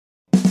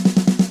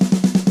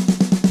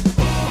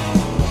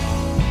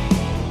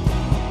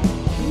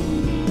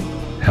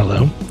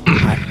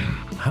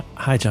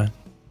Hi, John.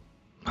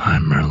 Hi,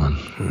 Merlin.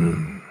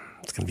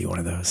 It's going to be one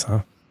of those,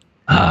 huh?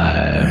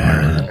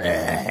 Hi,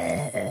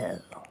 Merlin.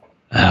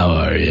 How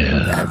are you?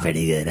 I'm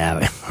pretty good.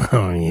 How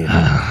are you?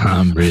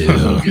 I'm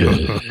real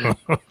good.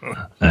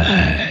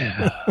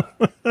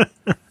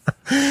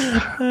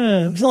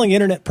 I'm selling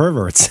internet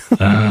perverts.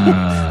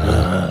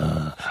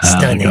 How's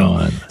it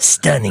going?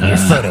 Stunning. Your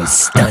photo's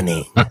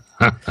stunning.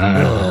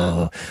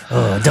 Don't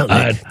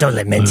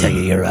let men tell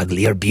you you're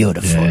ugly. You're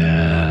beautiful.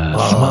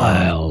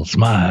 Yeah,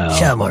 smile.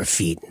 Show more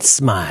feet and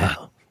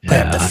smile. Put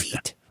up the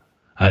feet.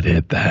 I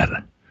did that.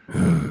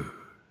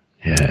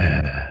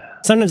 Yeah.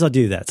 Sometimes I'll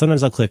do that.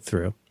 Sometimes I'll click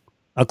through.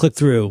 I'll click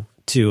through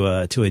to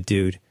a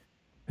dude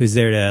who's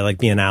there to like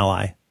be an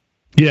ally.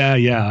 Yeah.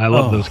 I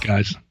love those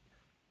guys.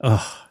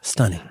 Oh,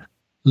 stunning.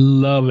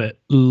 Love it.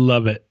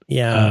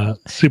 Yeah.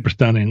 Super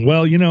stunning.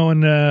 Well,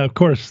 and of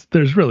course,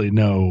 there's really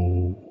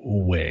no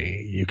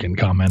way you can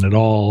comment at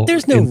all.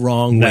 There's no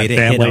wrong way to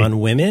hit on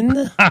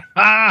women.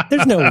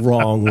 There's no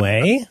wrong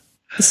way.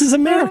 This is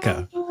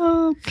America.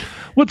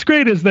 What's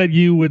great is that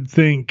you would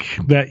think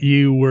that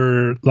you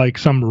were like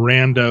some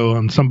rando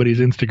on somebody's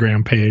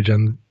Instagram page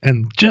and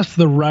just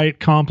the right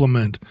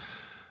compliment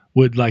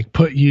would like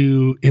put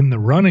you in the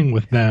running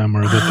with them,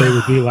 or that they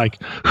would be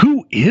like,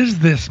 who is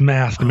this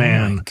masked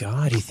man? Oh my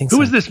God,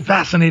 Who is this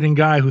fascinating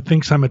guy who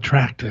thinks I'm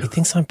attractive? He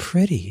thinks I'm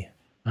pretty.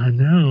 I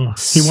know.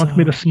 He wants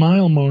me to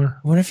smile more.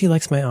 I wonder if he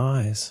likes my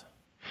eyes.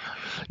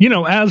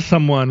 As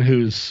someone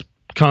who's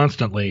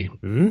constantly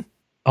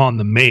on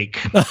the make,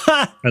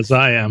 as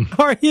I am.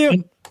 Are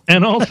you?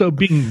 And also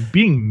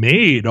being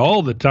made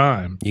all the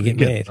time. You get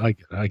made. I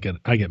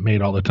get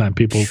made all the time.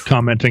 People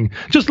commenting.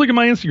 Just look at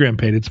my Instagram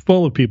page. It's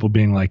full of people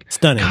being like,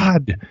 stunning.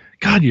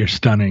 God, you're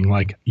stunning.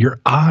 Like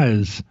your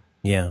eyes.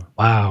 Yeah.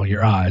 Wow,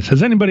 your eyes.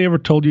 Has anybody ever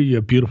told you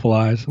have beautiful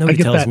eyes?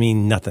 Nobody tells me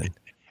nothing.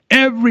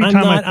 Every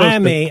time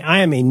I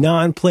am a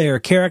non-player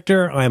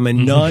character. I am a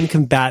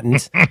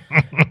non-combatant.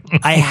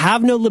 I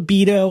have no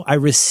libido. I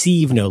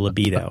receive no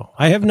libido.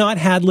 I have not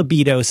had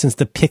libido since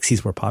the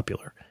Pixies were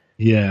popular.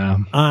 Yeah.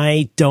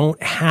 I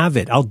don't have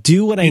it. I'll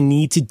do what I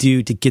need to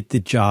do to get the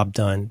job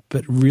done,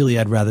 but really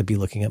I'd rather be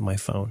looking at my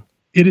phone.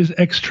 It is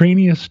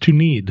extraneous to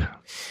need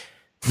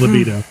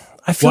libido.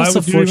 I feel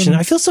so fortunate.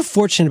 I feel so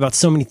fortunate about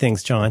so many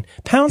things, John.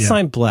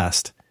 Sign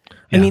blessed.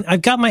 Yeah. I mean,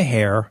 I've got my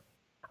hair.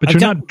 But you're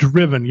not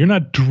driven. You're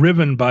not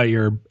driven by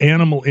your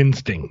animal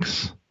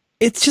instincts.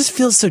 It just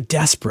feels so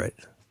desperate.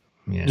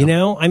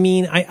 Yeah. I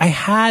mean, I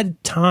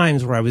had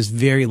times where I was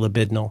very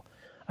libidinal.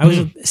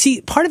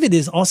 Part of it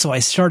is also I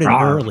started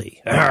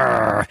early.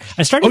 I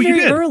started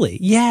very early.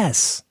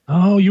 Yes.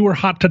 Oh, you were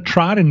hot to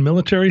trot in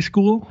military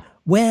school?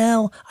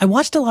 Well, I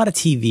watched a lot of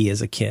TV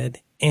as a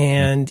kid.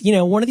 And,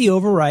 one of the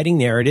overriding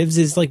narratives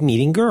is like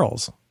meeting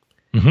girls.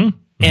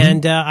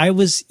 And I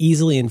was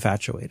easily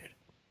infatuated.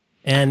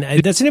 And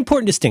that's an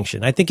important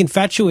distinction. I think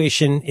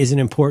infatuation is an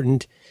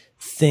important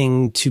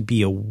thing to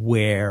be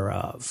aware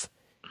of.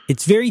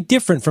 It's very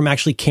different from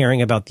actually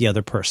caring about the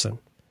other person,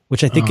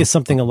 which I think is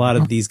something a lot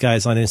of these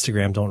guys on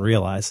Instagram don't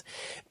realize.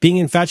 Being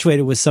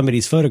infatuated with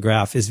somebody's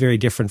photograph is very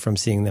different from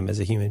seeing them as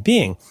a human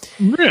being.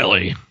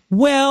 Really?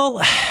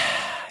 Well,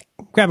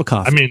 grab a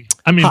coffee.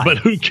 I mean, but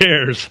who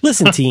cares?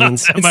 Listen,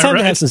 teens, it's time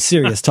to have some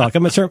serious talk.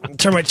 I'm going to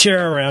turn my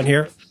chair around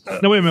here.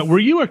 No, wait a minute. Were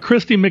you a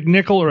Christy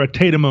McNichol or a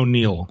Tatum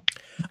O'Neal?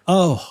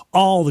 Oh,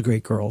 all the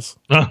great girls.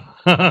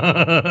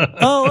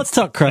 Let's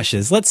talk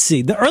crushes. Let's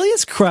see. The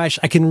earliest crush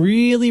I can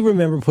really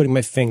remember putting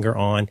my finger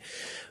on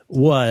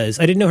was,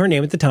 I didn't know her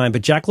name at the time,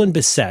 but Jacqueline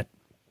Bisset.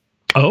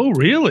 Oh,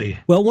 really?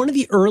 Well, one of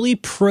the early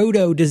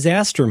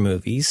proto-disaster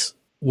movies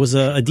was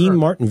a Dean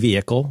Martin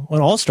vehicle, an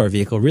all-star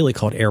vehicle, really,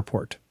 called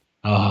Airport.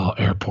 Oh,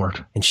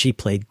 Airport. And she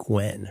played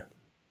Gwen.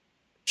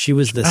 She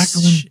was the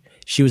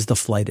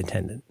flight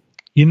attendant.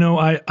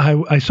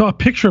 I saw a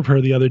picture of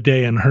her the other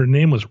day, and her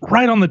name was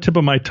right on the tip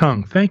of my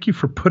tongue. Thank you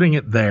for putting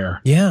it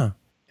there. Yeah.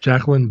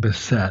 Jacqueline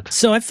Bisset.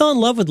 So I fell in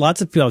love with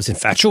lots of people. I was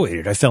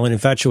infatuated. I fell in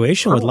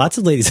infatuation with lots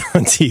of ladies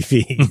on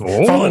TV.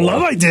 Fall in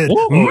love, I did.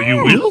 Oh, you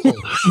will.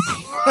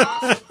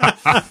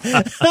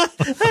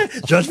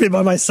 Judge me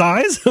by my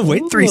size?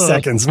 Wait 3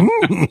 seconds.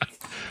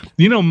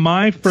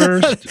 My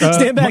first...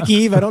 Stand back,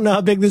 Eve. I don't know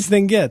how big this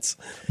thing gets.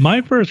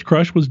 My first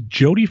crush was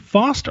Jodie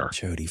Foster.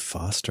 Jodie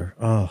Foster.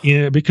 Oh.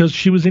 Yeah, because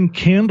she was in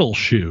Candle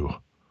Shoe.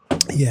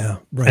 Yeah,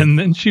 right. And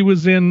then she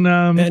was in...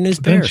 Bad News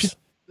Bears.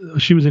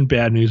 She was in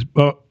Bad News.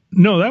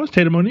 No, that was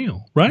Tatum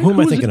O'Neal, right? Who am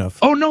I thinking of?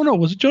 Oh, no.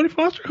 Was it Jodie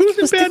Foster? Who was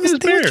in Bad News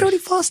Bears? It was Jodie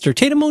Foster.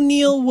 Tatum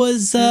O'Neal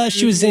was...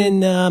 she was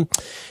in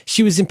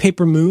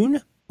Paper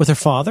Moon with her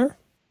father.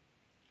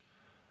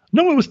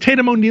 No, it was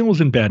Tatum O'Neal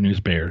was in Bad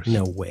News Bears.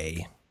 No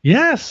way.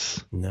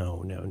 Yes.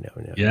 No.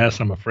 Yes,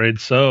 I'm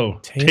afraid so.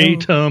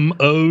 Tatum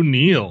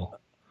O'Neal.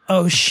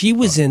 Oh, she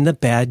was in the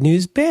Bad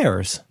News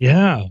Bears.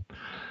 Yeah.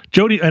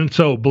 Jodie, and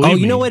so believe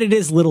me. You know what it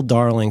is? Little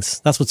Darlings.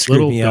 That's what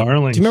screwed me up.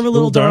 Darlings. Do you remember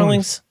Little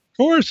Darlings? Of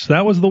course.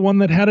 That was the one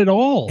that had it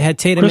all. It had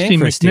Tatum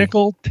and Christy.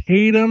 McNichol,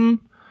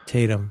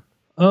 Tatum.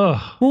 Well,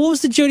 what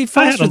was the Jodie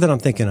Foster that I'm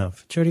thinking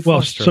of? Jodie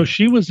Foster. So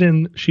she was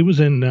in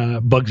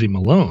Bugsy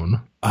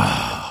Malone.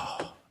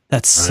 Oh.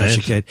 That's such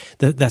a good.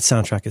 That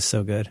soundtrack is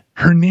so good.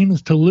 Her name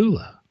is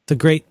Tallulah. The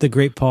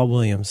great Paul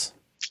Williams.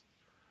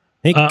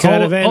 He could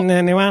have been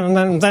anyone.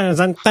 All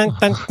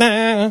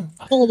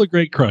the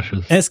great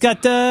crushes. And it's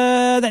got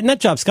that nut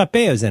job. Scott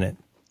Baio's in it.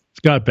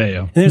 Scott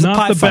Baio. And there's a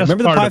pie fight.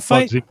 Remember the pie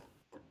fight?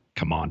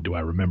 Come on, do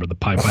I remember the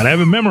pie fight? I have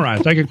it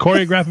memorized. I can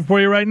choreograph it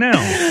for you right now.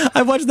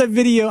 I watched that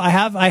video. I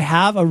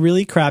have a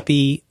really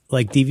crappy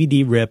like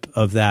DVD rip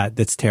of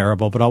that's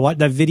terrible. But I'll watch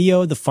that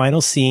video, the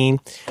final scene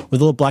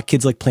with little black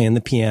kids like playing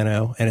the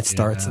piano, and it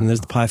starts, and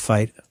there's the pie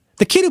fight.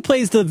 The kid who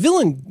plays the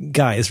villain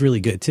guy is really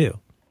good too.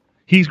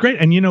 He's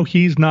great, and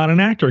he's not an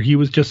actor. He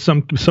was just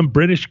some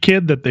British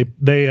kid that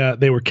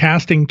they were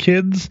casting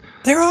kids.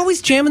 They're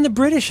always jamming the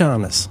British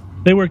on us.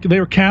 They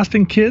were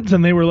casting kids,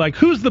 and they were like,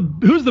 "Who's the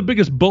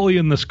biggest bully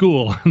in the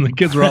school?" And the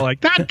kids were all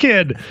like, "That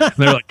kid." And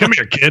they're like, "Come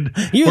here, kid.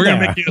 We're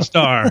gonna make you a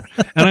star."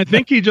 And I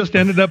think he just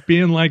ended up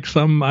being like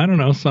some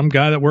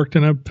guy that worked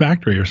in a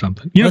factory or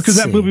something. Because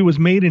that movie was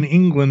made in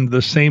England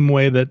the same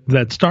way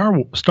that Star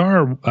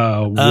War.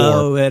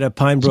 Oh, at a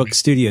Pine Brook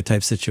studio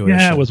type situation.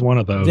 Yeah, it was one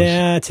of those.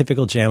 Yeah,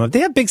 typical jam up. They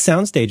have big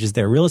sound stages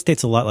there. Real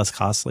estate's a lot less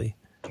costly.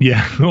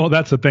 Yeah, well,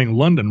 that's the thing.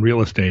 London real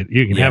estate,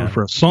 you can have it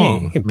for a song.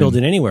 Yeah, you can build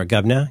it anywhere,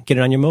 governor. Get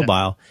it on your mobile.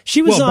 Yeah.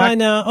 She was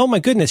on. Oh my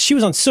goodness, she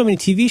was on so many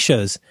TV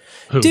shows,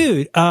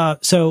 dude.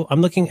 So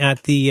I'm looking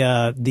at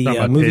the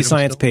movie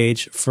science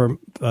page for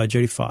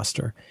Jodie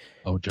Foster.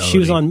 Oh, Jodie. She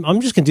was on. I'm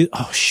just gonna do.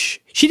 Oh,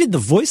 she did the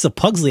voice of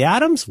Pugsley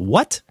Adams.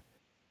 What?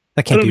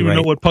 That can't be right. I don't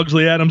even know what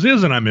Pugsley Adams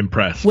is, and I'm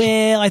impressed.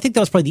 Well, I think that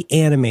was probably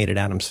the animated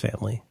Addams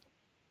Family.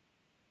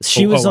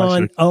 She was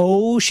on.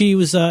 She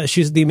was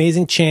the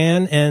Amazing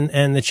Chan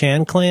and the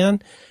Chan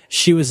Clan.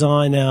 She was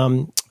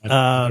on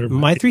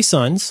My Three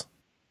Sons.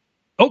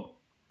 Oh,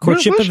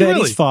 Courtship of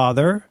Eddie's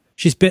Father.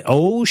 She's been.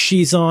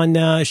 She's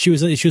on. She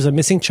was a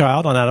missing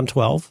child on Adam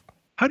 12.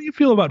 How do you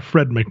feel about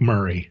Fred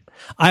MacMurray?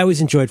 I always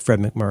enjoyed Fred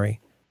MacMurray.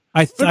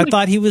 I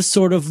thought he was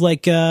sort of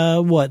like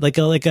a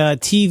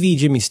TV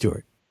Jimmy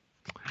Stewart.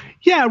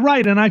 Yeah,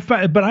 right. And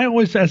but I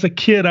always, as a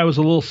kid, I was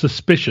a little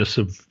suspicious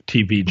of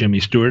TV Jimmy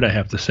Stewart, I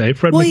have to say.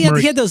 Fred MacMurray,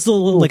 he had those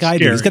little like eyes.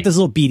 He's got those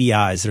little beady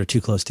eyes that are too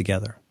close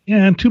together.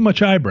 Yeah, and too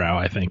much eyebrow,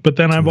 I think. But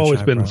then I've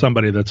always been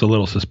somebody that's a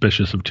little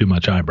suspicious of too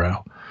much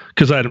eyebrow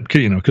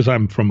because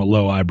I'm from a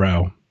low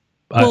eyebrow.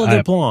 Well,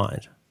 they're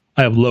blonde.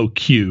 I have low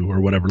Q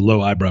or whatever,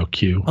 low eyebrow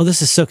Q. Oh,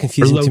 this is so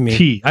confusing to me.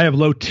 T. I have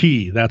low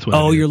T. That's what.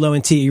 Oh, you're low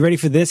in T. You ready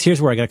for this? Here's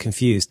where I got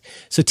confused.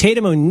 So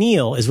Tatum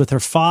O'Neal is with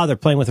her father,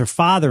 playing with her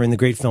father in the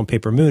great film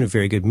Paper Moon, a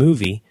very good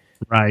movie,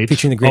 right?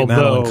 Featuring the great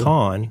Madeline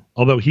Kahn.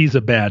 Although he's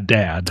a bad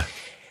dad.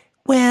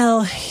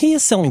 Well, he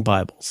is selling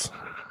Bibles.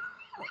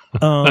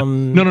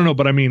 No.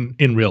 But I mean,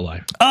 in real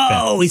life.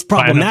 Oh, he's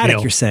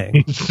problematic. You're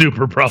saying he's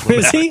super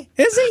problematic.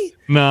 Is he?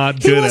 Not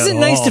good. He wasn't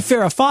nice to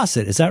Farrah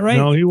Fawcett. Is that right?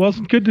 No, he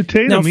wasn't good to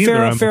Tatum either.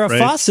 Farrah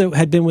Fawcett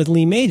had been with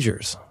Lee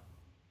Majors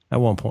at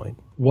one point.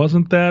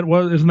 Isn't that a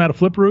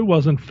flipperoo?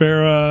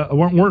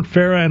 Weren't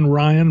Farrah and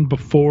Ryan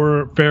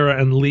before Farrah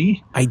and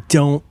Lee? I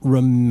don't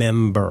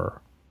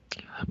remember.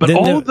 But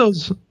all of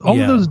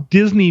those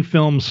Disney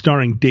films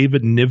starring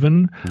David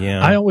Niven,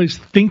 I always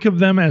think of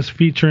them as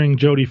featuring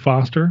Jodie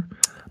Foster.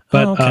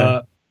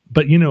 But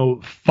but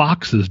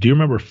Foxes. Do you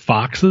remember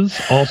Foxes?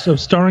 Also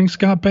starring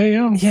Scott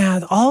Baio.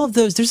 Yeah, all of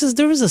those.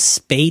 There was a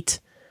spate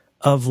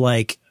of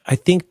I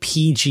think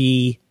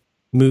PG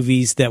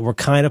movies that were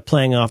kind of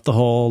playing off the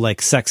whole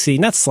sexy,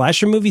 not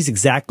slasher movies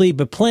exactly,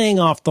 but playing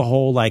off the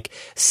whole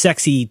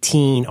sexy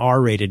teen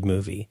R-rated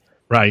movie.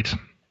 Right.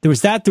 There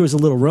was that. There was A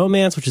Little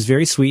Romance, which is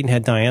very sweet and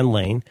had Diane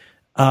Lane.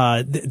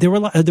 There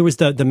was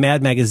the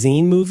Mad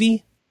Magazine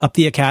movie, Up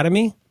the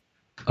Academy.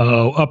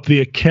 Oh, Up the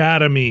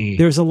Academy.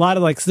 There's a lot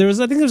of I think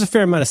there's a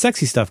fair amount of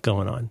sexy stuff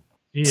going on.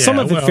 Yeah, some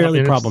of it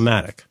fairly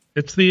problematic.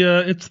 It's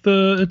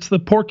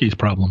the Porky's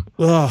problem.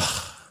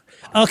 Ugh.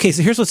 Okay,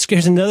 so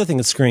here's another thing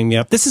that's screwing me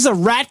up. This is a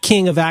rat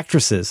king of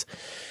actresses.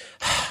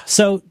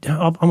 So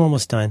I'm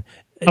almost done.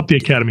 Up the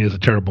Academy is a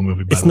terrible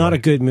movie. It's not a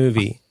good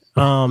movie.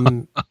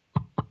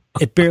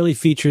 It barely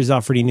features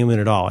Alfred E. Newman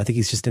at all. I think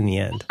he's just in the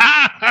end.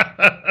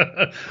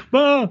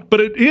 Well, but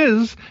it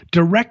is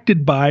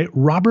directed by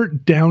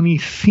Robert Downey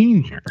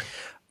Sr.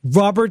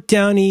 Robert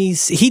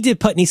Downey's, he did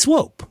Putney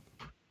Swope.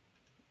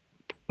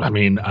 I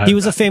mean, he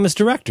was a famous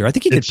director. I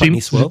think he did Putney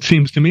Swope. It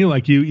seems to me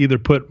like you either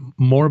put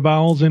more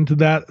vowels into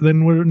that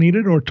than were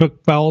needed or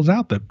took vowels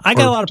out. I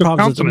got a lot of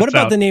problems with it. What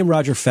about the name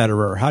Roger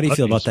Federer? How do you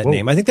feel about that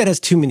name? I think that has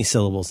too many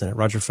syllables in it,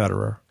 Roger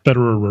Federer.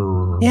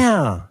 Federer.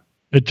 Yeah.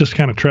 It just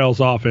kind of trails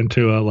off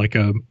into a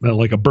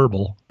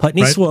burble.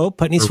 Putney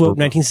Swope,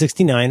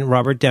 1969,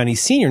 Robert Downey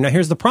Sr. Now,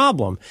 here's the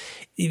problem.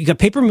 You got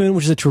Paper Moon,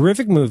 which is a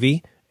terrific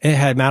movie. It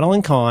had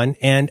Madeline Kahn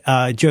and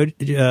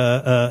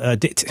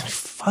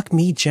fuck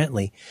me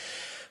gently.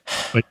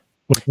 Wait,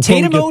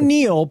 Tatum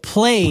O'Neal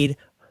played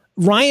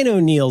Ryan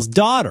O'Neal's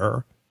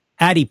daughter,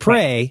 Addie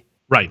Pray,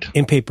 right,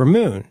 in Paper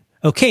Moon.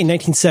 Okay,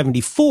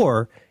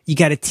 1974, you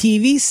got a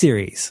TV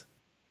series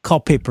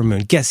called Paper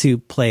Moon. Guess who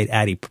played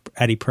Addie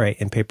Prey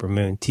in Paper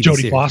Moon TV Jodie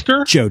series? Foster?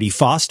 Jodie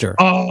Foster.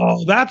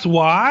 Oh, that's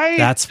why?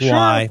 That's sure,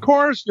 why. Of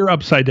course, you're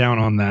upside down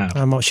on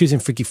that. She was in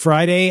Freaky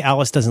Friday.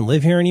 Alice Doesn't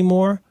Live Here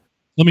Anymore.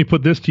 Let me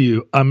put this to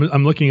you.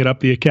 I'm looking it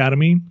up, the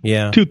Academy.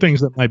 Yeah. 2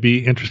 things that might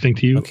be interesting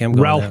to you. Okay, I'm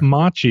going Ralph there.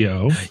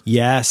 Macchio.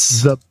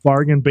 Yes. The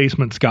Bargain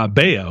Basement Scott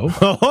Baio.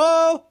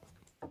 Oh,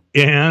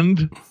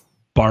 And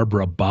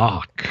Barbara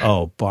Bach.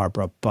 oh,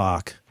 Barbara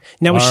Bach.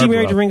 Now, was she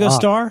married to Ringo Bach.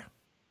 Starr?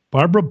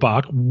 Barbara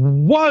Bach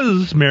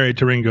was married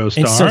to Ringo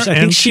Starr. And so I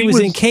think she was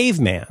in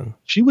Caveman.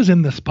 She was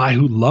in The Spy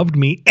Who Loved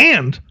Me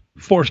and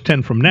Force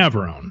 10 from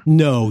Navarone.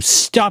 No,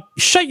 stop.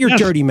 Shut your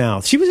dirty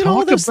mouth. She was in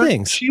all those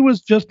things. She was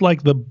just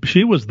like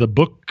she was the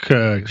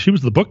bookcase,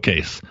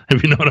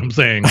 if you know what I'm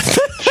saying.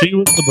 She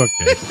was the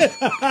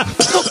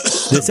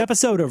bookcase. This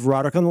episode of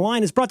Roderick on the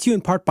Line is brought to you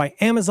in part by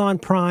Amazon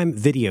Prime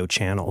Video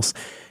Channels.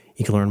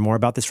 You can learn more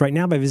about this right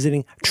now by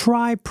visiting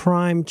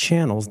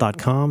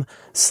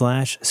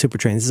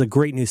tryprimechannels.com/supertrain. This is a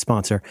great new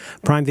sponsor.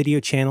 Prime Video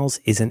Channels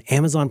is an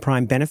Amazon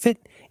Prime benefit.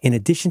 In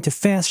addition to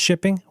fast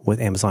shipping with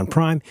Amazon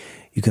Prime,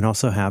 you can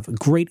also have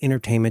great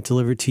entertainment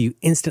delivered to you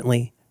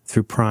instantly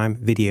through Prime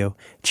Video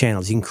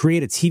Channels. You can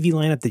create a TV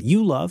lineup that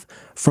you love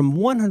from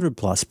 100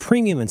 plus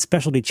premium and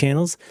specialty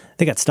channels.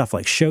 They got stuff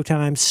like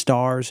Showtime,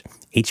 Stars,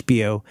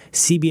 HBO,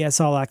 CBS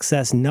All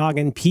Access,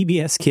 Noggin,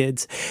 PBS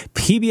Kids,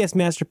 PBS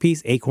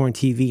Masterpiece, Acorn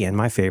TV, and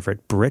my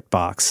favorite,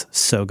 BritBox.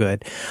 So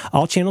good.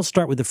 All channels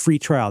start with a free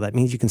trial. That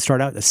means you can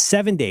start out a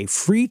 7-day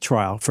free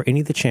trial for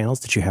any of the channels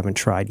that you haven't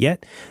tried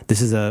yet.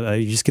 This is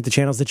you just get the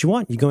channels that you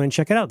want. You go in and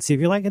check it out. See if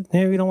you like it.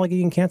 If you don't like it,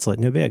 you can cancel it.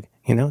 No big.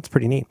 You know, it's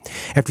pretty neat.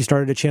 After you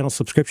started a channel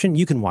subscription,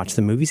 you can watch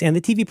the movies and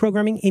the TV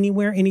programming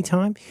anywhere,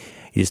 anytime.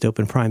 You just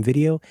open Prime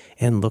Video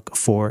and look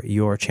for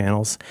your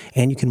channels.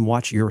 And you can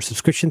watch your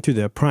subscription through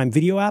the Prime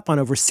Video app on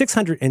over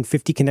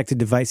 650 connected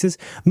devices.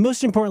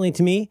 Most importantly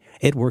to me,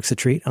 it works a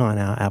treat on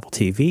Apple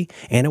TV.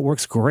 And it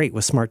works great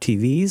with smart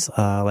TVs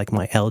like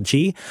my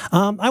LG.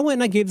 I went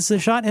and I gave this a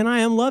shot, and I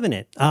am loving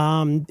it.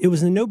 It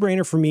was a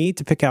no-brainer for me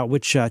to pick out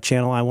which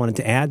channel I wanted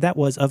to add. That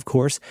was, of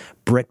course,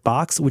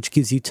 BritBox, which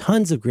gives you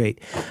tons of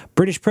great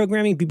British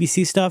programming,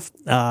 BBC stuff.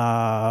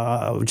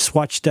 Just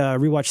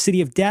rewatched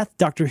City of Death,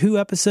 Doctor Who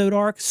episode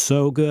arc,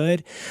 so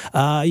good.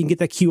 You can get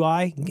that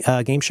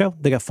QI game show.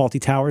 They got Faulty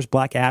Towers,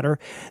 Blackadder,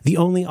 The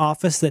Only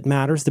Office That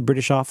Matters, The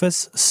British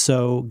Office,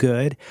 so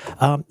good.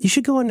 You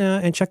should go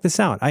and check this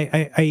out.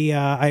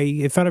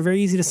 I found it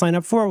very easy to sign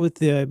up for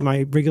with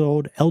my regular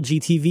old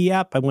LG TV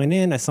app. I went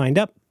in, I signed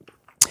up.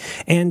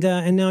 And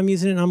now I'm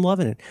using it and I'm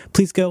loving it.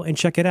 Please go and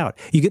check it out.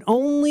 You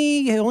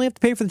only have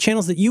to pay for the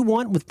channels that you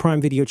want with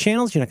Prime Video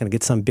Channels. You're not going to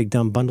get some big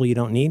dumb bundle you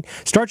don't need.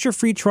 Start your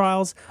free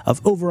trials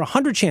of over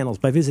 100 channels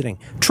by visiting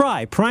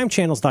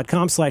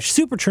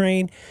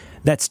tryprimechannels.com/supertrain.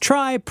 That's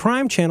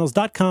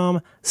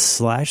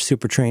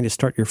tryprimechannels.com/supertrain to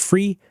start your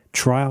free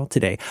trial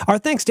today. Our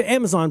thanks to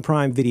Amazon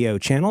Prime Video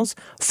Channels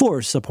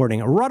for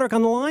supporting Roderick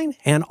on the Line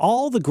and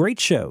all the great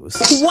shows.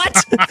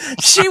 What?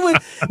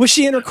 Was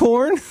she in her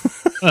corn?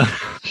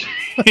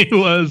 She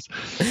was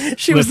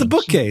the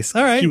bookcase.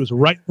 All right. She was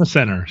right in the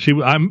center.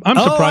 I'm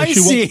surprised she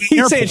wasn't.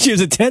 You're saying she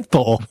was a tent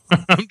pole.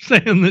 I'm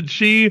saying that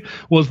she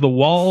was the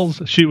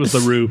walls, she was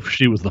the roof,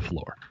 she was the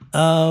floor.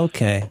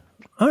 Okay.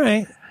 All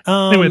right.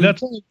 Anyway,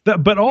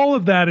 but all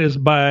of that is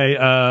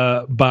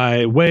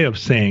by way of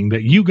saying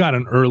that you got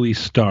an early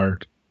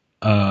start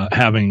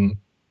having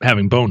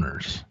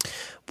boners.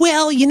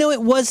 Well,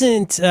 it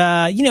wasn't.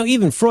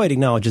 Even Freud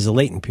acknowledges a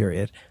latent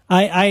period.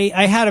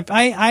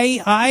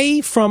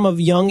 I from a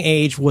young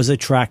age was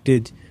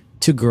attracted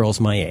to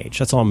girls my age.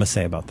 That's all I'm gonna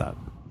say about that.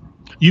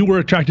 You were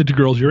attracted to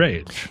girls your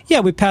age.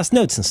 Yeah, we passed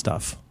notes and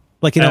stuff,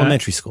 like in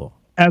elementary school.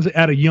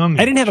 At a young age.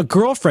 I didn't have a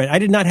girlfriend. I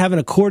did not have an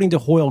according to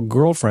Hoyle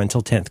girlfriend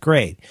until 10th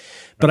grade,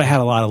 but I had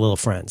a lot of little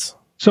friends.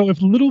 So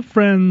if little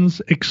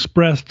friends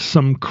expressed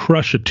some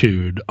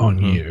crushitude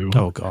on you,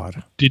 oh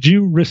God, did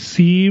you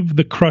receive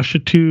the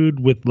crushitude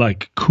with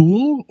like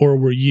cool, or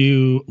were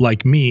you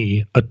like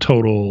me, a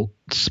total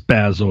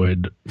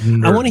spazoid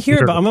nerd? I want to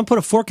hear about. I'm going to put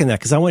a fork in that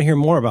because I want to hear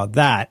more about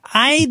that.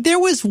 There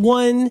was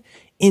one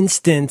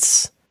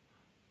instance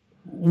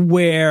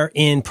where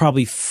in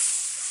probably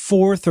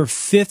 4th or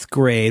 5th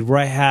grade where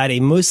I had a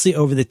mostly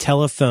over the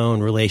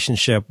telephone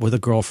relationship with a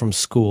girl from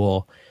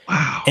school.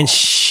 Wow. And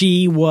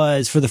she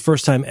was, for the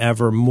first time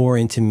ever, more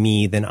into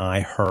me than I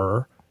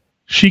her.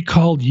 She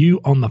called you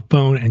on the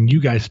phone and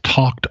you guys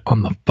talked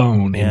on the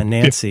phone in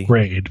Nancy. 5th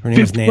grade. Her name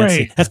was 5th Nancy.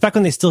 grade. That's back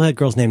when they still had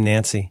girls named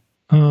Nancy.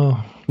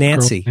 Oh.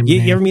 Nancy.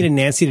 You ever meet a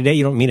Nancy today?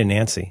 You don't meet a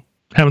Nancy.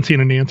 Haven't seen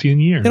a Nancy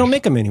in years. They don't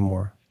make them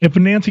anymore. If a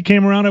Nancy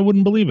came around, I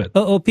wouldn't believe it.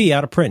 OOP,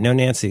 out of print, no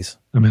Nancy's.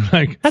 I mean,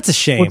 like, that's a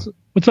shame.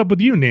 What's up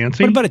with you,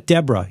 Nancy? What about a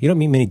Deborah? You don't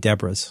meet many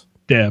Deborahs.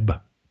 Deb.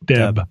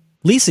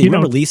 Lisa, you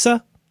remember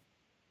Lisa?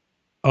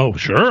 Oh,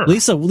 sure.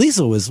 Lisa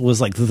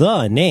was like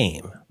the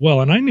name.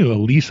 Well, and I knew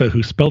a Lisa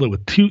who spelled it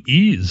with 2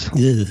 E's.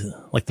 Ugh,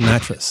 like the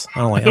mattress.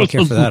 I don't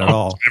care for that at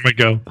all. Time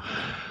ago.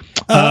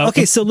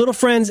 Okay, so little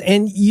friends,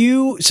 and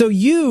you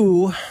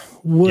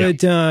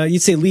would,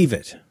 you'd say leave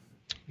it.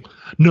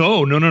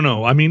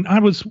 No. I mean, I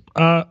was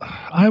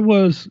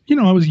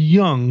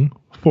young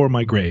for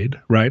my grade,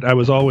 right? I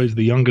was always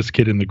the youngest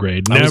kid in the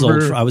grade.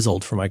 I was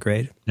old for my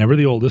grade. Never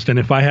the oldest. And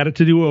if I had it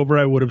to do over,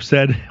 I would have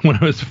said when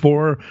I was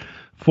 4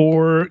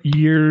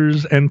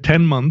 years and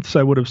 10 months,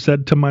 I would have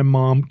said to my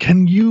mom,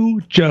 "Can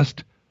you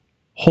just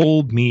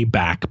hold me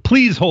back?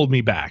 Please hold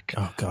me back."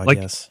 Oh God, like,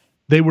 yes.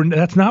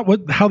 That's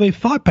not how they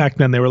thought back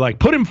then. They were like,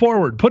 put him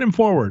forward.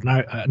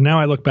 And now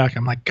I look back,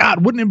 I'm like,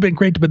 God, wouldn't it have been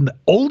great to have been the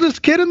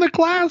oldest kid in the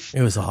class?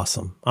 It was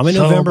awesome. I'm a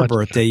November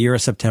birthday. You're a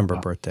September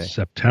birthday.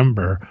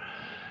 September.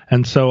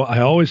 And so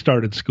I always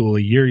started school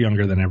a year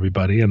younger than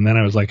everybody. And then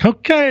I was like,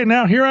 okay,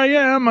 now here I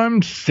am.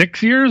 I'm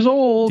 6 years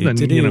old. And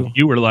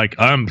you were like,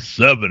 I'm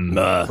 7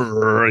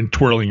 and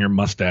twirling your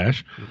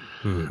mustache.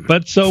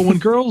 But so when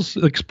girls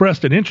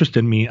expressed an interest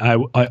in me, I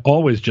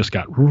always just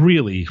got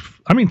really,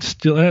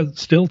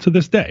 still to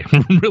this day,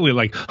 really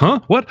like,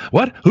 huh? What?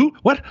 Who?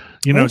 What?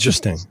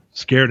 Interesting. Just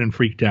scared and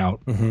freaked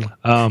out. Do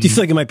you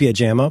feel like it might be a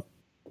jam up?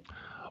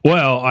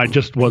 Well, I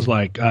just was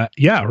like,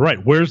 yeah, right.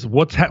 What's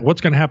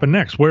going to happen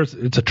next?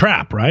 It's a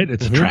trap, right?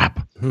 It's a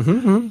trap.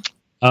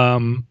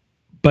 Mm-hmm.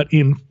 But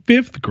in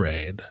 5th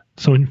grade,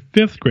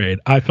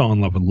 I fell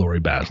in love with Lori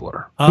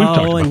Basler.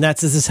 Oh, and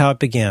this is how it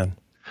began.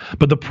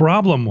 But the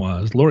problem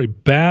was Lori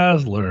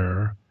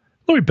Basler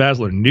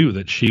knew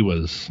that she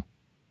was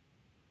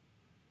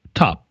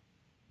top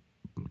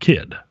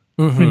kid.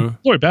 Mm-hmm. I mean,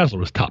 Lori Basler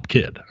was top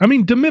kid. I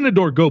mean,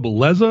 Dominador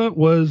Gobeleza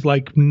was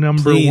like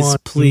number one.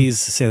 Please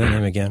say that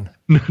name again.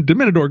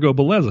 Dominador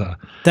Gobeleza.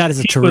 That is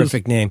a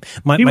terrific name.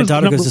 My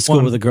daughter goes to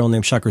school with a girl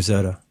named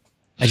Shakarzota.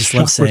 I just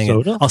love saying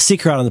it. I'll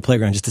seek her out on the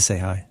playground just to say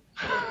hi.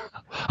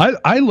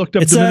 I looked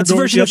up. It's a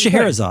version of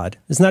Scheherazade.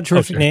 Isn't that a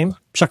terrific name?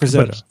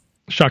 Shakarzota.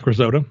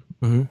 Shakarzota.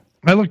 Mm-hmm.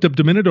 I looked up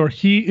Dominador.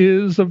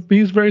 He's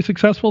very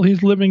successful.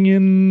 He's living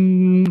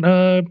in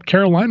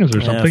Carolinas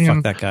or something.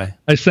 Fuck that guy.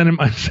 I sent him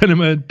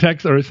a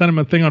text, or I sent him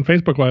a thing on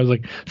Facebook where I was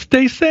like,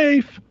 "Stay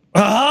safe."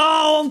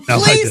 Oh,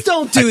 please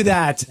don't do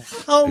that.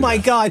 Oh my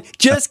God.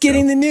 Just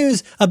getting the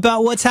news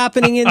about what's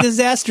happening in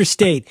Disaster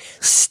State.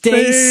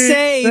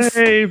 Stay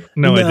safe.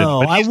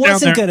 No, I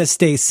wasn't going to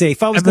stay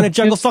safe. I was going to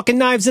juggle fucking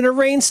knives in a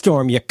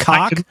rainstorm, you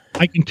cock.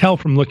 I can tell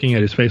from looking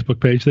at his Facebook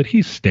page that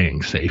he's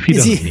staying safe. He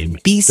doesn't need me.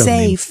 Be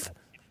safe.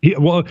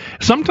 Well,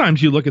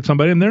 sometimes you look at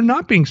somebody and they're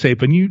not being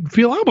safe, and you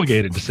feel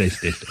obligated to say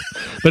stay safe.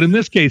 But in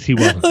this case, he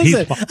wasn't.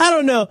 Listen, I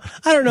don't know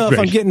if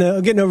I'm getting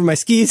over my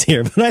skis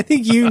here, but I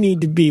think you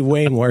need to be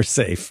way more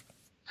safe.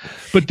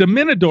 But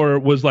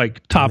Dominador was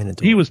like top.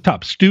 He was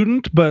top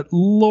student, but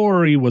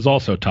Lori was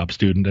also top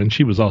student, and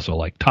she was also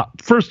like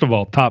top. First of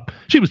all, top.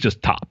 She was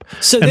just top.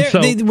 So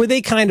were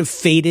they kind of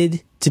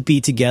fated to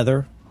be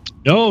together?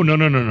 No.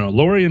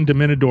 Lori and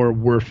Dominador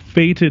were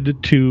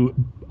fated to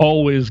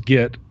always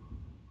get.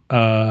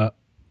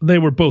 They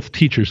were both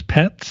teachers'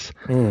 pets.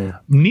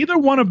 Neither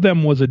one of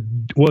them was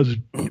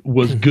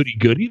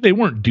goody-goody. They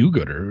weren't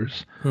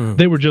do-gooders.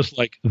 They were just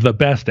like the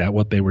best at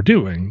what they were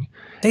doing.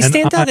 They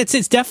stand out.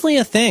 It's definitely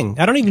a thing.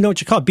 I don't even know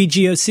what you call it.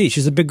 BGOC.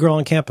 She's a big girl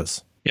on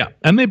campus. Yeah,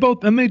 and they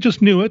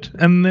just knew it,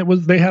 and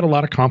they had a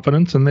lot of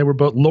confidence, and they were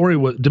both.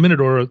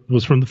 Dominador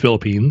was from the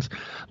Philippines.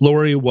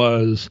 Lori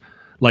was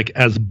like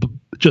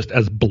just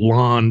as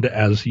blonde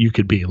as you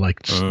could be,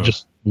 like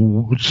just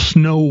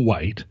Snow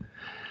White.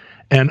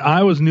 And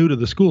I was new to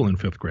the school in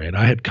 5th grade.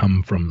 I had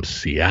come from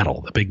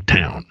Seattle, the big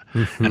town,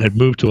 and had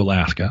moved to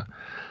Alaska.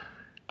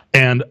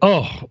 And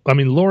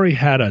Lori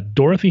had a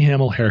Dorothy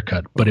Hamill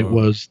haircut, but it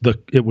was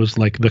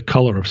like the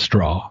color of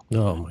straw.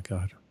 Oh my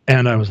God!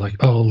 And I was like,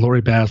 oh,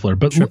 Lori Basler.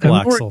 But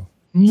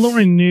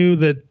Lori knew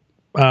that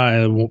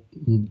I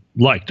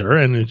liked her,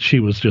 and she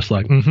was just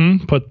like,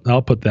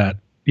 I'll put that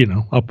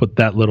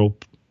little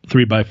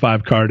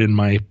 3x5 card in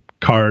my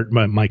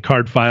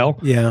card file.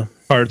 Yeah.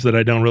 Cards that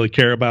I don't really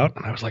care about.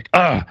 And I was like,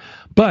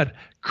 but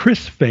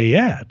Chris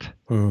Fayette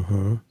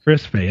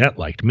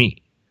liked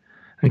me.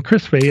 And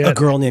Chris Fayette. A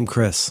girl named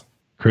Chris.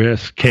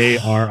 Chris,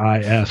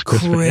 K-R-I-S.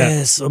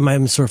 Chris.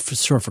 I'm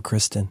short for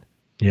Kristen.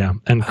 Yeah.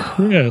 And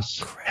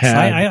Chris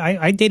had.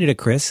 I dated a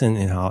Chris in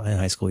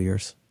high school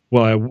years.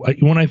 Well,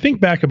 when I think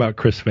back about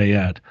Chris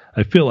Fayette,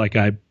 I feel like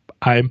I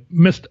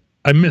missed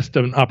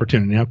an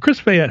opportunity. Now, Chris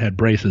Fayette had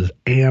braces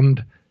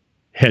and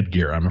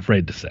headgear, I'm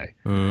afraid to say.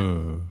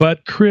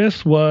 But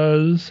Chris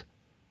was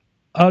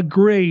a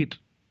great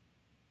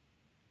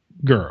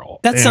girl.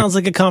 That sounds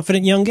like a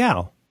confident young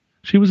gal.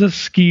 She was a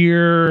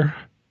skier.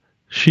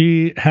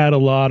 She had a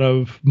lot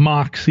of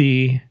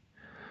moxie.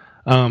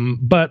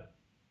 But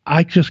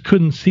I just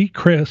couldn't see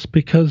Chris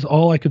because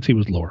all I could see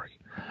was Lori.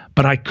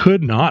 But I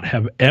could not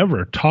have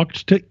ever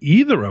talked to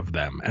either of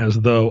them as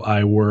though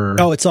I were...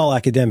 Oh, it's all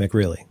academic,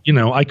 really.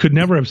 I could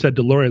never have said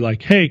to Lori,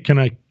 like, hey, can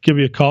I give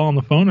you a call on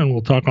the phone and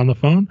we'll talk on the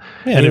phone?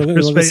 Yeah, and if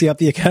Chris see up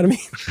the academy?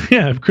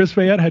 Yeah, if Chris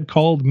Fayette had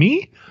called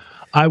me,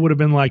 I would have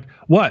been like,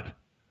 what?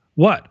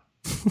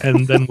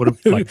 And then would have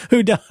like...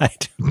 Who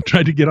died?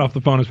 Tried to get off the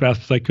phone as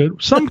fast as I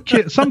could. Some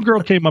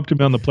girl came up to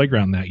me on the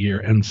playground that year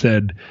and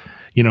said,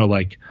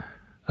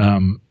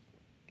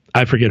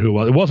 I forget who it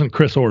was. It wasn't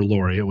Chris or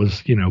Lori. It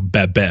was,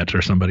 Babette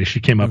or somebody. She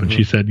came up and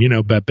she said,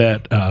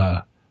 Babette,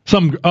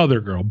 some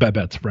other girl,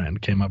 Babette's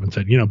friend, came up and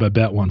said,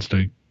 Babette wants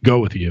to go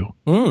with you.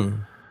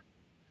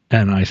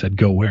 And I said,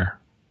 go where?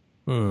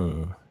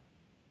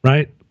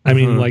 Right? I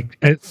mean, like,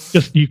 it's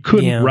just, you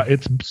couldn't,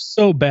 it's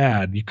so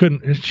bad. You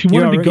couldn't, she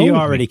wanted to go. You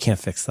already can't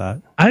fix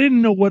that. I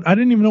didn't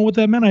even know what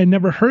that meant. I had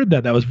never heard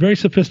that. That was very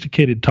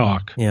sophisticated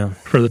talk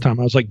for the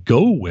time. I was like,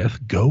 go with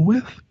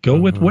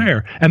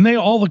where? And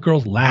all the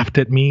girls laughed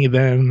at me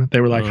then. They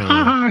were like,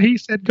 ha, he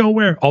said go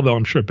where? Although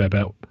I'm sure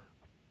Babette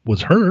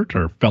was hurt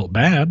or felt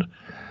bad.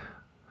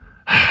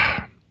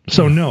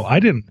 So no, I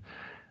didn't.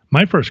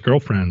 My first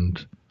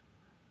girlfriend,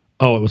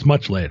 it was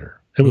much later.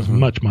 It was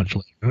much, much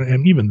later.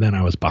 And even then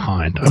I was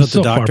behind. I was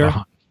so far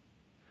behind.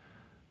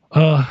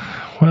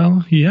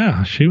 Well,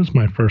 yeah, she was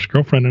my first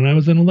girlfriend and I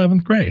was in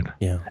 11th grade.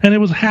 Yeah. And it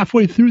was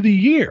halfway through the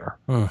year.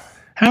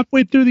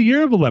 Halfway through the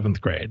year of 11th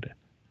grade.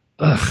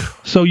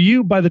 So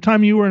by the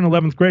time you were in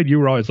 11th grade, you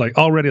were always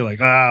already like,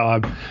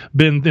 I've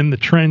been in the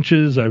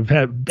trenches.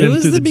 Been it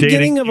was the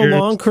beginning of a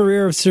long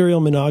career of serial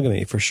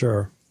monogamy for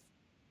sure.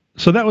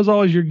 So that was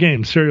always your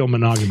game, serial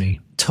monogamy.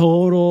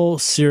 Total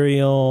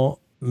serial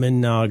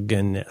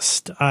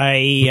monogamist.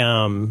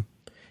 Yes.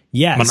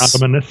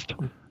 Monogamist.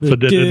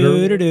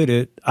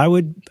 I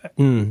would.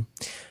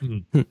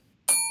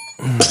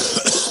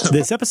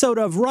 This episode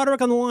of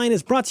Roderick on the Line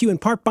is brought to you in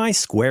part by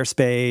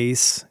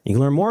Squarespace. You can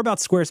learn more about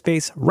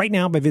Squarespace right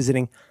now by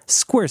visiting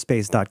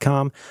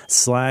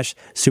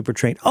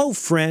squarespace.com/supertrain. Oh,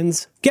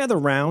 friends, gather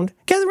around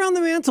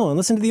the mantle and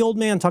listen to the old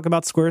man talk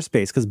about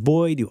Squarespace, because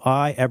boy, do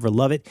I ever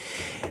love it.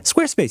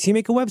 Squarespace, you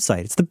make a website.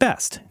 It's the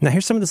best. Now,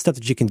 here's some of the stuff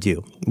that you can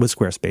do with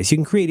Squarespace. You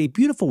can create a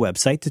beautiful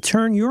website to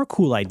turn your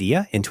cool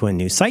idea into a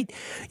new site.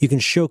 You can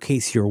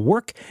showcase your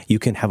work. You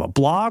can have a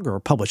blog or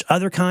publish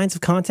other kinds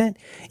of content.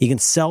 You can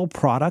sell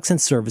products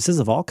and services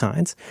of all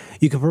kinds.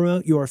 You can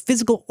promote your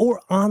physical or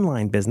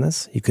online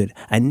business. You could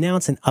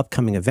announce an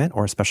upcoming event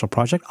or a special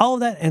project. All of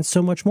that and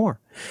so much more.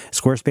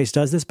 Squarespace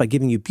does this by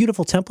giving you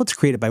beautiful templates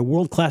created by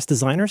world-class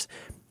designers.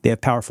 They have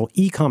powerful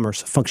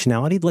e-commerce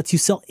functionality that lets you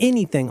sell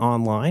anything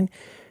online.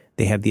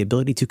 They have the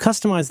ability to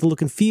customize the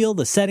look and feel,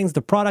 the settings,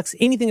 the products,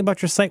 anything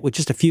about your site with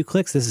just a few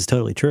clicks. This is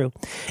totally true.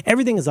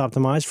 Everything is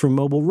optimized for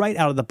mobile right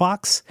out of the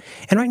box.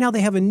 And right now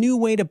they have a new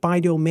way to buy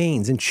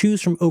domains and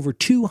choose from over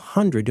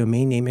 200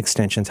 domain name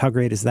extensions. How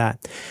great is that?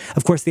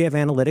 Of course, they have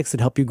analytics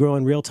that help you grow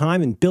in real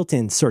time and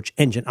built-in search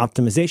engine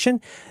optimization.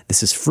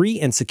 This is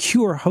free and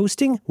secure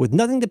hosting with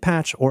nothing to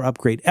patch or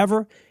upgrade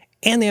ever.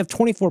 And they have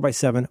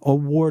 24/7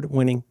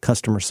 award-winning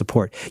customer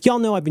support. Y'all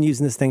know I've been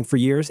using this thing for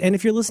years. And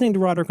if you're listening to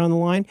Roderick on the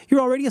Line, you're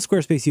already a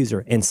Squarespace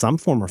user in some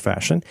form or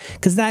fashion,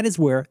 because that is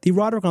where the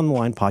Roderick on the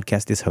Line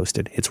podcast is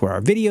hosted. It's where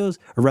our videos,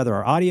 or rather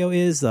our audio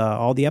is,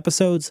 all the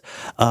episodes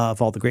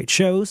of all the great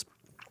shows.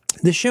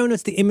 The show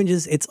notes, the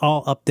images, it's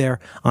all up there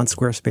on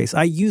Squarespace.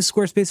 I use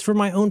Squarespace for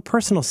my own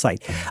personal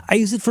site. I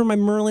use it for my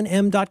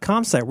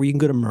merlinm.com site, where you can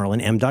go to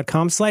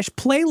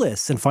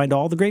merlinm.com/playlists and find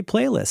all the great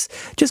playlists.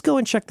 Just go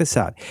and check this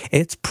out.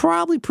 It's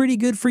probably pretty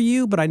good for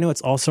you, but I know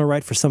it's also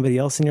right for somebody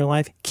else in your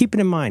life. Keep it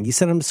in mind. You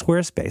send them to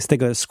Squarespace. They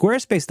go to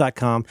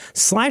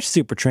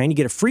squarespace.com/supertrain. You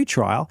get a free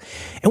trial.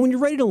 And when you're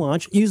ready to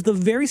launch, use the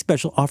very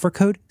special offer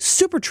code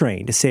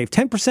SUPERTRAIN to save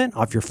 10%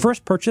 off your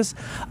first purchase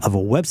of a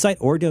website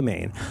or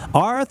domain.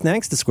 Our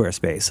thanks to Squarespace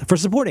for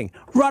supporting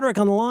Roderick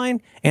on the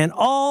Line and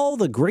all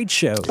the great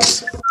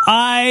shows.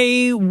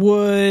 I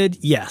would,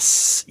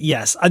 yes.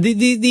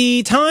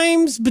 The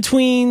times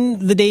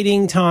between the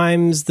dating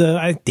times,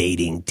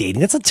 dating.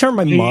 That's a term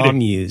my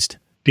mom used.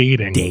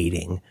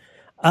 Dating.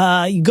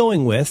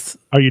 Going with.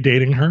 Are you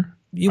dating her?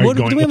 Do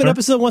we have an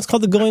episode once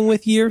called the Going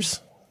With Years?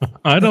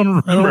 I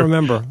don't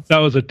remember. That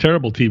was a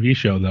terrible TV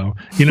show, though.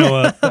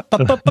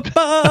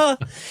 That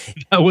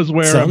was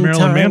where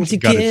Marilyn Manson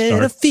got his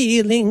start. A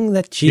feeling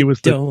that you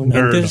don't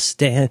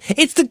understand.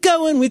 It's the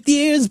Going With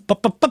Years.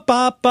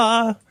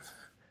 The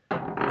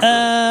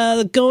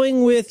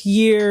Going With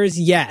Years.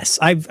 Yes,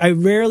 I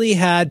rarely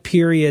had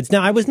periods.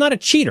 Now, I was not a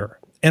cheater,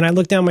 and I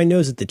looked down my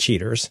nose at the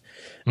cheaters.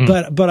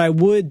 But I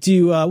would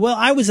do,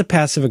 I was a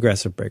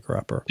passive-aggressive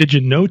breaker-upper. Did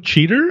you know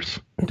cheaters?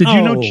 Did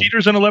you know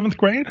cheaters in 11th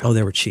grade? Oh,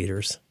 they were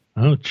cheaters.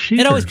 Oh,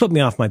 cheaters. It always put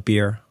me off my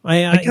beer.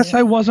 I guess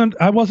I wasn't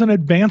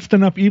advanced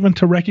enough even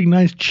to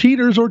recognize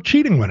cheaters or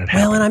cheating when it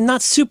happened. Well, and I'm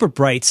not super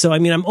bright, so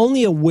I'm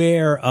only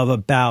aware of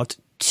about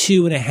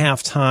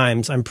 2.5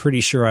 times I'm pretty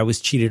sure I was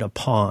cheated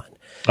upon.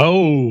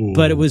 Oh.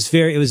 But it was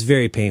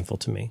very painful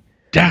to me.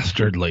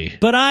 Dastardly.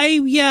 But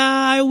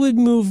I would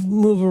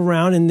move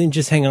around and then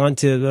just hang on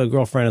to a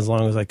girlfriend as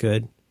long as I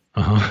could.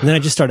 And then I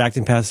just start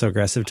acting passive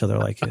aggressive till they're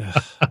like,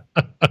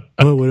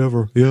 oh,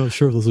 whatever. Yeah,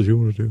 sure. That's what you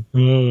want to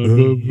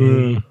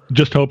do.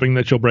 Just hoping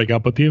that she'll break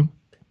up with you.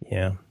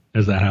 Yeah.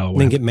 Is that how it went?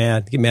 Then get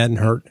mad and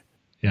hurt.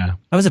 Yeah.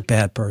 I was a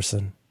bad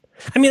person.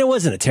 I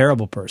wasn't a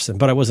terrible person,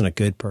 but I wasn't a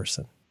good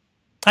person.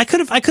 I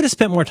could have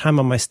spent more time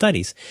on my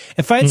studies.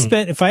 If I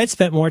had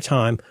spent more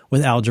time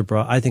with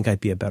algebra, I think I'd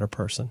be a better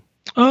person.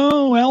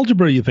 Oh,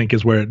 algebra, you think,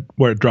 is where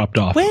it dropped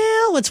off?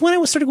 Well, Well, it's when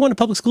I started going to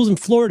public schools in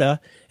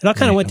Florida. It all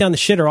kind of went down the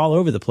shitter all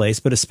over the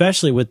place, but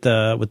especially with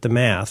the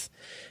math.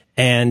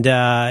 And,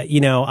 I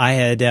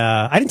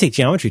didn't take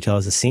geometry till I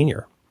was a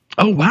senior.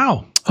 Oh,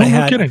 wow. Oh,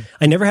 no kidding.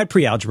 I never had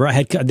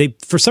pre-algebra.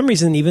 For some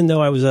reason, even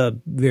though I was a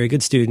very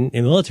good student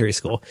in military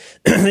school,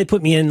 they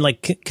put me in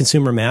like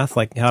consumer math,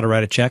 like how to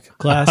write a check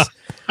class.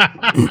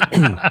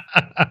 and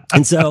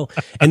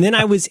then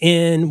I was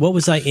in, what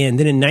was I in?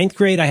 Then in ninth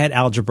grade, I had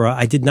algebra.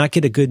 I did not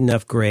get a good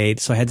enough grade,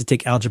 so I had to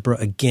take algebra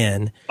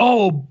again.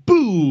 Oh,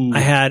 boo.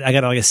 I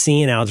got like a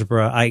C in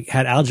algebra. I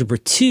had algebra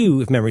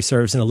 2, if memory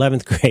serves, in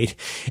 11th grade.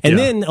 And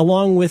then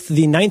along with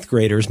the ninth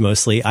graders,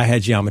 mostly, I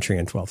had geometry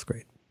in 12th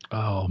grade.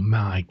 Oh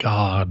my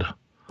God.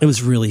 It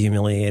was really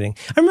humiliating.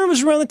 I remember it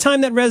was around the time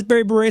that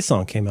Raspberry Beret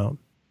song came out.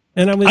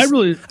 And I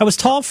was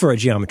tall for a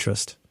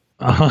geometrist.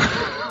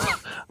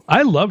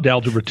 I loved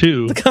Algebra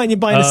 2. The kind you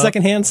buy in a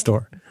secondhand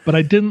store. But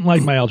I didn't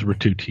like my Algebra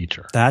 2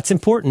 teacher. That's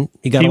important.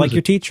 You got to like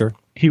your teacher.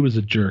 He was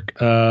a jerk.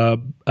 Do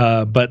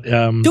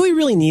we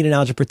really need an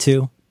Algebra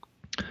 2?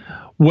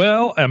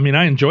 Well, I mean,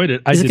 I enjoyed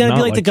it. Is it going to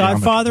be like The Godfather?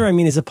 Godfather? I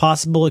mean, is it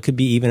possible it could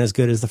be even as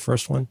good as the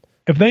first one?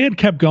 If they had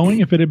kept going,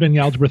 if it had been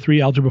Algebra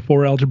 3, Algebra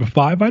 4, Algebra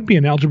 5, I'd be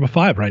in Algebra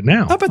 5 right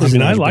now. How about this?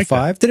 I like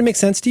 5. Did it make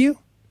sense to you?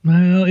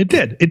 Well, it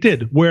did. It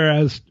did.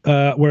 Whereas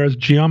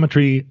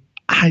geometry,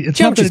 it's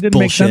not that it didn't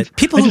make sense.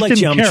 People who like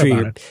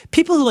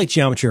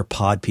geometry are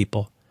pod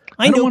people.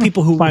 I know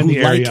people who like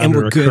and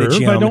were good at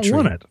geometry. I don't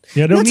want it.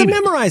 Yeah, it's a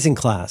memorizing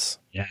class.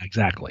 Yeah,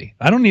 exactly.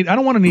 I don't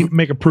want to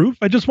make a proof.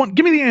 I just want,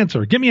 give me the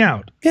answer. Get me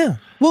out. Yeah.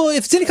 Well,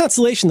 if it's any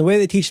consolation, the way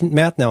they teach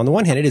math now, on the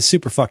one hand, it is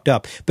super fucked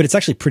up, but it's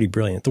actually pretty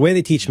brilliant. The way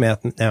they teach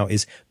math now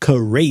is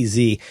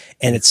crazy,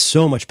 and it's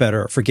so much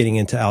better for getting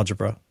into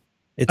algebra.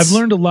 I've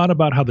learned a lot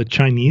about how the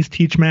Chinese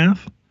teach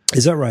math.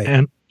 Is that right?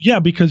 And yeah,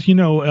 because,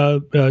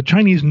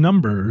 Chinese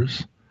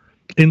numbers,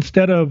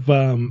 instead of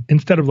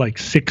like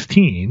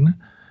 16,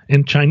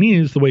 in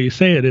Chinese, the way you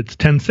say it, it's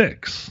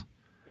 10-6.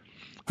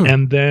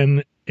 And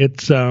then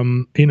it's,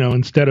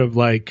 instead of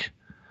like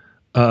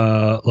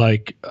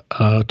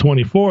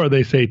 24,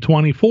 they say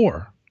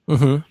 24.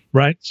 Mm-hmm.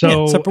 Right.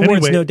 So except for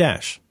words, no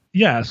dash.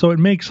 Yeah. So it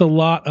makes a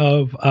lot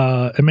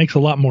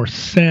more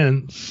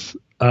sense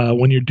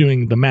when you're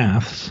doing the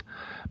maths,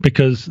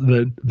 because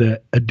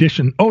the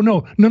addition. Oh,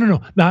 no.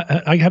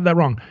 I have that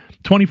wrong.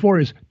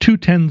 24 is 2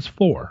 10s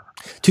 4.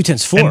 2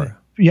 10s 4.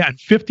 And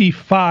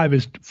 55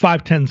 is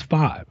 5 10s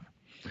 5.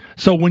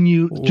 So when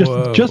you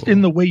just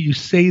in the way you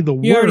say the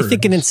word, you're already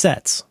thinking in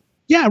sets.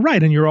 Yeah,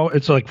 right. And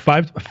it's like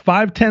 5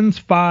 10s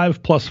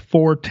 5 plus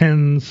 4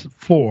 10s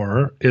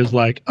 4 is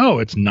like, oh,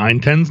 it's 9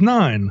 10s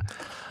 9.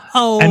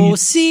 Oh,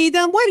 see,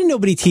 then why didn't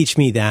nobody teach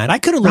me that? I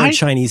could have learned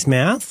Chinese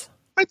math.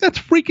 Right, that's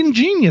freaking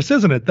genius,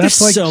 isn't it? That's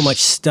There's so much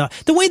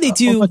stuff. The way they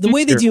do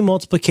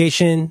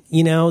multiplication,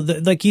 you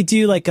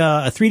do like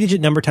a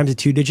 3-digit number times a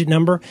 2-digit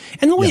number,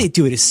 and the way they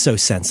do it is so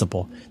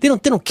sensible. They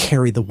don't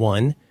carry the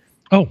 1.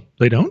 Oh,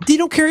 they don't? They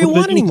don't carry a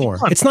 1 anymore.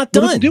 It's not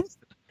done.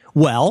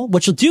 Well,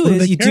 what you'll do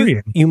is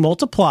you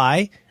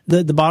multiply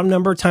the bottom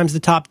number times the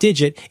top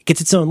digit. It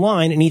gets its own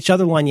line, and each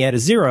other line you add a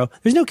 0.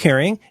 There's no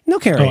carrying.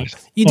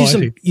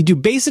 You do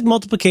basic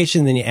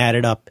multiplication, then you add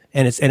it up,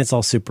 and it's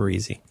all super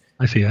easy.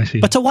 I see.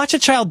 But to watch a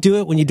child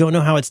do it when you don't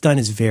know how it's done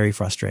is very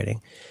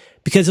frustrating,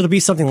 because it'll be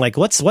something like,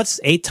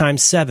 what's 8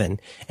 times 7?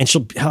 And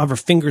she'll have her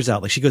fingers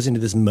out. Like, she goes into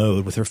this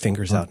mode with her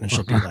fingers out, and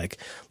she'll be like,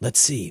 let's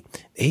see,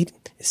 8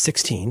 is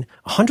 16,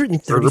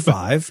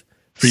 135,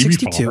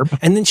 62.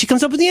 And then she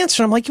comes up with the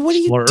answer. And I'm like, what are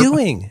you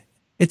doing?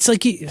 It's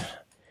like,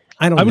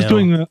 I don't know.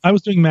 I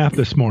was doing math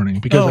this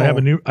morning because I have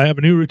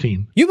a new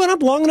routine. You've been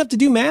up long enough to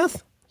do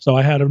math? So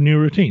I had a new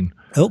routine.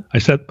 Oh, I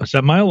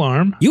set my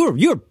alarm. You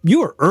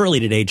were early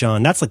today,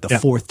 John. That's like the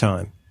 4th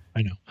time.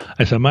 I know.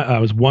 I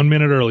was 1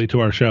 minute early to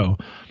our show.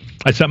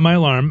 I set my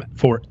alarm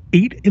for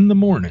 8 in the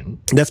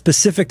morning. That's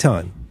Pacific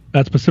time.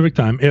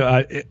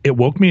 It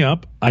woke me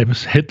up. I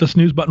hit the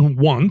snooze button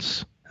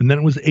once, and then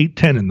it was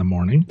 8:10 in the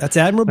morning. That's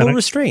admirable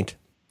restraint.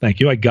 Thank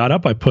you. I got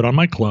up. I put on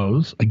my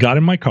clothes. I got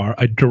in my car.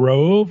 I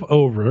drove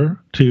over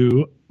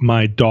to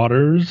my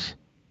daughter's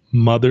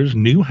mother's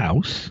new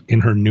house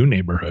in her new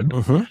neighborhood.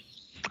 Mm-hmm.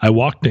 I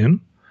walked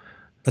in.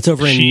 That's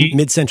over in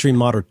mid-century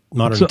modern.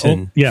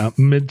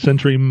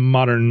 Mid-century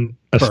modern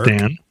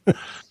Stan.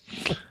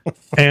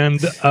 And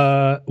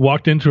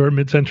walked into her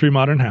mid-century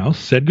modern house,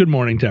 said good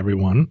morning to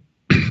everyone,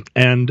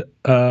 and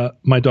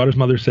my daughter's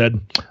mother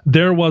said,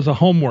 there was a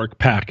homework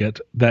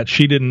packet that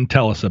she didn't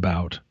tell us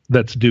about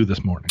that's due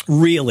this morning.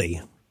 Really?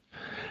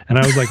 And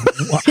I was like,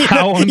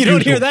 how unusual. You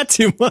don't hear that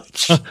too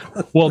much.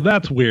 Well,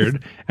 that's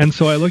weird. And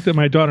so I looked at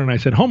my daughter and I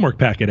said, homework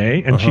packet,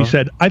 eh? And she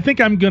said, I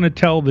think I'm going to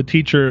tell the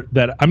teacher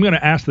that I'm going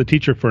to ask the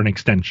teacher for an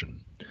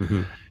extension.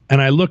 Mm-hmm.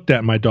 And I looked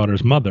at my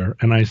daughter's mother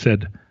and I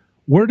said,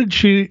 where did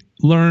she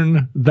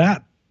learn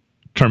that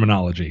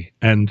terminology?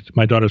 And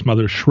my daughter's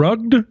mother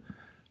shrugged,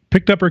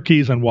 picked up her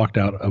keys, and walked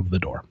out of the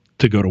door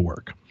to go to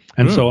work.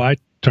 And so I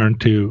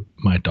turned to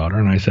my daughter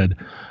and I said,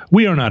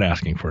 we are not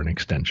asking for an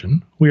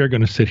extension. We are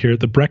going to sit here at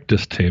the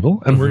breakfast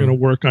table and we're going to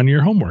work on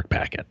your homework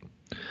packet.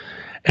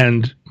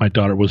 And my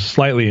daughter was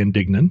slightly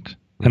indignant,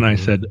 And I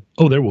said,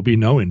 "Oh, there will be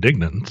no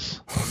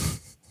indignance.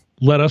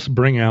 Let us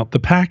bring out the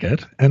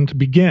packet and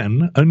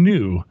begin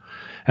anew."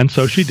 And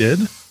so she did,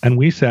 and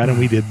we sat and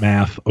we did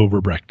math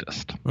over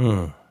breakfast.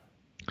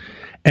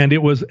 And it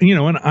was,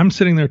 and I'm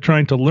sitting there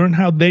trying to learn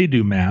how they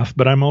do math,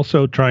 but I'm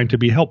also trying to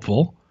be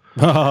helpful.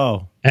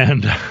 Oh.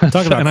 And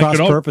talk about cross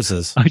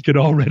purposes. I could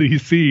already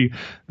see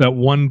that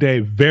one day,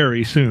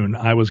 very soon,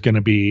 I was going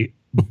to be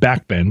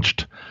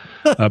backbenched.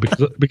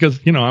 Because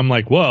I'm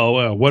like,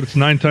 well, what's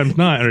 9 times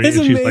 9? It's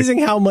amazing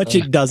how much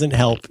it doesn't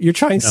help. You're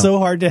trying so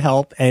hard to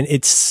help, and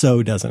it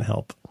so doesn't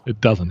help.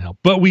 It doesn't help.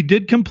 But we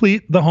did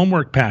complete the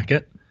homework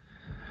packet,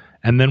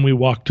 and then we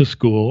walked to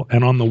school.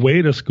 And on the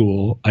way to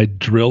school, I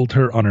drilled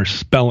her on her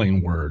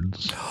spelling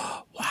words.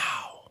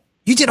 Wow.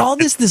 You did all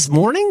this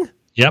morning?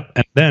 Yep.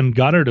 And then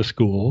got her to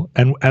school.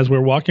 And as we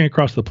were walking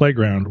across the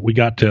playground, we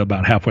got to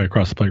about halfway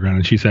across the playground,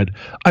 and she said,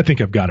 "I think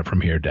I've got it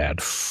from here,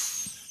 Dad."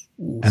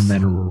 And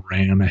then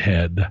ran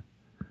ahead,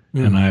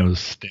 and I was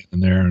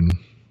standing there and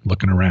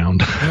looking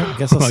around. Well,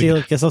 guess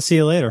I'll see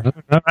you later.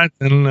 All right,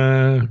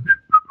 and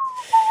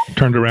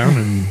turned around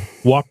and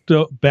walked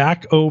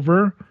back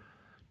over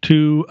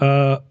to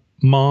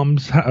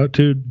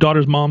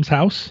daughter's mom's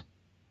house,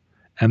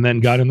 and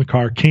then got in the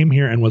car, came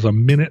here, and was a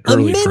minute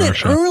early.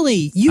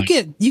 Early. You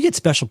get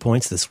special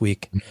points this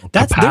week.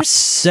 There's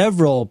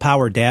several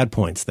Power Dad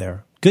points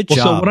there. Good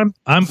job.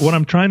 So what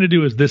I'm trying to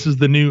do is this is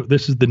the new. The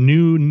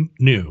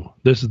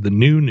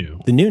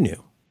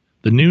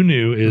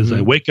new is I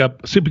wake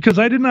up. See, because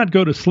I did not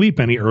go to sleep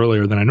any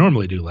earlier than I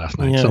normally do last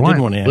night. Yeah, so I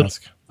didn't want to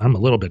ask. I'm a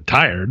little bit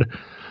tired,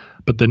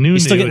 but the new. You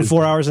still getting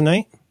 4 hours a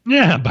night?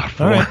 Yeah, about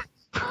 4. All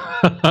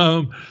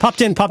right.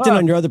 Popped in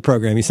on your other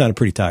program. You sounded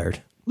pretty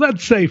tired.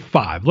 Let's say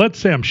 5. Let's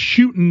say I'm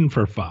shooting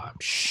for 5.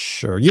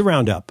 Sure, you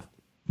round up.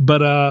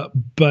 But I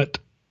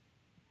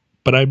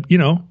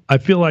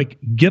feel like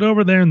get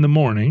over there in the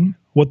morning.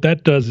 What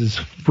that does is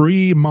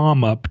free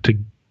mom up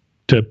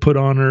to put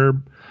on her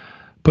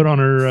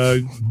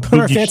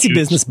fancy shoes,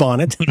 business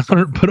bonnet.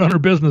 Put on her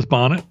business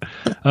bonnet.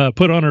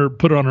 Put on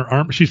her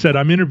arm. She said,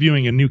 "I'm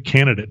interviewing a new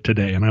candidate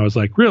today," and I was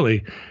like,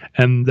 "Really?"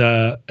 And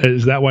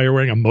is that why you're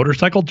wearing a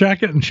motorcycle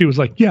jacket? And she was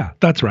like, "Yeah,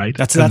 that's right."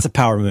 That's a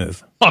power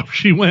move. Off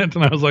she went,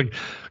 and I was like,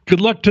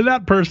 "Good luck to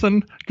that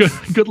person.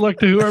 Good luck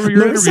to whoever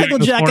you're interviewing." Motorcycle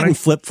jacket and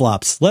flip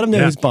flops. Let them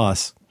know who's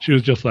boss. She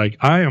was just like,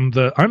 I'm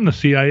the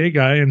CIA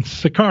guy in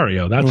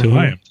Sicario. That's who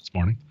I am this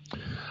morning.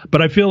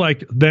 But I feel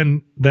like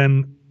then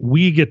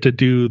we get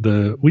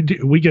to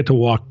we get to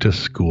walk to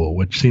school,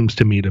 which seems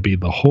to me to be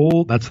the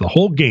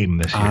whole game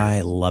this year.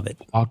 I love it.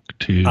 I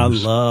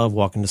love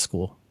walking to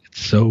school.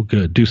 It's so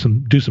good. Do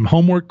some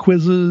homework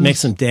quizzes. Make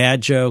some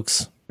dad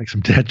jokes.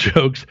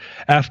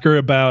 Ask her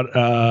about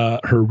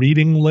her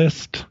reading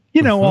list.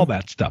 All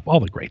that stuff, all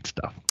the great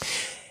stuff.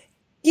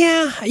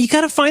 Yeah, you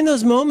got to find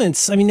those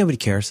moments. I mean, nobody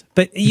cares,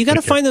 but you got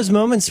to find those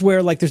moments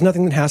where like there's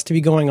nothing that has to be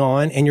going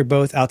on, and you're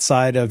both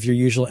outside of your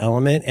usual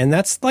element. And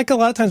that's like a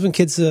lot of times when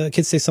kids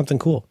say something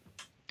cool,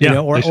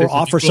 or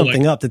offer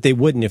something up that they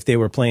wouldn't if they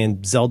were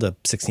playing Zelda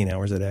 16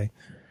 hours a day.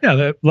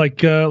 Yeah,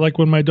 like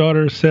when my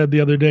daughter said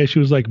the other day, she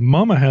was like,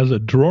 "Mama has a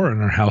drawer in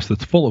her house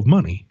that's full of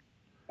money."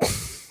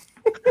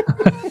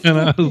 And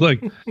I was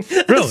like,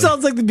 "Really?" That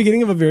sounds like the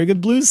beginning of a very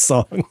good blues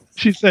song.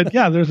 She said,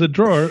 "Yeah, there's a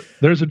drawer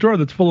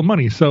that's full of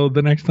money." So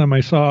the next time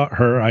I saw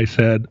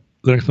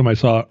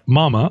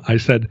Mama, I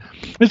said,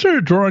 "Is there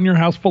a drawer in your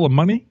house full of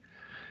money?"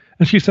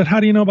 And she said, "How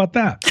do you know about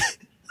that?"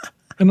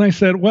 And I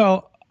said,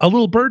 "Well, a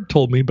little bird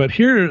told me, but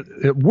here,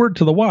 word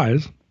to the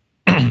wise,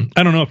 I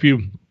don't know if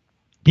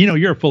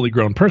you're a fully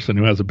grown person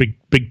who has a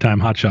big time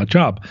hotshot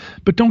job,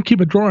 but don't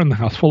keep a drawer in the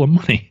house full of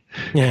money."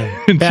 Yeah,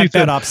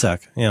 bad OPSEC.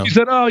 Yeah. She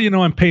said, "Oh,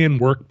 I'm paying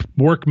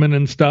workmen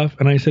and stuff."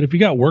 And I said, "If you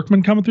got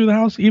workmen coming through the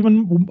house,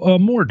 even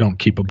more, don't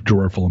keep a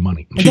drawer full of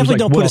money." Definitely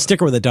don't put a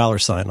sticker with a $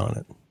 sign on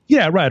it.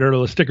 Yeah, right. Or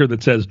a sticker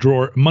that says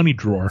money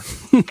drawer.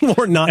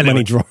 Or not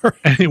money drawer.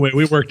 Anyway,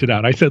 we worked it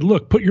out. I said,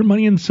 "Look, put your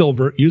money in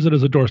silver, use it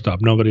as a doorstop.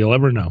 Nobody will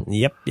ever know."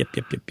 Yep.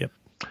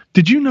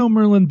 Did you know,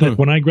 Merlin, that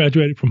when I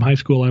graduated from high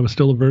school, I was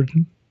still a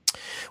virgin?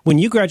 When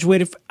you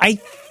graduated, I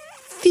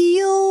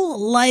feel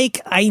like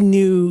I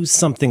knew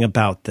something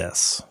about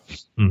this.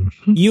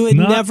 Mm-hmm. You had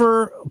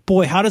never,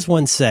 boy, how does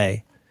one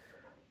say?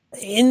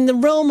 In the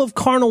realm of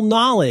carnal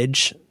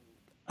knowledge,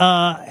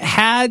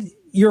 had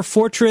your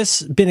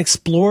fortress been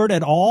explored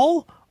at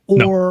all?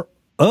 Or,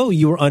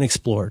 you were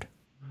unexplored?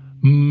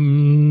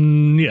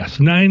 Yes,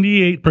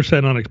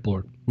 98%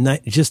 unexplored.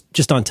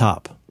 Just on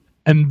top.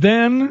 And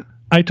then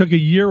I took a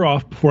year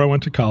off before I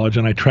went to college,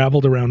 and I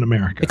traveled around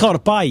America. They call it a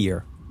bi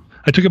year.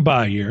 I took a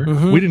bi year.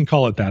 Mm-hmm. We didn't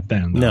call it that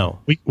then. Though.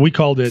 No. We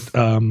called it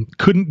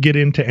couldn't get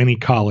into any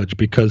college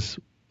because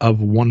of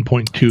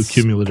 1.2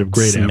 cumulative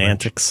grade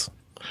semantics.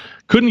 Average.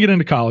 Couldn't get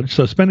into college,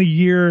 so spent a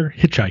year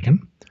hitchhiking.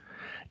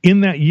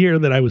 In that year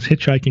that I was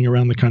hitchhiking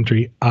around the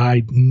country,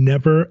 I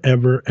never,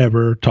 ever,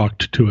 ever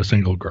talked to a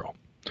single girl.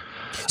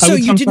 So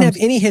you didn't have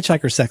any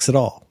hitchhiker sex at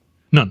all?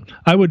 None.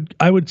 I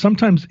would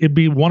sometimes, it'd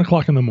be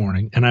 1:00 in the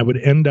morning, and I would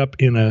end up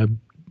in a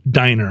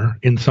diner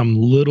in some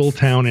little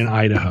town in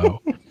Idaho.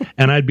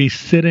 and I'd be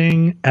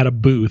sitting at a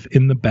booth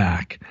in the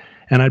back,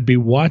 and I'd be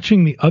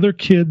watching the other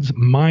kids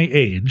my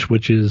age,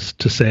 which is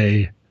to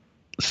say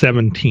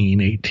 17,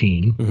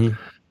 18,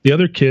 the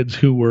other kids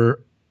who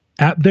were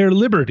at their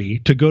liberty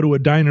to go to a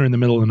diner in the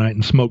middle of the night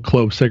and smoke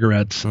clove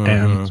cigarettes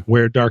and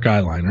wear dark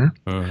eyeliner.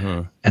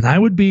 And I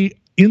would be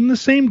in the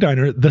same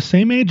diner, the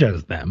same age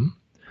as them,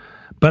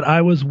 but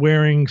I was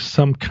wearing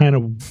some kind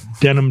of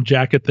denim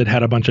jacket that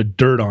had a bunch of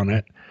dirt on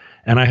it,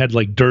 and I had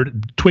like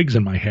twigs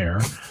in my hair,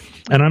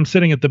 and I'm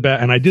sitting at the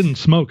back, and I didn't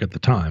smoke at the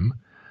time,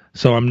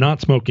 so I'm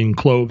not smoking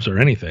cloves or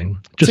anything.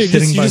 You're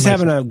just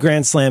having a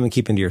grand slam and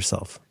keeping to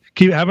yourself.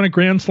 Keep having a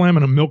grand slam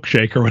and a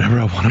milkshake or whatever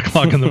at 1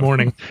 o'clock in the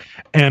morning,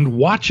 and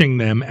watching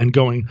them and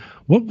going,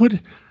 what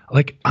would,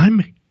 like,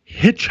 I'm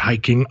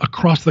hitchhiking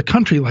across the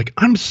country, like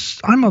I'm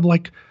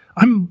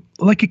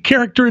like a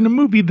character in a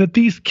movie that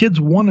these kids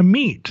want to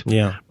meet.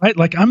 Yeah. Right?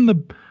 Like I'm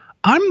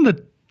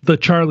the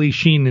Charlie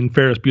Sheen in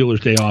Ferris Bueller's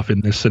Day Off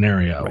in this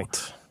scenario.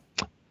 Right.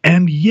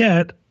 And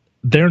yet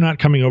they're not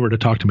coming over to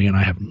talk to me, and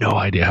I have no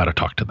idea how to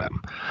talk to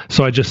them.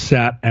 So I just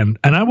sat and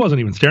I wasn't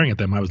even staring at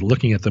them. I was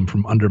looking at them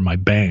from under my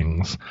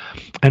bangs.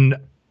 And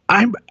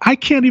I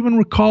can't even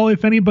recall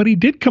if anybody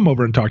did come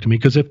over and talk to me,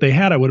 because if they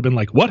had, I would have been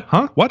like, what?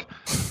 Huh? What?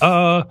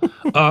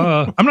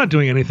 I'm not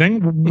doing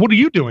anything. What are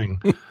you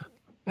doing?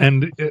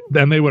 And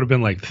then they would have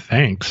been like,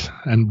 thanks.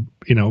 And,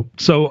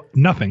 so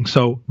nothing.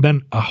 So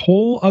then a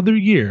whole other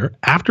year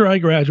after I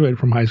graduated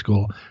from high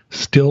school,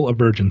 still a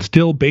virgin,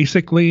 still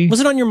basically. Was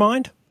it on your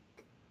mind?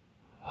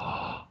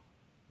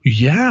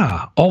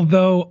 Yeah.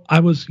 Although I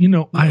was,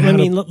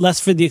 less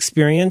for the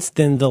experience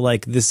than the,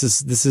 like, this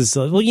is,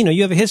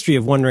 you have a history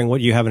of wondering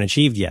what you haven't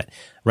achieved yet.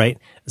 Right.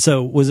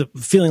 So was it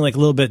feeling like a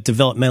little bit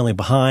developmentally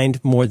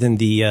behind more than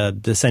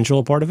the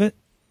sensual part of it?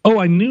 Oh,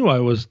 I knew I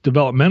was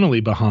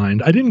developmentally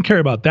behind. I didn't care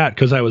about that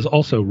because I was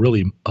also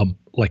really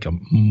like a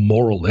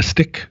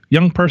moralistic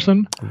young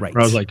person. Right.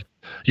 Where I was like,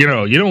 you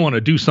don't want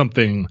to do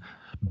something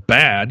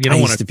bad. I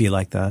used to be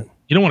like that.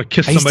 You don't want to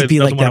kiss somebody. I used to be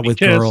like that with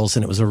kissed. Girls,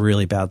 and it was a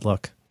really bad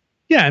look.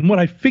 Yeah, and what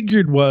I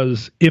figured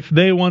was if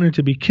they wanted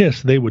to be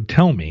kissed, they would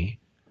tell me.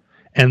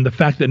 And the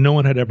fact that no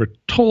one had ever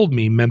told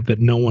me meant that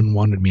no one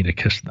wanted me to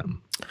kiss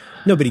them.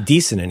 Nobody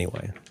decent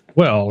anyway.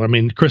 Well, I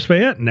mean, Chris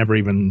Fayette never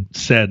even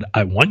said,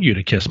 I want you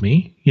to kiss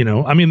me.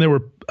 I mean, there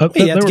were...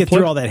 you had to get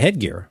through all that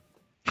headgear.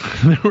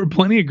 There were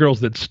plenty of girls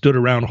that stood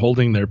around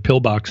holding their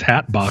pillbox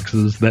hat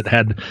boxes that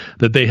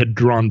they had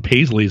drawn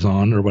Paisleys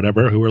on or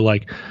whatever, who were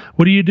like,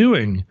 what are you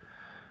doing?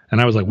 And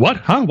I was like, what?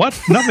 Huh? What?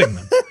 Nothing.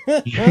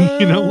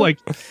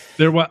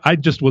 I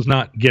just was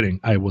not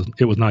getting, it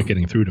was not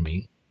getting through to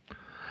me.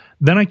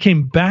 Then I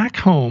came back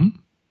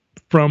home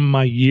from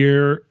my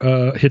year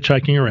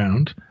hitchhiking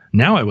around.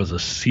 Now I was a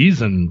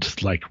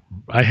seasoned, like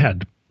I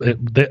had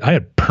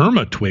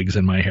perma twigs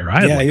in my hair.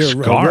 I had you're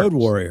scars. A road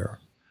warrior.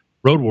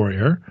 Road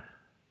warrior.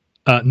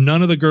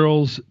 None of the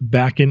girls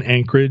back in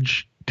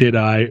Anchorage did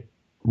I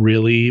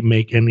really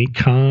make any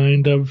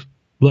kind of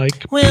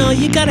like. Well,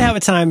 you got to have a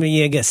time when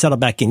you get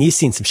settled back in. You've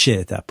seen some shit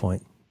at that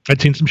point.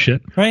 I'd seen some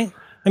shit. Right?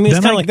 I mean,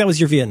 it's kind of like that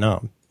was your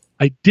Vietnam.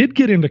 I did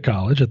get into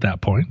college at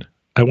that point.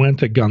 I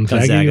went to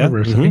Gonzaga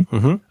University.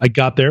 I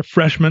got there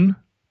freshman,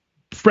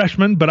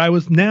 but I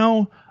was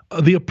now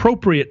the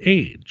appropriate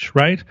age,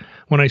 right?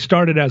 When I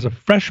started as a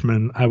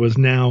freshman, I was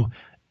now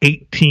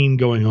 18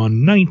 going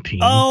on 19.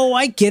 Oh,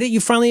 I get it.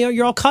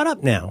 You're all caught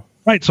up now.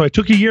 Right. So I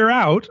took a year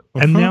out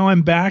and now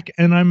I'm back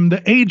and I'm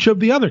the age of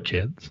the other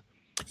kids.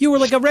 You were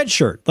like a red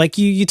shirt. Like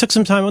you took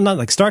some time, well, not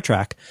like Star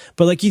Trek,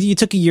 but like you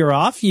took a year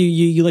off.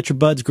 You let your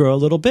buds grow a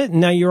little bit, and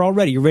now you're all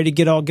ready. You're ready to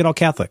get all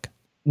Catholic.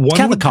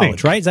 Catholic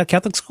college, right? Is that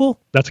Catholic school?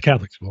 That's a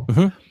Catholic school.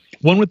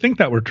 One would think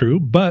that were true,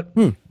 but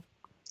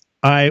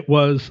I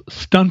was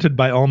stunted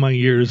by all my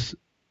years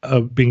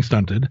of being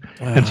stunted.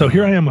 And so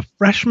here I am, a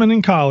freshman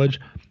in college,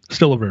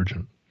 still a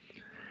virgin.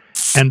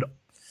 And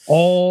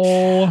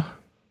all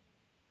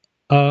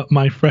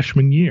my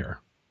freshman year,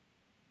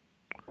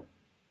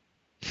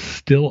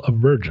 still a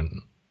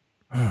virgin.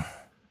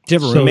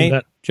 Did you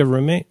have a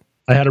roommate?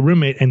 I had a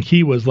roommate, and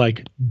he was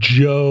like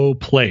Joe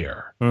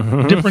Player.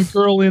 Different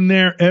girl in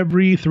there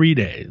every 3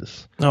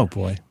 days. Oh,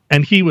 boy.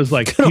 And he was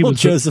like,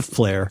 Joseph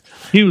Player.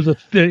 He was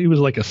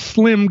like a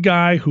slim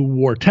guy who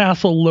wore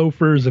tassel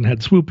loafers and had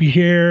swoopy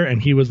hair.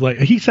 And he was like,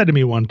 he said to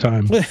me one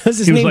time, was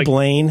his name like,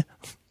 Blaine?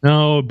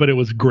 No, but it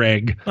was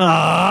Greg.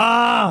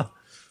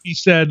 He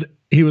said,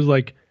 he was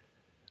like,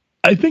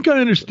 I think I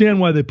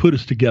understand why they put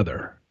us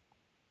together.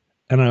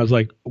 And I was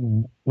like,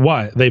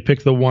 why? They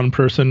picked the one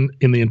person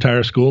in the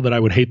entire school that I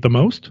would hate the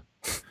most?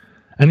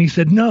 And he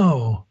said,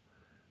 no,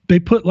 they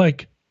put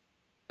like,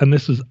 and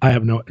this is,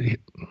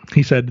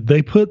 he said,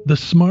 they put the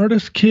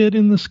smartest kid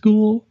in the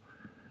school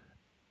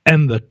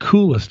and the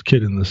coolest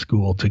kid in the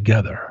school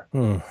together.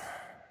 And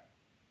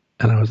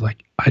I was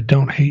like, I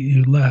don't hate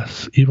you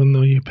less, even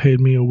though you paid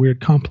me a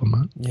weird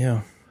compliment.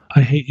 Yeah.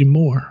 I hate you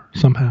more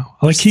somehow.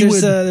 Like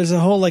there's a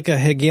whole like a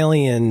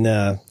Hegelian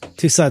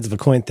two sides of a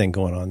coin thing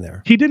going on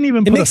there. He didn't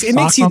even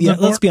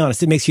let's be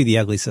honest, it makes you the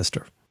ugly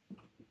sister.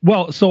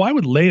 Well, so I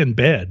would lay in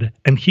bed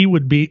and he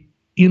would be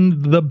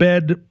in the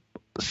bed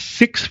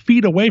 6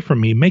 feet away from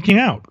me making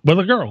out with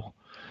a girl.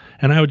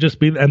 And I would just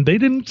be, and they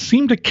didn't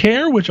seem to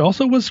care, which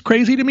also was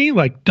crazy to me.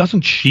 Like,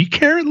 doesn't she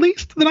care at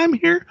least that I'm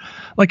here?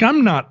 Like,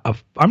 I'm not a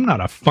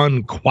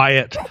fun,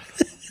 quiet,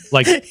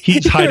 like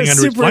he's hiding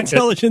under his blanket. Super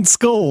intelligent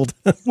scold.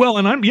 Well,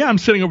 and I'm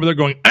sitting over there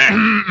going,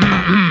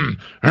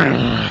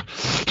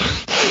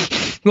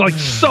 like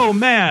so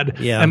mad.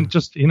 Yeah. And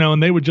just,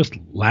 and they would just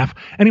laugh.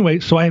 Anyway,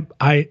 so I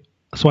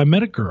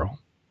met a girl.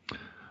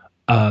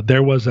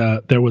 There was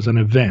an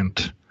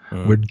event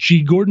where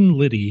G. Gordon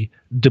Liddy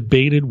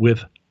debated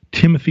with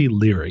Timothy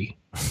Leary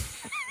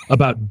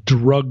about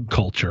drug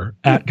culture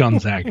at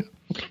Gonzaga.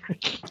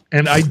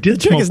 And I did.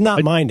 The trick is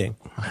not minding.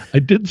 I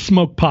did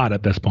smoke pot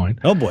at this point.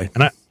 Oh boy.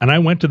 And I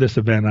went to this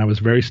event and I was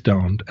very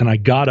stoned and I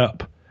got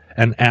up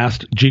and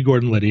asked G.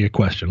 Gordon Liddy a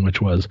question,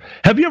 which was,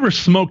 have you ever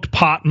smoked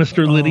pot,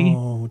 Mr. Liddy?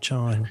 Oh,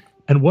 John.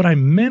 And what I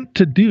meant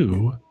to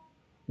do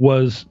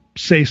was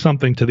say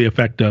something to the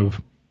effect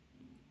of,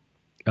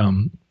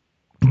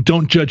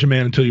 don't judge a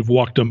man until you've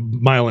walked a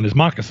mile in his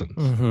moccasins.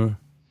 Mm-hmm.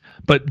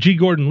 But G.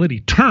 Gordon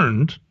Liddy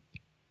turned,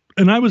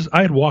 and I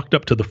had walked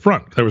up to the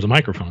front. There was a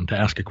microphone to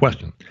ask a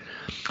question.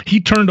 He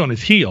turned on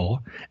his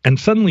heel, and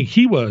suddenly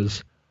he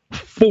was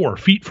 4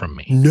 feet from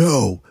me.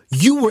 No,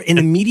 you were in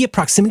immediate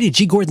proximity to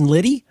G. Gordon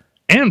Liddy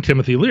and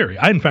Timothy Leary.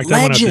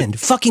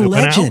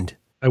 Legend.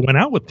 I went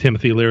out with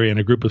Timothy Leary and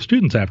a group of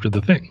students after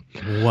the thing.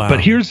 Wow.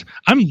 But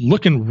I'm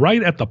looking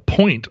right at the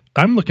point.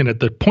 I'm looking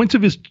at the points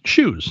of his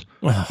shoes.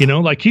 Wow.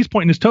 Like he's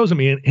pointing his toes at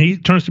me, and he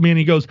turns to me and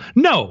he goes,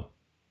 no.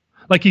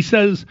 Like he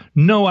says,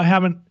 no, I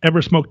haven't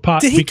ever smoked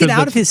pot. Did he get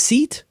out of his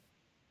seat?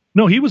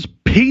 No, he was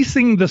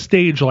pacing the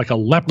stage like a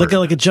leopard.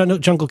 Like a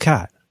jungle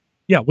cat.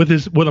 Yeah, with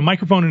a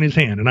microphone in his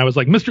hand. And I was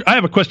like, I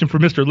have a question for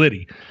Mr.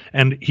 Liddy.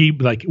 And he,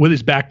 like, with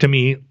his back to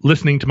me,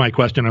 listening to my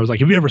question, I was like,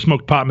 have you ever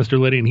smoked pot, Mr.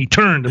 Liddy? And he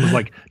turned and was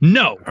like,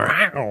 no.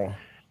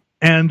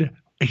 And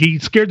he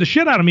scared the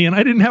shit out of me, and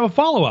I didn't have a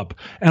follow-up.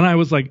 And I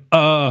was like,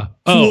 oh.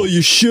 Well,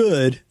 you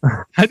should.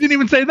 I didn't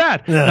even say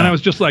that. Yeah. And I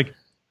was just like,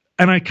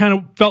 and I kind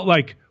of felt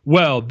like,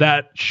 well,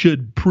 that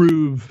should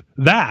prove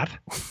that.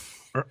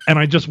 And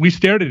we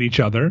stared at each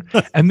other.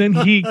 And then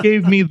he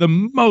gave me the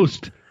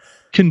most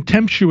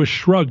contemptuous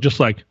shrug, just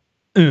like,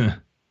 Is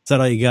that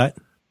all you got?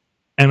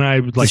 And I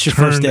like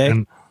turned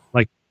and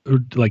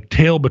like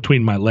tail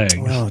between my legs.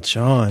 Oh,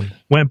 John.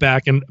 Went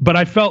back but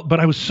I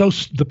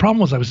was the problem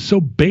was I was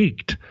so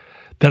baked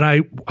that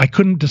I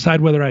couldn't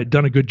decide whether I had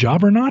done a good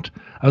job or not.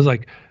 I was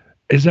like,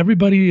 is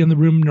everybody in the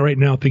room right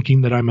now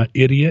thinking that I'm an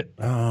idiot?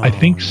 Oh, I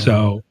think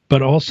so.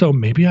 But also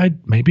maybe I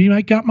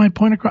got my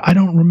point across. I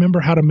don't remember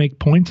how to make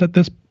points at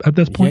this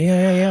point.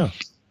 Yeah.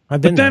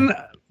 Then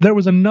there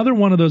was another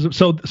one of those.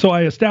 So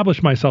I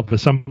established myself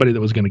as somebody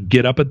that was going to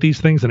get up at these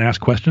things and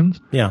ask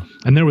questions. Yeah.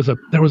 And there was a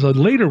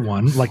later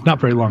one, like not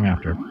very long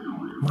after.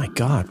 My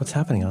God, what's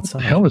happening outside?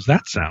 What the hell is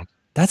that sound?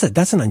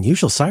 That's an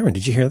unusual siren.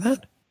 Did you hear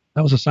that?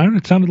 That was a siren.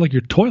 It sounded like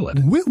your toilet.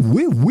 So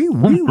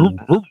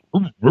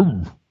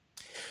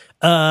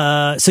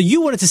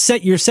you wanted to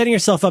you're setting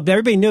yourself up.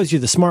 Everybody knows you're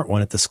the smart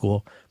one at the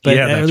school, but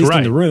yeah, at least right.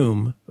 in the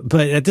room.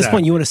 But at this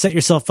point, you want to set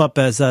yourself up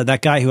as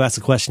that guy who asked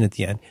the question at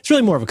the end. It's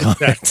really more of a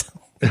comment.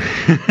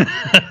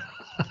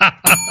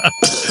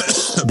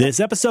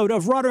 This episode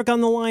of Roderick on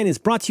the Line is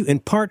brought to you in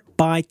part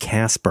by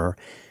Casper.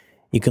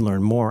 You can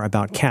learn more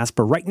about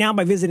Casper right now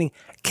by visiting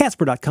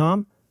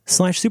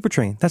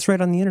Casper.com/supertrain. That's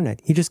right on the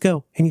internet. You just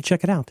go and you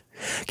check it out.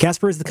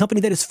 Casper is the company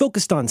that is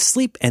focused on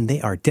sleep, and they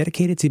are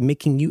dedicated to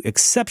making you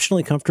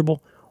exceptionally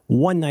comfortable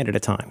one night at a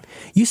time.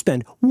 You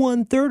spend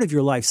 1/3 of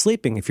your life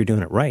sleeping if you're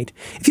doing it right.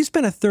 If you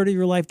spend 1/3 of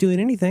your life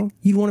doing anything,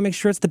 you want to make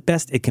sure it's the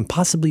best it can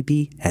possibly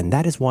be, and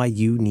that is why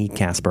you need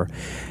Casper.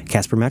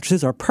 Casper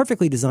mattresses are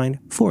perfectly designed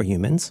for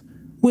humans,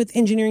 with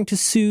engineering to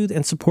soothe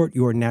and support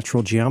your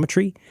natural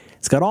geometry.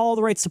 It's got all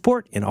the right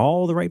support in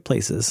all the right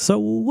places. So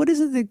what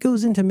is it that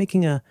goes into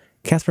making a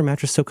Casper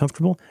mattress so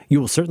comfortable?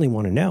 You will certainly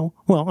want to know.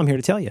 Well, I'm here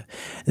to tell you.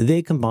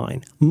 They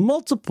combine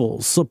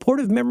multiple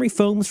supportive memory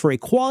foams for a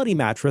quality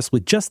mattress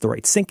with just the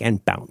right sink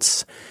and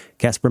bounce.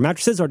 Casper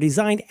mattresses are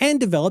designed and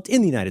developed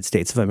in the United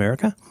States of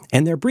America,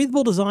 and their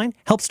breathable design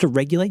helps to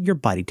regulate your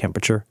body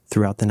temperature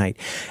throughout the night.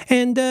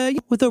 And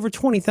with over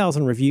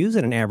 20,000 reviews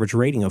and an average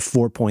rating of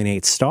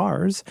 4.8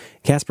 stars,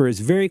 Casper is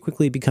very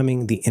quickly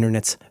becoming the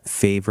internet's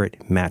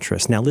favorite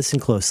mattress. Now listen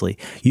closely.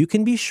 You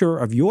can be sure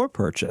of your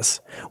purchase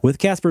with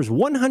Casper's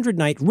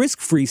 100-night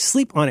risk-free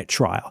Sleep On It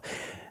trial.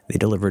 They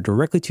deliver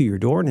directly to your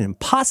door in an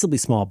impossibly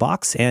small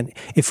box, and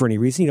if for any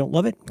reason you don't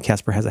love it,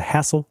 Casper has a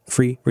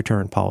hassle-free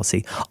return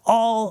policy.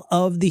 All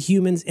of the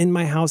humans in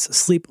my house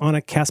sleep on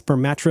a Casper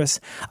mattress.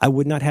 I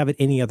would not have it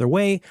any other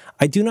way.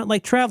 I do not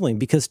like traveling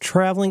because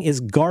traveling is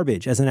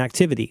garbage as an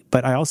activity,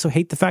 but I also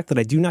hate the fact that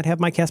I do not have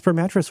my Casper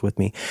mattress with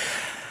me.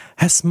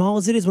 As small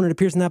as it is when it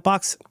appears in that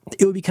box,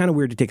 it would be kind of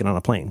weird to take it on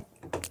a plane.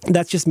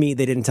 That's just me.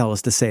 They didn't tell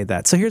us to say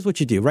that. So here's what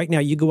you do. Right now,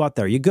 you go out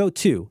there. You go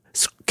to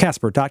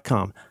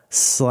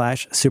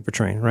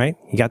Casper.com/supertrain, right?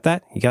 You got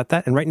that?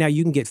 And right now,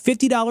 you can get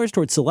 $50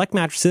 towards select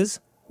mattresses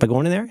by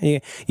going in there.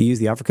 And you use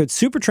the offer code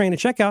SUPERTRAIN at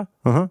checkout.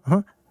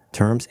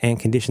 Terms and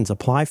conditions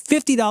apply.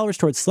 $50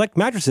 towards select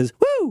mattresses.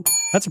 Woo!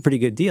 That's a pretty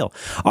good deal.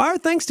 Our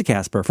thanks to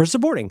Casper for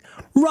supporting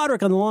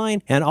Roderick on the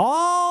Line and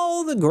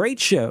all the great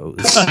shows.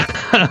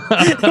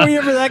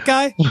 Remember that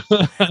guy?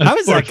 I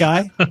was that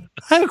guy. I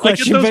have a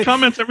question. I get those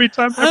comments every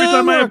time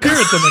I appear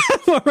at them.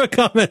 More a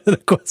comment than a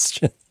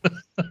question.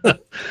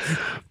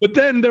 But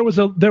then there was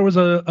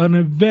an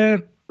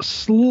event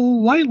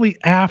slightly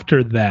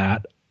after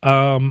that.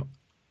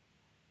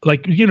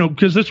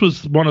 Because this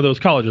was one of those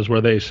colleges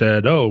where they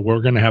said, "Oh,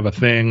 we're going to have a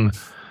thing.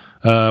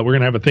 We're going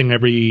to have a thing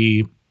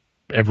every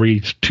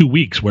 2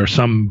 weeks where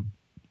some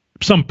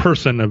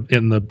person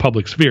in the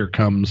public sphere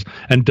comes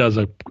and does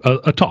a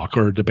talk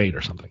or a debate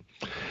or something."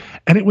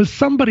 And it was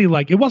somebody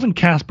like, it wasn't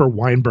Caspar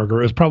Weinberger.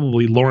 It was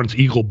probably Lawrence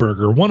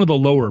Eagleburger, one of the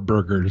lower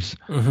burgers,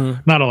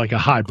 not like a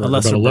high burger,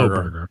 but a low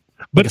burger.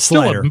 But like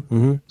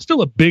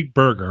still a big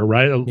burger,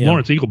 right? Yeah.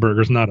 Lawrence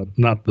Eagleburger is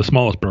not the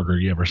smallest burger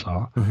you ever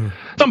saw.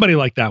 Somebody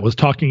like that was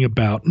talking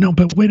about, no,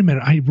 but wait a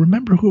minute. I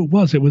remember who it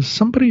was. It was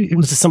somebody.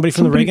 Was it somebody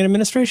from the Reagan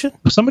administration?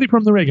 Somebody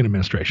from the Reagan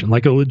administration,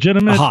 like a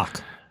legitimate. A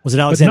hawk. Was it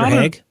Alexander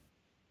Haig?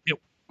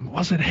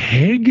 Was it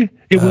Haig?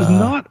 It was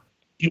not.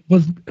 It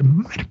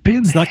might have been.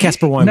 It's not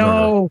Caspar Weinberger.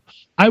 No,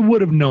 I would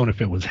have known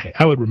if it was Haig.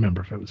 I would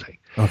remember if it was Haig.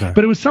 Okay.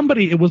 But it was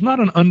somebody. It was not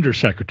an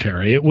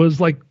undersecretary. It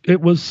was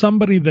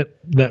somebody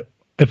that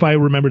if I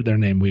remembered their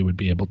name, we would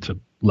be able to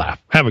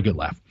have a good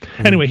laugh.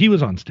 Anyway, he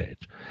was on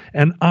stage,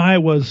 and I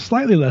was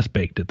slightly less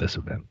baked at this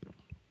event.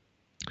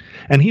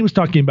 And he was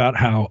talking about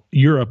how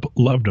Europe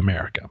loved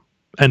America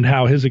and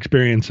how his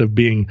experience of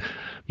being,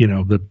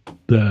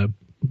 the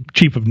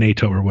chief of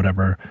NATO or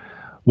whatever,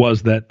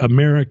 was that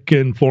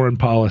American foreign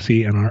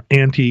policy and our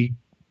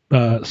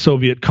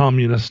anti-Soviet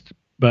communist,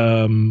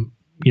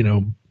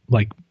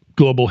 like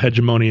global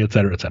hegemony, et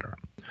cetera, et cetera.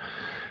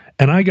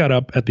 And I got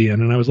up at the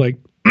end and I was like,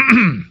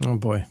 oh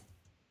boy,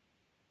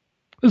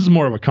 this is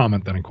more of a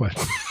comment than a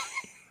question.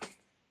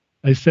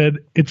 I said,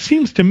 it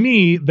seems to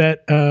me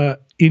that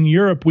in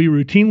Europe, we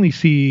routinely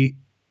see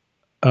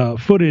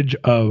footage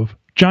of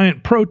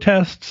giant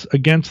protests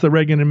against the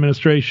Reagan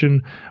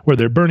administration where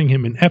they're burning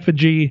him in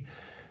effigy.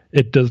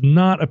 It does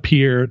not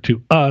appear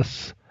to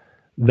us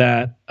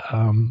that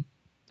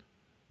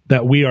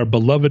that we are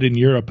beloved in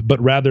Europe, but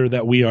rather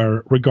that we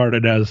are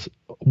regarded as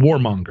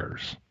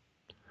warmongers.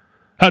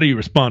 How do you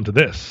respond to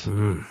this?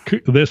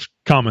 This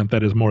comment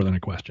that is more than a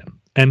question.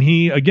 And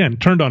he, again,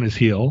 turned on his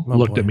heel,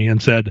 looked at me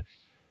and said,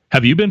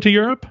 "Have you been to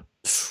Europe?"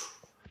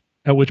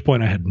 At which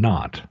point I had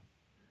not.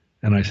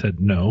 And I said,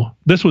 no.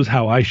 This was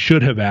how I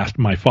should have asked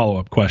my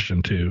follow-up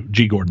question to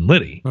G. Gordon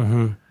Liddy.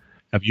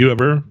 Have you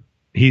ever...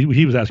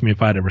 He was asking me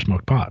if I'd ever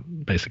smoked pot,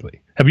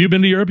 basically. Have you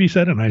been to Europe, he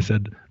said? And I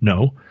said,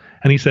 no.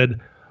 And he said,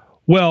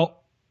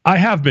 well, I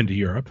have been to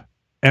Europe,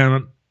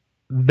 and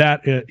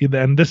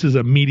and this is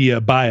a media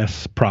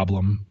bias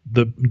problem.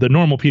 The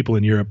normal people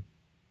in Europe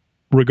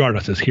regard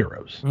us as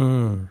heroes,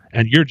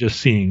 and you're just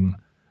seeing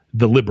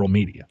the liberal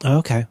media.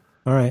 Okay,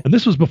 all right. And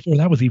this was before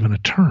that was even a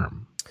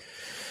term,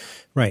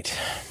 right?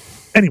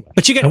 Anyway,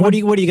 but you get what are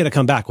you going to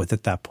come back with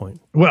at that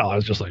point? Well, I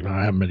was just like, no,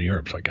 I haven't been to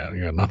Europe, so I got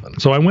nothing.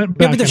 So I went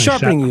back. Yeah, but they're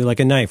sharpening you like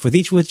a knife with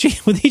each one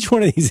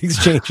of these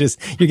exchanges.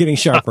 You're getting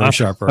sharper and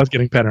sharper. I was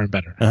getting better and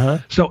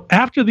better. So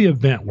after the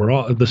event,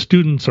 the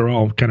students are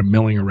all kind of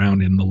milling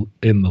around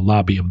in the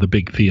lobby of the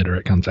big theater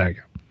at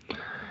Gonzaga,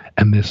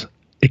 and this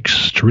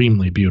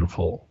extremely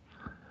beautiful,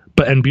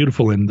 and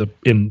beautiful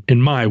in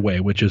my way,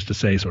 which is to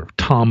say, sort of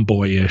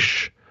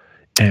tomboyish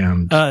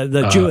and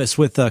the Jewess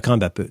with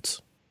combat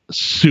boots.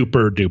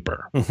 Super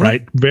duper,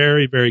 right?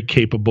 Very, very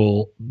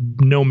capable,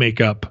 no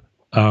makeup.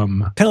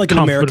 Kind of like an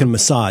American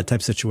Mossad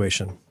type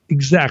situation.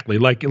 Exactly.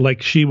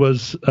 Like she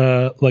was in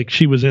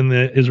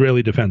the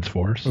Israeli Defense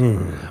Force.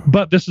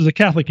 But this is a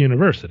Catholic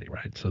university,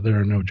 right? So there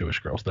are no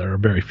Jewish girls. There are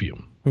very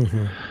few.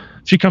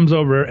 She comes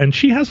over and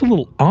she has a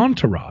little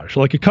entourage,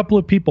 like a couple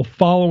of people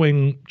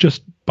following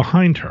just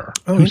behind her.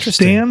 Oh, who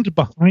stand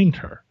behind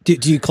her. Do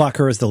you clock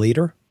her as the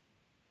leader?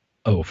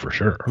 Oh, for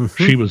sure.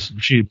 She was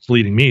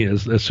leading me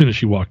as soon as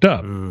she walked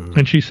up.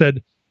 And she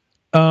said,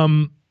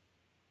 your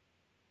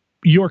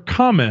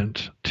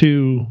comment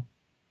to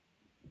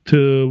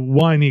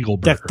Wine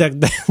Eagleburger.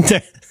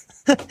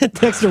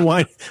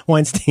 Dexter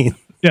Weinstein.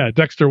 Yeah,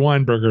 Dexter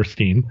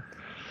Weinbergerstein.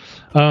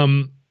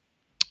 And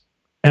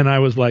I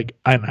was like,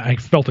 I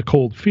felt a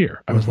cold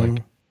fear. I was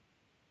like,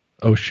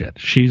 oh shit.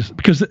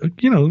 Because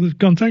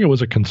Gonzaga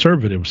was a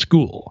conservative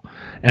school.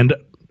 And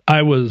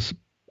I was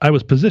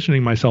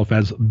positioning myself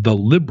as the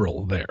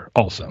liberal there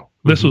also.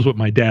 This was what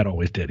my dad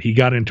always did. He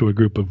got into a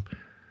group of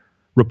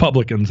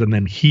Republicans and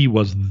then he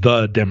was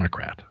the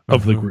Democrat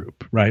of the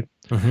group, right?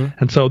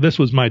 And so this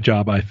was my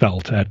job, I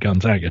felt, at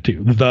Gonzaga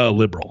too, the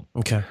liberal.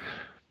 Okay.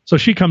 So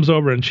she comes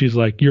over and she's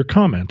like, your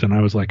comment. And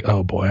I was like,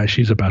 oh boy,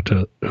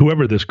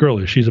 whoever this girl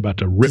is, she's about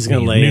to rip she's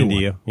gonna lay into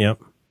you. Yep.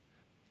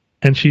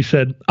 And she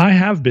said, I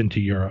have been to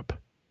Europe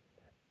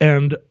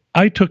and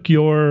I took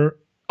your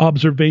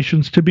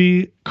observations to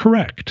be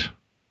correct.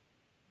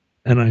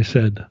 And I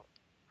said,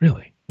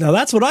 really? Now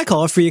that's what I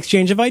call a free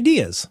exchange of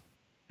ideas.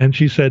 And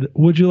she said,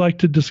 would you like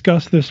to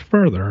discuss this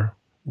further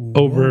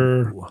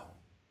over Whoa.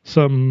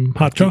 some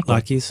hot chocolate.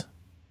 Lucky's.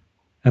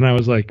 And I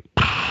was like,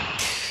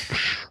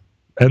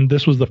 and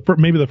this was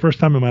maybe the first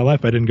time in my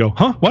life I didn't go,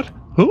 huh? What?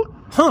 Who?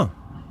 Huh.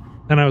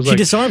 And I was She like,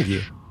 disarmed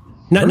you.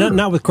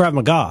 Not with Krav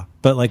Maga,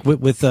 but like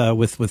with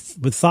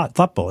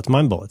thought bullets,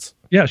 mind bullets.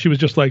 yeah, she was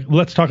just like,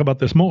 let's talk about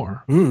this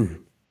more.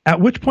 Mm. At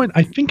which point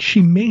I think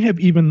she may have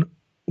even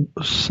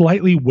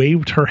slightly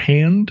waved her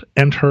hand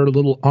and her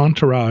little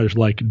entourage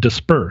like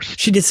dispersed.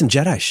 She did some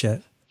Jedi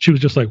shit. She was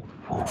just like,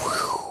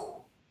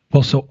 whew.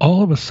 Well, so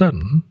all of a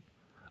sudden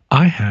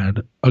I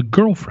had a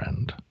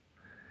girlfriend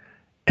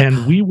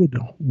and we would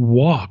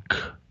walk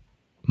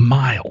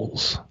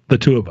miles, the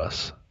two of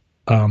us,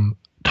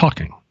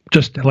 talking,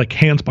 just like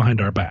hands behind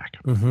our back,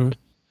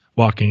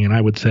 walking. And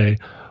I would say,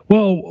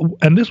 well,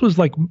 and this was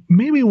like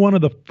maybe one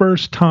of the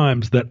first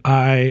times that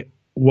I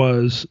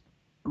was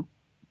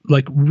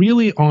like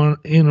really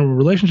in a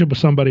relationship with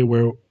somebody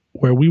where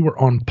we were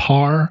on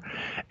par,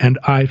 and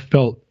I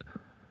felt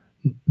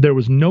there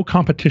was no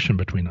competition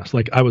between us.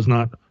 Like I was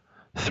not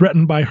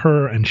threatened by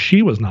her and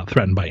she was not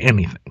threatened by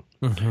anything.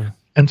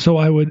 And so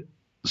I would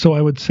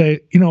say,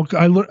 you know,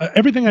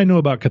 everything I knew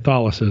about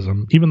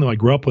Catholicism, even though I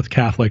grew up with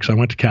Catholics, I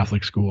went to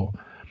Catholic school,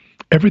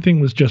 everything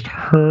was just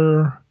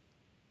her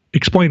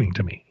explaining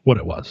to me what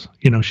it was.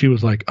 You know, she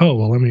was like, oh,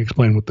 well, let me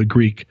explain what the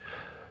Greek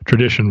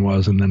tradition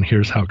was, and then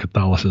here's how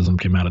Catholicism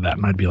came out of that.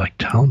 And I'd be like,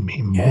 tell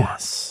me more.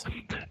 Yes.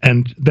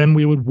 And then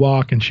we would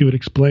walk and she would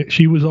explain.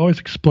 She was always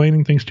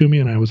explaining things to me,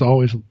 and I was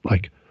always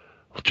like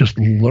just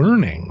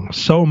learning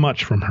so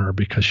much from her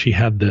because she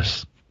had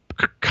this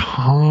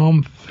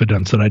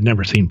confidence that I'd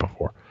never seen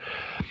before.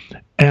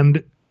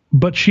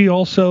 But she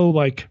also,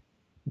 like,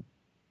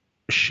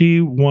 she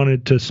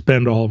wanted to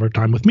spend all of her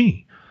time with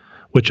me,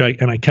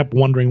 I kept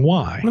wondering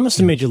why. It must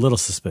have made you a little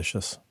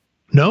suspicious.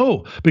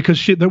 No, because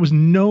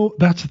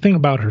that's the thing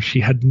about her.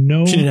 She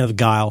didn't have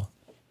guile.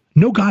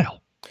 No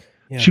guile.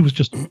 Yeah. She was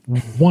just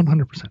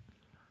 100%.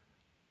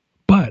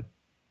 But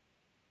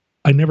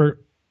I never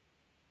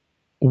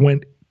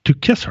went to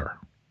kiss her.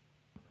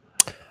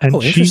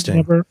 And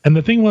interesting. And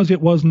the thing was,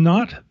 it was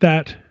not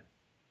that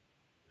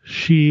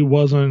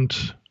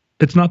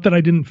it's not that I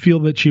didn't feel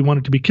that she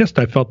wanted to be kissed.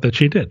 I felt that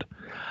she did.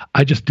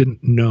 I just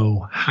didn't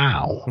know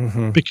how,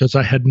 because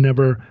I had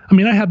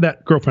I had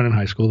that girlfriend in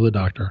high school, the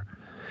doctor,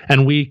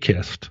 and we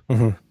kissed,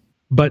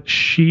 but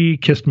she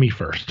kissed me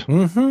first.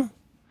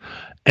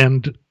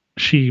 And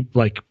she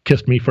like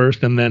kissed me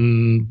first. And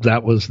then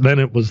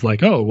it was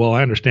like, oh, well,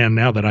 I understand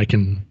now that I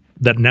can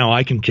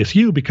kiss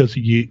you because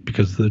you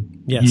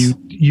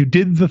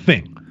did the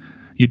thing.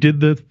 You did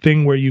the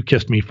thing where you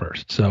kissed me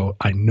first. So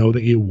I know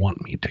that you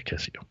want me to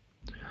kiss you.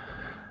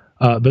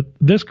 But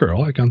this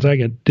girl at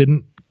Gonzaga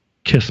didn't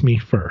kiss me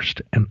first,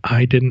 and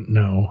I didn't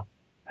know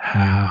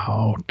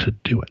how to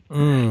do it.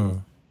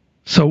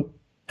 So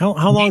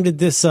how long did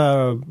this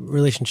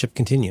relationship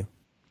continue,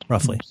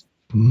 roughly?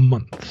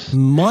 Months.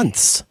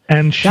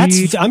 And I'm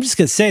just going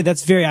to say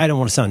that's I don't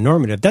want to sound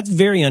normative. That's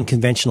very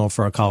unconventional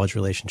for a college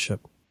relationship.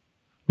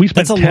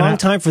 That's a long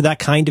time for that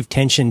kind of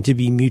tension to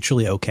be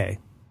mutually okay.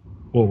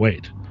 Well,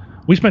 wait.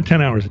 We spent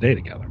 10 hours a day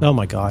together. Oh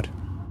my God.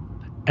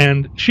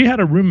 And she had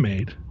a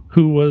roommate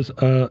who was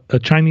a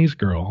Chinese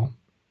girl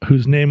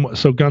whose name was,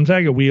 so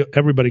Gonzaga,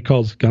 everybody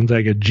calls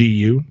Gonzaga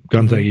GU,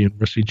 Gonzaga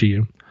University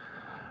GU.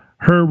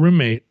 Her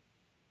roommate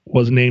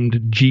was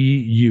named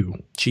GU.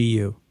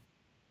 GU.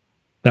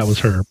 That was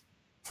her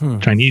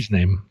Chinese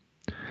name.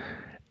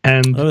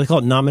 And what do they call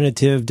it?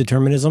 Nominative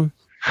determinism?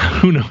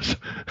 Who knows?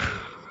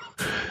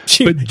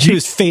 She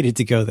was fated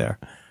to go there.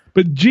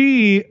 But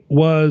G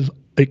was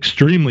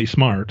extremely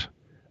smart.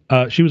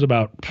 She was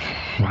about,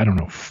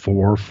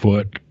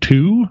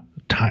 4'2",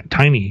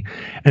 tiny.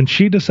 And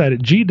G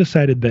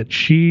decided that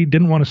she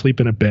didn't want to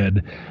sleep in a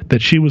bed,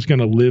 that she was going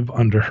to live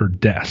under her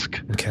desk.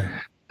 Okay.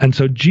 And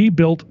so G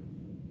built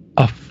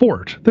a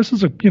fort. This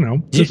is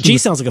G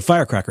sounds like a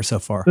firecracker so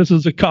far. This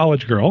is a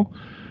college girl.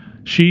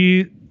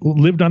 She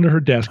lived under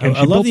her desk. And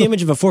I love the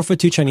image of a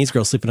 4'2" Chinese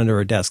girl sleeping under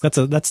her desk.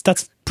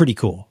 That's pretty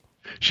cool.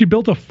 She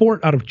built a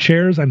fort out of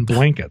chairs and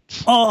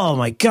blankets. Oh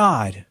my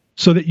God.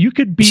 So that you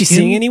could be. Is she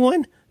seeing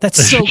anyone?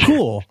 That's so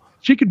cool.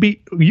 You could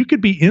be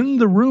in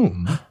the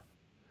room.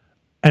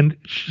 And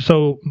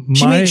so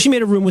she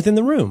made a room within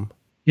the room.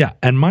 Yeah.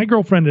 And my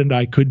girlfriend and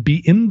I could be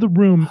in the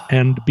room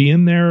and be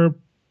in there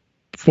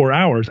for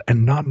hours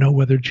and not know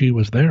whether G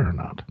was there or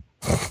not.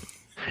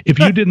 If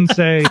you didn't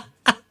say,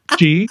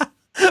 G,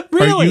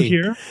 really? Are you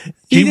here?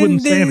 G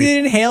wouldn't say anything. They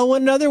didn't hail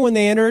one another when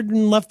they entered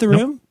and left the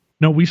room?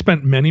 No, we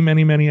spent many,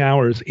 many, many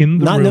hours in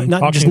the room.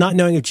 Just not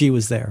knowing if G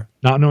was there.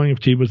 Not knowing if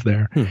G was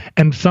there.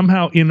 And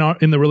somehow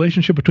in the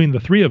relationship between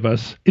the three of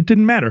us, it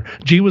didn't matter.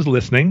 G was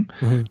listening.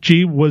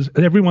 G was,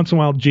 every once in a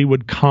while, G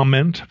would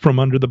comment from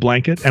under the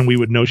blanket and we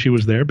would know she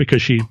was there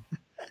because she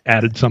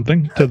added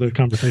something to the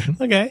conversation.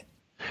 Okay.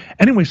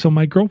 Anyway, so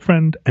my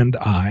girlfriend and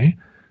I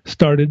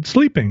started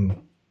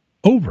sleeping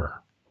over.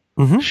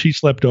 She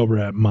slept over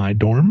at my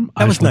dorm.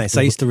 That was nice.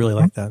 I used to really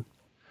like that.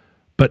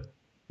 But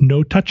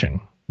no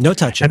touching. No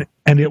touching.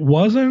 And it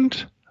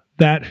wasn't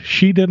that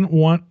she didn't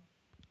want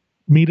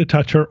me to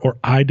touch her or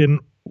I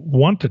didn't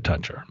want to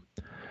touch her.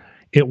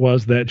 It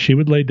was that she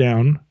would lay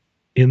down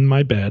in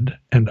my bed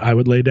and I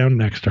would lay down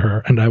next to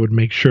her and I would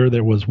make sure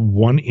there was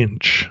 1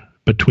 inch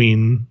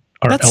between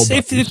our elbows.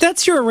 If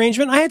that's your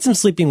arrangement, I had some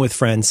sleeping with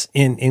friends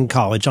in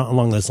college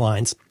along those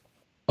lines.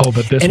 Oh,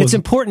 but it's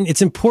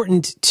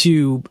important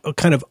to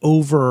kind of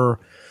over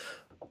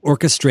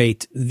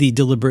orchestrate the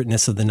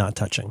deliberateness of the not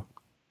touching.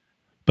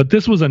 But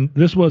this was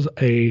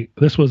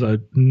a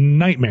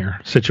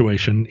nightmare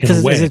situation in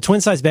a way. Is it a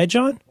twin size bed,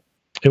 John?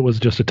 It was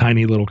just a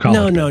tiny little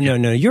college bed.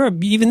 No.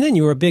 Even then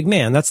you were a big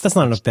man. That's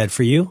not enough bed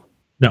for you.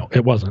 No,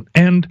 it wasn't.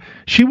 And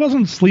she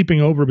wasn't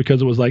sleeping over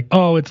because it was like,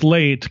 oh, it's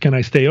late. Can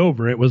I stay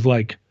over? It was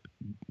like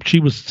she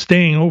was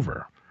staying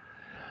over.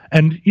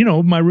 And,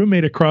 my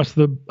roommate across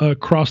the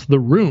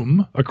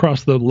room,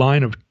 across the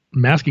line of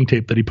masking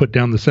tape that he put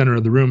down the center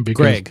of the room.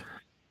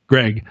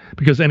 Greg,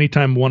 because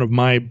anytime one of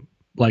my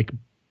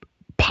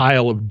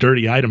pile of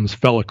dirty items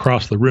fell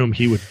across the room,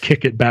 he would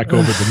kick it back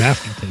over the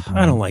masking tape.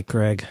 I don't like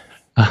Greg.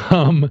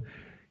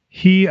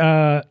 He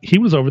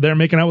was over there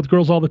making out with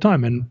girls all the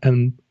time.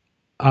 And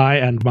I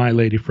and my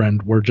lady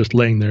friend were just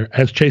laying there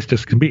as chaste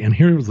as can be. And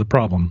here was the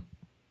problem.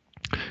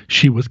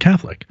 She was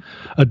Catholic,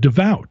 a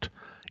devout,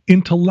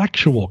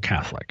 intellectual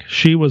Catholic.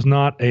 She was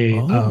not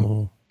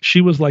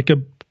she was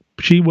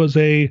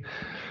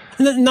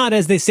not,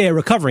 as they say, a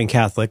recovering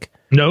Catholic.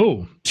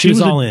 No. She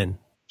was all in.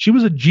 She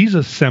was a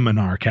Jesus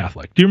Seminar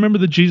Catholic. Do you remember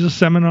the Jesus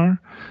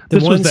Seminar? The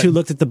ones who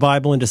looked at the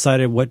Bible and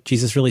decided what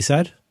Jesus really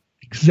said?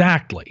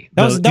 Exactly.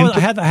 I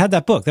had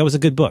that book. That was a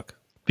good book.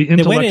 The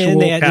intellectual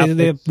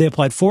they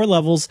applied 4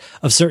 levels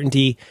of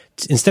certainty.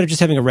 Instead of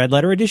just having a red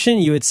letter edition,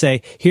 you would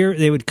say, here,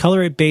 they would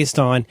color it based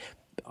on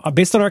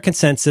our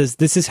consensus.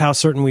 This is how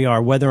certain we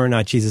are, whether or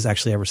not Jesus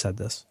actually ever said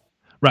this.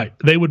 Right.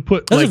 They would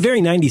put... That was a very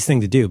 90s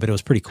thing to do, but it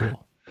was pretty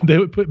cool. They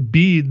would put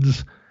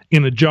beads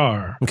in a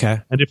jar.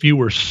 Okay. And if you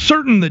were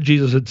certain that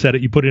Jesus had said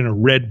it, you put in a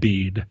red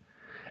bead.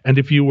 And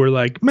if you were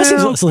like, man,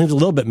 that seems a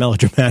little bit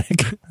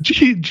melodramatic.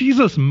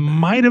 Jesus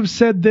might have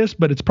said this,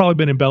 but it's probably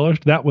been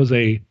embellished, that was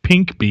a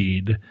pink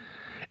bead.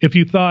 If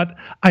you thought,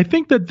 I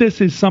think that this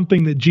is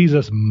something that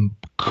Jesus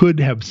could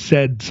have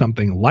said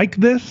something like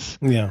this.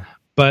 Yeah.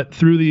 But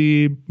through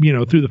the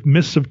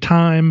mists of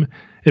time,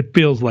 it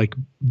feels like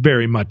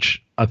very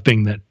much a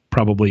thing that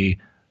probably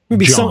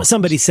maybe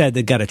somebody said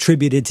that got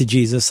attributed to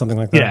Jesus, something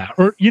like that. Yeah,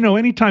 or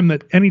anytime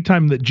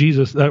that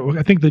Jesus,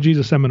 I think the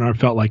Jesus Seminar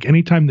felt like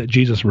anytime that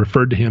Jesus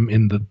referred to himself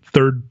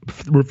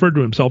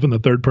in the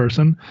third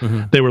person,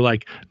 they were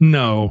like,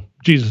 no,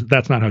 Jesus,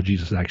 that's not how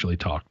Jesus actually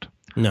talked.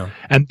 No.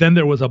 And then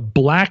there was a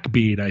black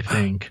bead, I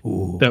think,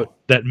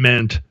 that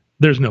meant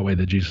there's no way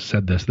that Jesus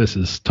said this. This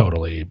is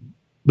totally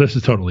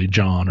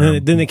John.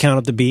 Then they count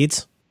up the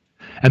beads.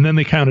 And then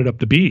they counted up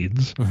the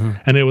beads,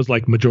 and it was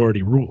like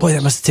majority rule. Boy,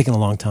 that must have taken a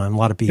long time. A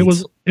lot of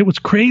beads. It was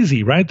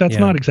crazy, right? That's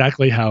not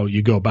exactly how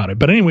you go about it.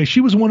 But anyway,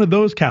 she was one of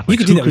those Catholics. You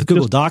could do that with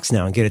Google Docs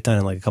now and get it done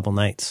in like a couple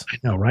nights. I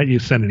know, right? You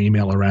send an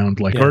email around,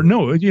 or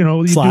no,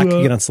 you Slack.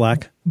 You get on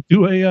Slack.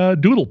 Do a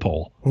doodle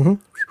poll,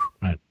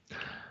 right?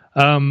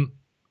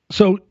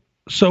 So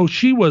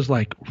she was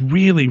like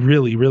really,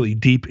 really, really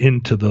deep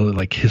into the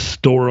like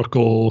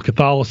historical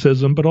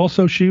Catholicism, but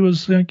also she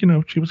was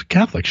she was a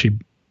Catholic.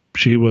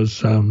 She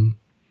was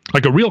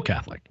like a real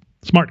Catholic,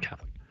 smart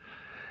Catholic.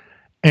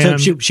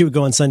 And so she would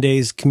go on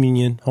Sundays,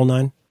 communion, whole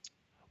nine?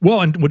 Well,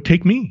 and would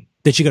take me.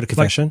 Did she go to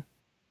confession?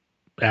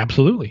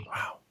 Absolutely.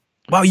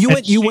 Wow.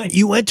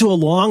 You went to a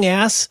long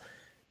ass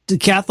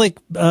Catholic.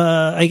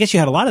 I guess you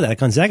had a lot of that at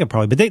Gonzaga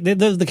probably, but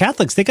the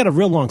Catholics, they got a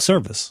real long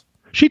service.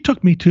 She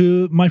took me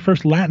to my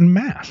first Latin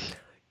Mass.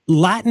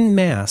 Latin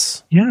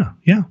Mass. Yeah.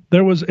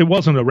 It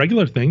wasn't a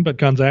regular thing, but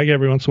Gonzaga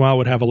every once in a while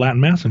would have a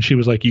Latin Mass, and she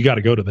was like, you got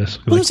to go to this.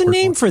 Well, there's a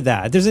name for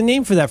that. There's a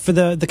name for that. For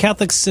the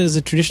Catholics, is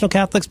the traditional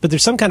Catholics, but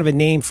there's some kind of a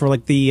name for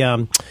like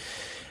the,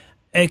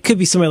 it could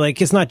be somebody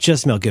like, it's not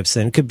just Mel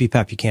Gibson, it could be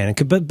Pat Buchanan,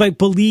 but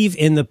believe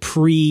in the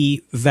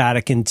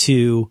pre-Vatican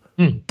II,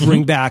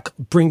 bring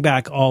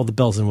back all the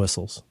bells and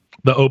whistles.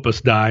 The Opus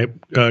Dei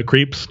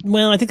creeps.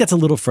 Well, I think that's a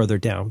little further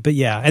down, but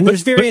yeah. And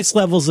there's various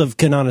levels of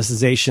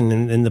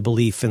canonicization in the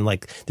belief, and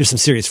like there's some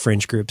serious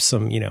fringe groups,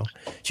 some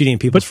Judean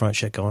People's Front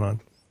shit going on.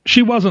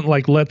 She wasn't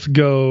like, let's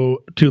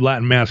go to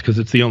Latin Mass because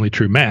it's the only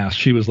true Mass.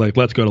 She was like,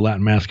 let's go to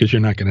Latin Mass because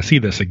you're not going to see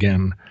this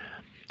again,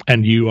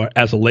 and you are,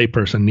 as a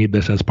layperson, need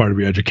this as part of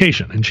your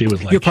education. And she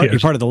was like, you're part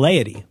of the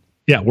laity.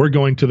 Yeah, we're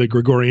going to the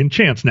Gregorian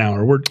chants now,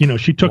 or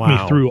she took me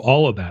through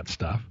all of that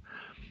stuff.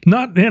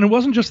 And it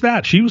wasn't just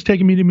that. She was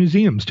taking me to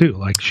museums too.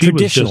 Like she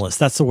was traditionalist.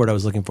 That's the word I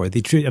was looking for.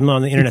 I'm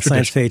on the Internet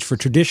Science page for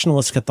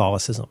traditionalist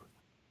Catholicism.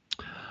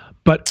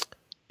 But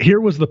here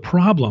was the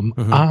problem.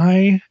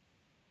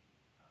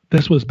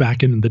 This was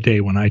back in the day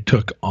when I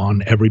took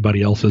on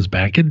everybody else's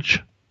baggage.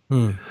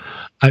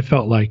 I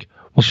felt like,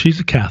 well,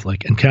 she's a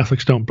Catholic, and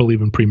Catholics don't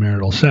believe in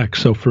premarital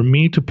sex. So for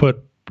me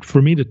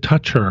to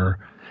touch her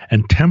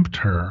and tempt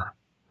her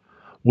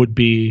would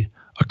be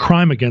a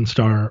crime against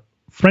our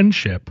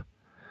friendship.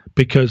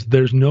 Because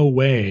there's no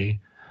way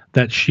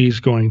that she's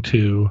going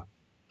to,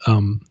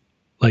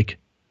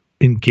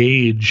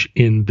 engage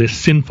in this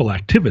sinful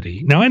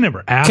activity. Now, I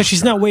never asked because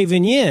she's not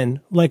waving you in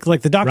like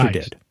the doctor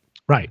did.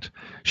 Right.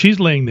 She's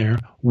laying there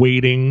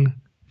waiting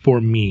for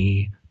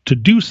me to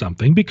do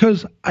something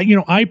because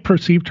I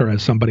perceived her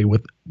as somebody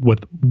with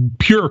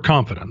pure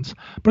confidence,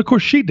 but of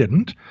course she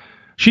didn't.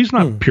 She's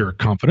not pure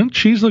confident.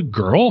 She's a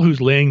girl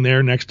who's laying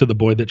there next to the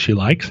boy that she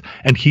likes,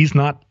 and he's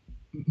not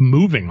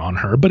moving on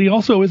her, but he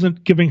also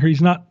isn't giving her,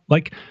 he's not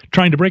like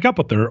trying to break up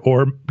with her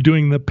or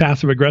doing the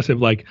passive aggressive,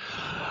 like,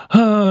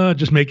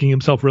 just making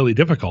himself really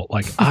difficult.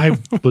 Like I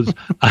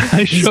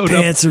showed These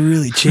pants are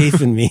really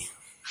chafing me.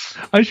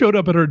 I showed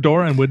up at her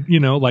door and would,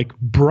 like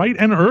bright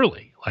and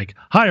early, like,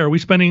 hi, are we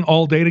spending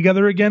all day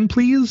together again,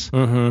 please?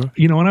 And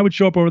I would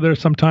show up over there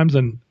sometimes,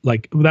 and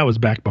like, that was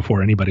back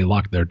before anybody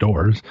locked their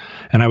doors.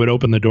 And I would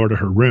open the door to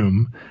her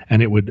room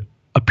and it would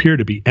appear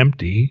to be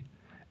empty.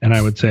 And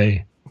I would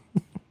say,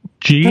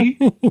 G?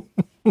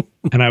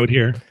 And I would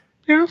hear,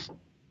 yes.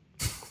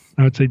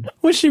 I would say,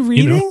 was she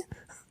reading?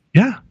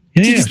 Yeah.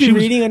 Did she just be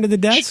reading under the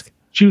desk?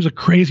 She was a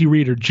crazy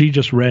reader. She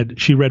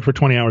read for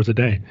 20 hours a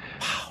day.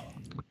 Wow.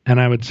 And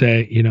I would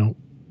say,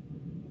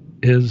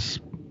 is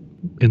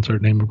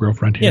insert name of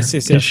girlfriend here. Yes.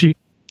 Is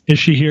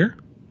she here?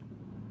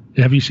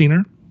 Have you seen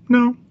her?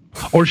 No.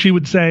 Or she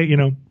would say,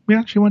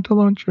 yeah, she went to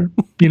lunch, or,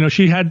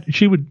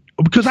 she would,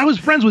 because I was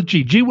friends with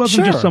G. G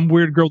wasn't just some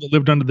weird girl that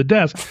lived under the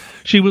desk.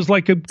 She was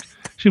like a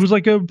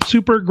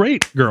super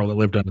great girl that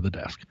lived under the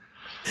desk.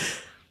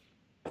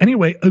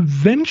 Anyway,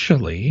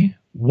 eventually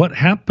what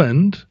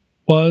happened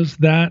was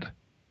that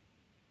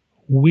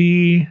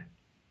we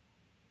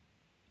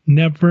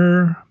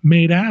never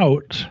made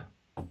out,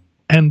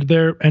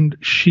 and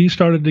she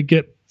started to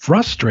get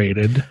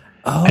frustrated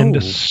and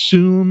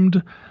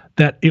assumed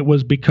that it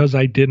was because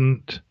I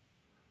didn't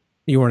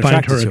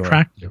find her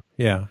attractive.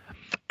 Yeah.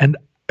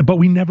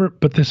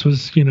 But this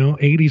was,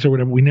 80s or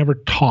whatever. We never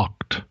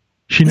talked.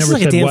 She this never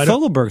is like said, a Dan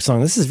Fogelberg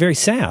song. This is very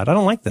sad. I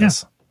don't like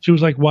this. Yeah. She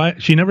was like, why?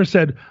 She never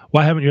said,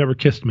 why haven't you ever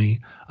kissed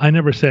me? I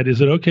never said, is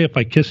it okay if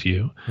I kiss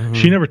you?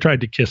 She never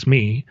tried to kiss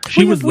me.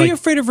 Were you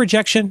afraid of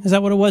rejection? Is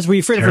that what it was? Were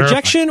you afraid of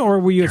rejection, or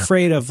were you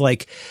afraid of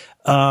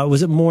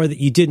was it more that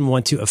you didn't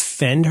want to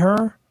offend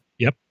her?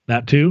 Yep.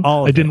 That too.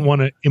 I didn't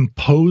want to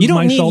impose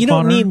myself on her. You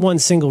don't need one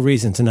single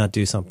reason to not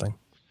do something.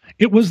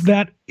 It was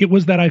that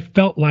I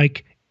felt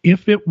like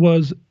if it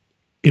was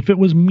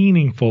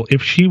meaningful,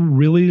 if she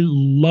really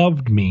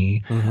loved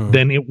me,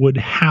 then it would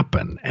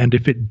happen. And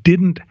if it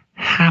didn't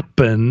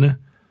happen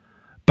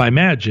by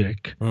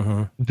magic,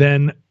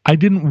 then I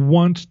didn't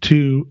want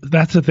to,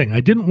 that's the thing. I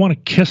didn't want to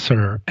kiss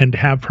her and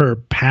have her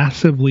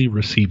passively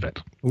receive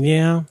it.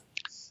 Yeah.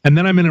 And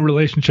then I'm in a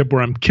relationship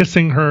where I'm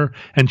kissing her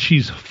and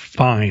she's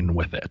fine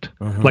with it.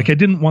 Like I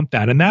didn't want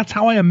that. And that's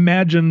how I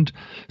imagined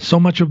so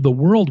much of the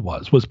world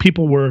was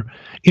people were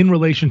in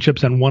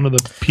relationships and one of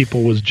the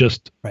people was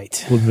just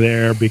was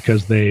there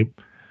because they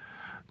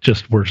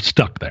just were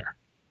stuck there.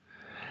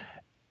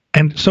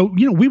 And so,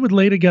 we would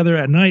lay together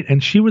at night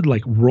and she would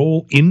like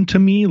roll into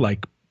me,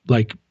 like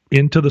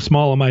into the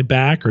small of my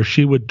back, or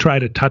she would try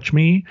to touch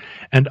me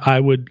and I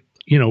would,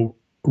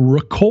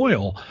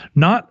 recoil,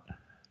 not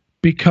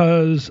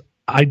because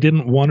I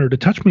didn't want her to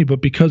touch me, but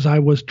because I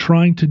was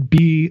trying to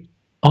be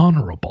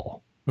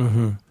honorable.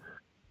 And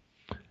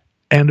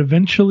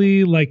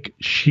eventually,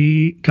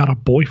 she got a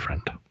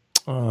boyfriend.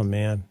 Oh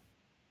man.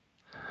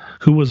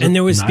 Who was and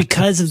there was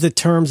because of the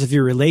terms of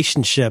your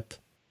relationship.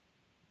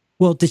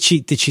 Well, did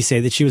she say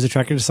that she was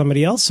attracted to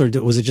somebody else, or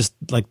was it just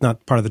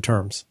not part of the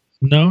terms?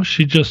 No,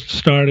 she just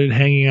started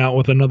hanging out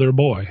with another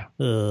boy.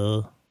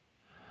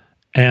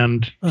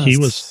 And he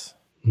was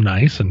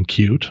nice and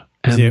cute.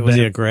 Was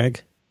he a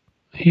Greg?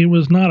 He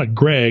was not a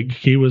Greg.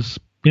 He was,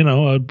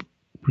 a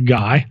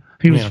guy.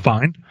 He was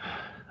fine.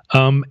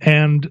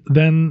 And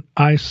then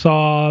I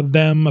saw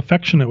them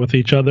affectionate with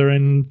each other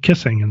and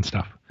kissing and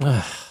stuff.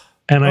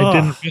 And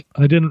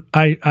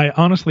I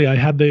honestly, I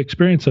had the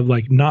experience of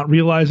not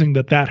realizing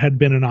that had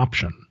been an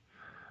option.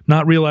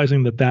 Not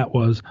realizing that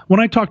was, when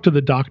I talked to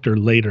the doctor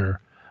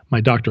later,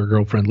 my doctor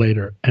girlfriend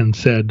later, and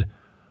said,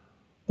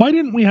 why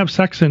didn't we have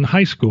sex in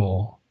high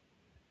school?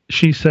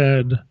 She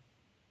said,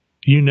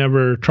 you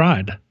never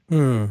tried.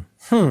 And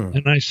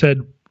I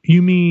said,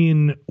 you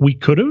mean we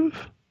could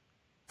have?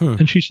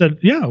 And she said,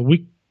 yeah,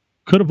 we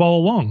could have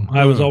all along.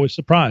 I was always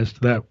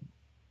surprised that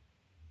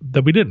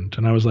we didn't.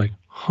 And I was like,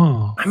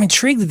 I'm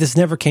intrigued that this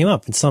never came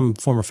up in some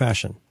form or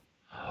fashion.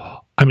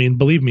 I mean,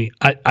 believe me,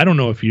 I don't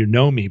know if you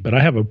know me, but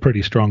I have a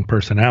pretty strong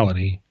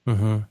personality.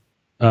 And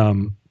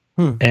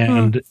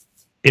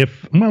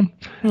if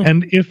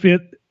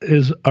it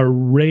is a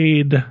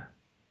raid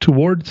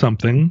toward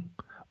something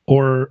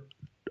or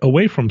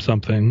away from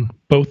something,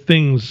 both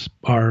things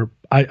are,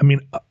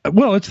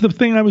 it's the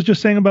thing I was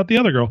just saying about the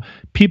other girl.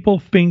 People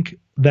think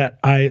that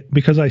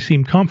because I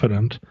seem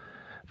confident,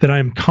 that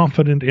I'm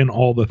confident in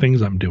all the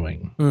things I'm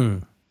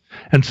doing.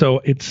 And so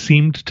it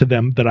seemed to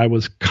them that I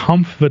was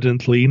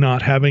confidently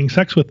not having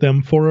sex with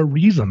them for a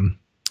reason.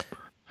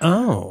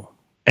 Oh,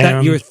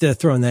 that you're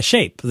throwing that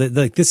shape.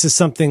 This is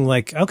something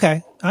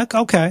okay. I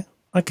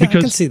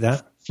can see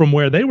that. from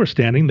where they were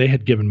standing, they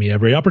had given me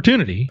every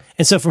opportunity.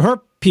 And so from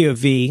her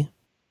POV,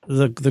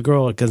 the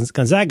girl at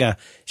Gonzaga,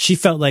 she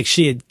felt like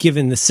she had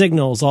given the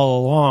signals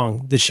all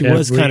along that she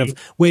was kind of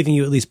waving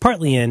you at least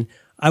partly in.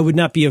 I would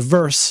not be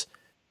averse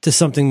to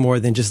something more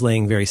than just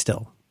laying very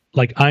still.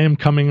 Like, I am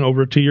coming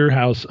over to your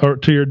house or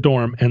to your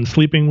dorm and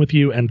sleeping with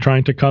you and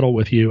trying to cuddle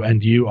with you,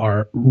 and you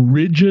are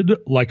rigid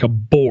like a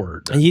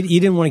board. And you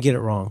didn't want to get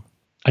it wrong.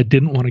 I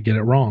didn't want to get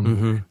it wrong.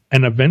 Mm-hmm.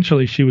 And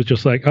eventually she was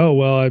just like, oh,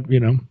 well,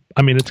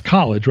 it's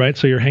college, right?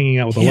 So you're hanging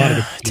out with a lot of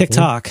people.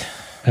 TikTok.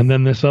 And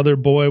then this other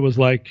boy was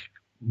like,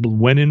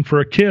 went in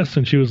for a kiss,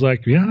 and she was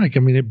like, yeah,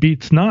 it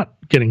beats not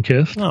getting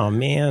kissed. Oh,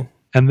 man.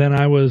 And then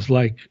I was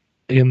like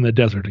in the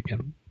desert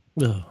again.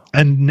 Ugh.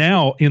 And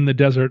now in the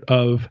desert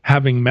of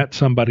having met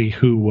somebody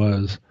who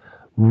was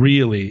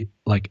really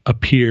like a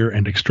peer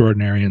and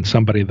extraordinary, and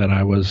somebody that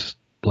I was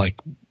like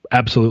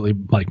absolutely,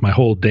 like, my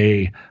whole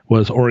day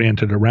was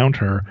oriented around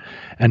her.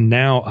 And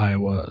now I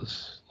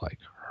was like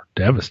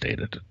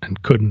devastated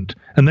and couldn't.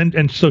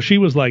 And so she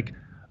was like,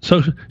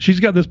 so she's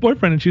got this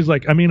boyfriend, and she's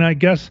like, I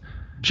guess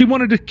she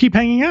wanted to keep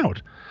hanging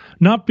out.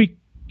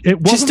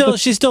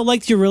 She still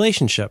liked your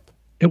relationship.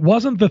 It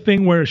wasn't the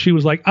thing where she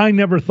was like, I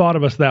never thought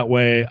of us that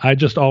way. I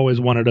just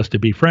always wanted us to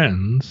be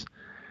friends.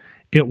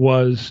 It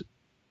was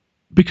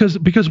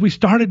because we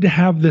started to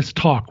have this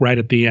talk right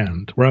at the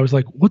end where I was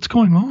like, what's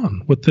going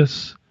on with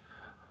this?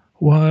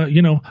 Well,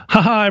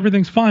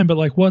 everything's fine. But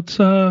like, what's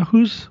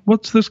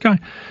this guy?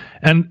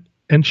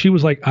 And she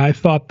was like, I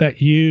thought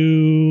that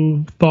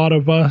you thought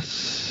of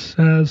us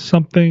as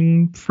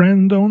something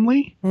friend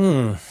only.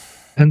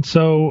 And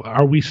so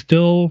are we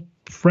still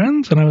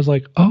friends? And I was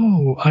like,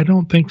 oh, I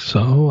don't think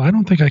so. I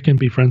don't think I can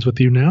be friends with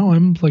you now.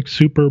 I'm like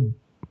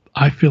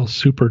I feel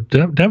super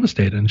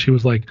devastated. And she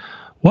was like,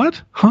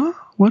 what? Huh?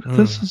 What?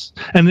 This is,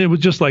 and it was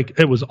just like,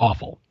 it was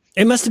awful.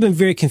 It must have been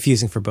very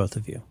confusing for both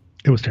of you.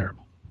 It was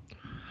terrible.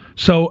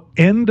 So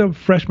end of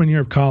freshman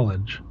year of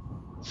college,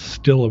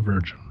 still a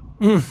virgin.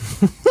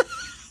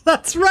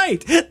 That's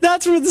right.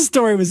 That's where the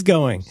story was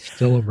going.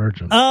 Still a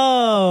virgin.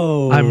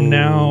 Oh. I'm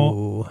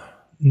now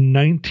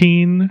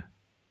 19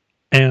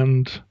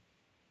 and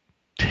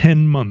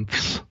 10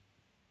 months,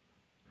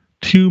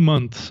 2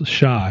 months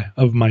shy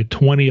of my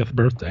 20th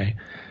birthday,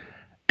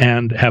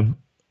 and have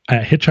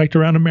hitchhiked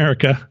around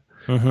America,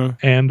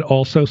 and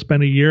also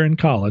spent a year in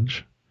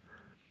college,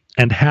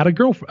 and had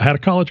a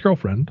college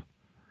girlfriend,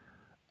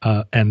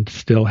 and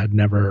still had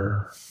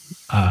never,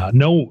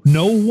 no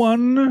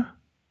one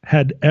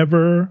had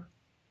ever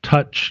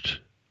touched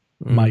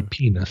my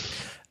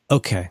penis.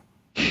 Okay.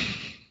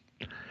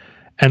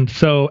 And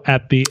so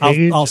at the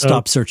age, I'll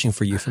stop searching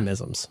for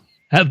euphemisms.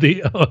 At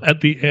the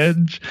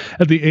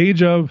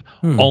age of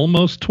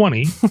almost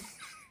 20.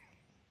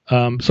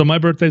 So my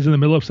birthday's in the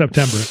middle of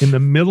September. In the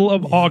middle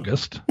of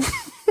August,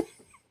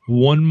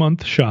 1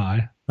 month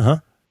shy.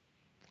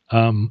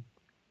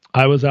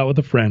 I was out with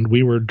a friend.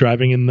 We were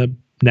driving in the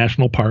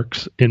national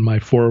parks in my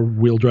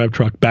 4-wheel drive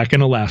truck back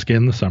in Alaska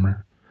in the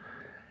summer,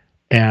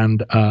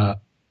 and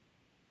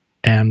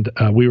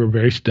we were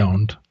very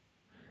stoned,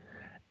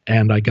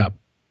 and I got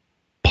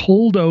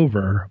pulled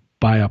over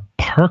by a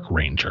park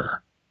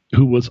ranger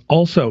who was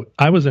also,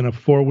 I was in a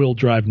 4-wheel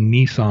drive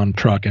Nissan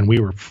truck, and we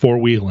were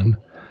 4-wheeling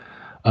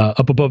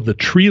up above the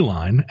tree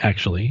line,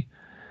 actually,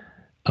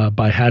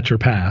 by Hatcher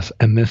Pass.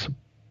 And this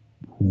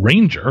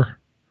ranger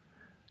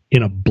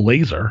in a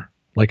blazer,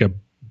 like a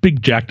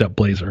big jacked up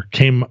blazer,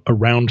 came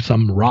around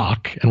some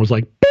rock and was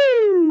like,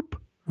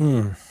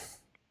 boop.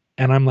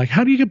 And I'm like,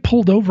 how do you get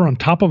pulled over on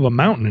top of a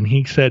mountain? And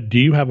he said, do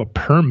you have a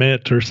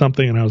permit or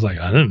something? And I was like,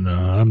 I don't know.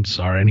 I'm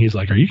sorry. And he's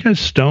like, are you guys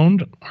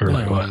stoned? Or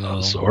like,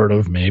 well, sort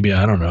of, maybe.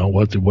 I don't know.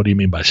 What do you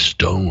mean by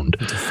stoned?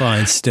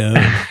 Define stoned.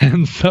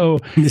 And so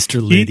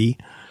Mr. Liddy.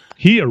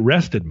 He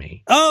arrested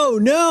me. Oh,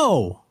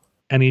 no.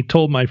 And he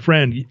told my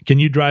friend, can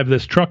you drive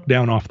this truck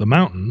down off the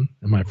mountain?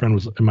 And my friend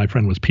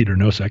was Peter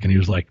Nosek. And he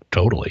was like,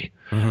 totally.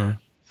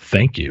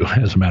 Thank you,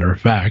 as a matter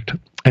of fact.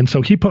 And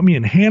so he put me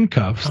in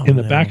handcuffs in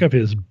the back of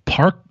his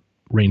park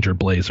ranger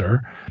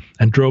blazer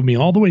and drove me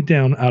all the way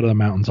down out of the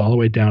mountains, all the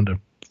way down to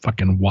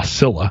fucking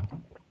Wasilla,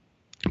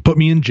 put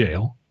me in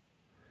jail.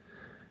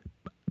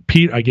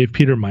 I gave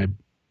Peter my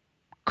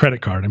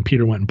credit card, and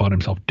Peter went and bought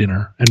himself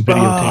dinner and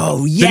videotaped.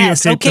 Oh,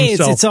 yes. Okay.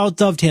 It's all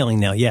dovetailing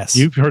now. Yes.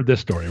 You've heard this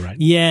story, right?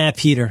 Yeah,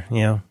 Peter.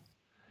 Yeah.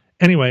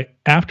 Anyway,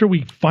 after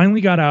we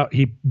finally got out,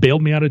 he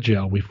bailed me out of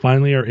jail. We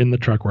finally are in the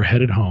truck. We're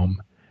headed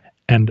home.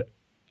 And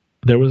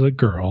there was a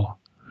girl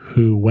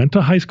who went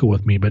to high school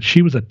with me, but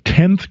she was a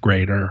 10th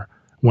grader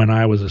when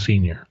I was a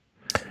senior.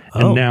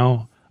 And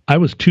now I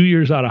was 2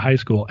 years out of high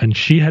school, and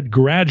she had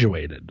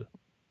graduated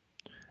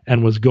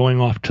and was going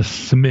off to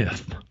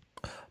Smith.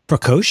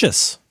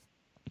 Precocious.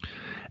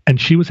 And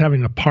she was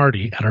having a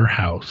party at her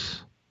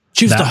house.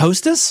 She was the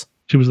hostess?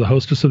 She was the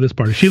hostess of this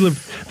party.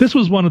 This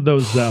was one of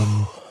those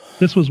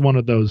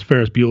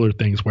Ferris Bueller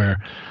things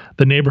where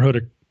the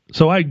neighborhood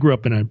so I grew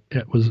up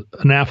it was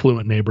an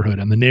affluent neighborhood,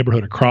 and the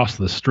neighborhood across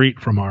the street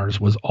from ours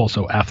was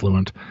also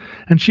affluent.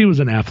 And she was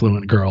an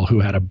affluent girl who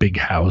had a big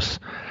house,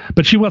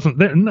 but she wasn't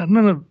there.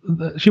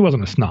 She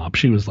wasn't a snob.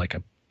 She was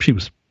she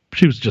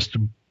was just,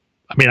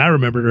 I mean, I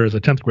remembered her as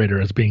a 10th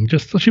grader as being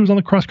she was on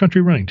the cross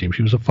country running team.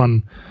 She was a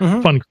fun.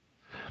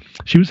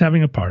 She was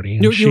having a party.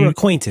 And you were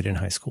acquainted in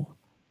high school.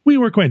 We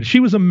were acquainted.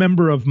 She was a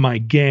member of my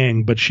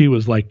gang, but she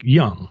was like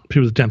young. She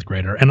was a 10th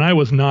grader. And I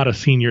was not a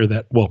senior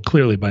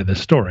clearly by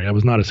this story, I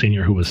was not a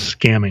senior who was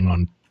scamming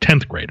on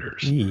 10th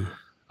graders.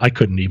 I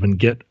couldn't even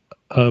get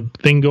a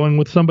thing going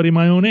with somebody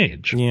my own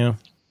age. Yeah.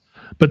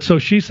 But so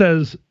she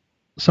says,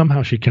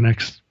 somehow she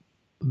connects.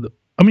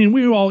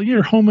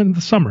 You're home in the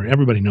summer.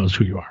 Everybody knows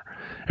who you are.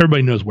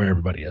 Everybody knows where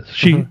everybody is.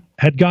 She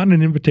had gotten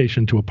an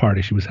invitation to a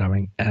party she was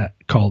having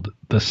called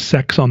the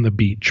Sex on the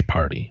Beach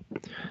party.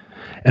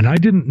 And I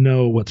didn't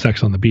know what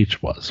Sex on the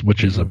Beach was,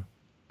 which is a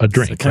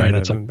drink, right?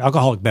 It's an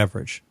alcoholic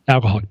beverage.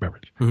 Alcoholic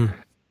beverage.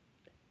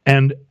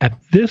 And at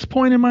this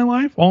point in my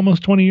life,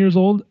 almost 20 years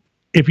old,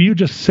 if you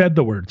just said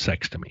the word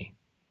sex to me,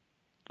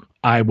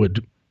 I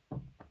would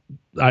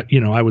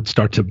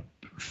start to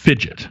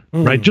fidget,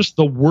 right? Just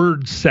the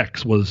word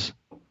sex was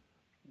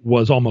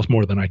almost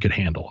more than I could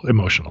handle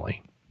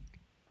emotionally.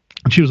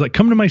 And she was like,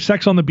 "Come to my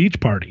Sex on the Beach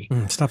party."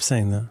 Stop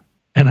saying that.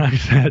 And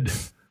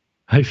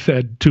I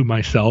said to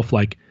myself,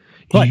 like,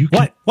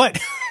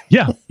 What?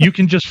 Yeah, you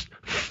can just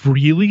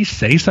freely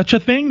say such a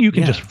thing. You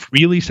can just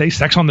freely say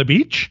sex on the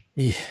beach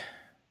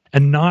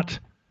and not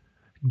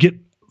get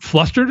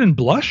flustered and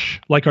blush.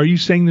 Like, are you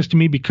saying this to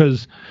me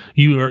because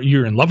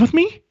you're in love with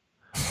me?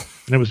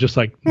 And it was just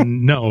like,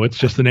 no, it's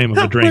just the name of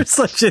the drink. We're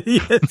such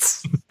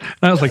idiots.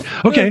 I was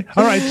like, okay,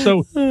 all right.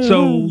 So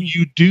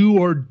you do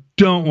or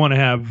don't want to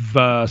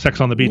have sex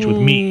on the beach with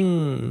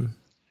me?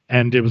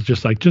 And it was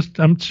just like,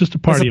 it's just a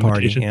party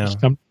invitation. Yeah.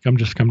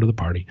 Just come to the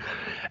party.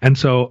 And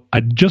so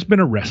I'd just been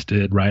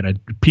arrested, right?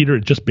 Peter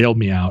had just bailed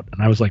me out,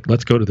 and I was like,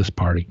 let's go to this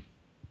party.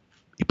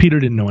 Peter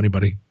didn't know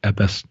anybody at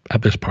this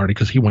party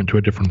because he went to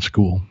a different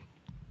school.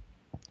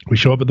 We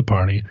show up at the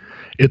party.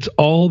 It's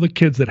all the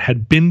kids that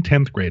had been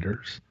 10th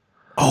graders.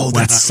 Oh,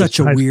 that's such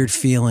a weird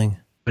feeling.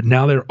 But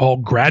now they're all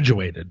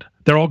graduated.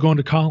 They're all going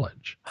to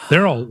college.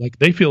 They're all like,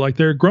 they feel like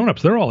they're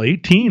grown-ups. They're all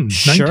 18, 19.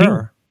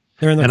 Sure.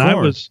 They're in the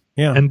core.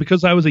 And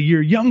because I was a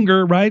year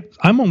younger, right?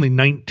 I'm only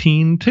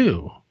 19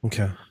 too.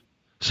 Okay.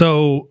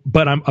 So,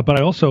 but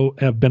I also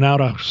have been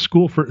out of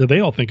school they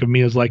all think of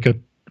me as like a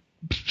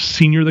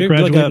senior that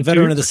graduated. Like a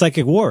veteran of the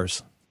psychic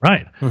wars.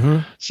 Right.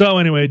 So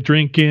anyway,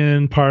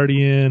 drinking,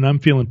 partying, I'm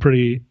feeling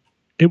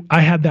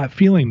I had that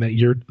feeling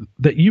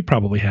that you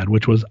probably had,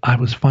 which was I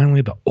was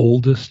finally the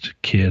oldest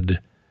kid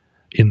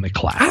in the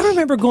class. I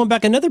remember going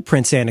back, another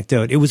Prince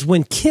anecdote. It was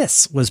when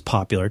Kiss was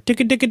popular. I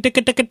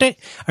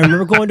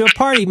remember going to a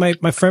party.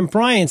 My friend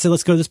Brian said,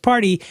 let's go to this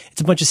party.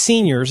 It's a bunch of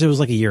seniors. It was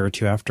like a year or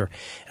two after.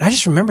 And I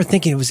just remember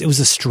thinking it was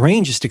the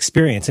strangest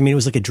experience. I mean, it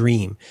was like a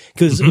dream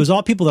because it was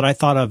all people that I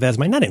thought of as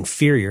my, not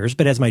inferiors,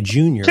 but as my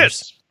juniors.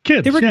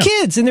 Kids. They were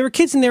kids, and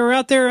they were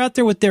out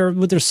there with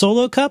their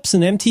solo cups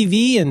and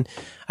MTV, and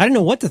I didn't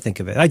know what to think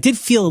of it. I did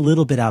feel a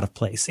little bit out of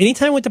place.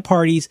 Anytime I went to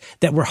parties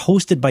that were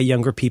hosted by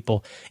younger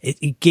people,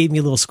 it gave me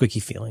a little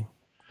squicky feeling.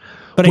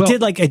 But I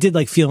did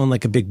like feeling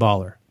like a big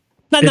baller.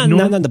 Not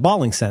in the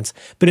balling sense,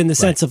 but in the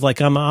sense of like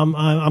I'm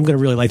going to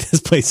really light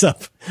this place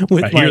up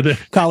with my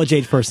college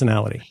age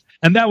personality.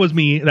 And that was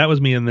me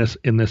in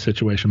this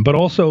situation. But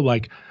also,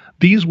 like,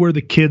 these were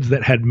the kids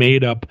that had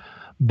made up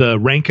the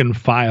rank and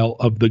file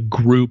of the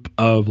group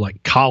of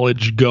like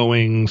college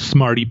going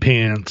smarty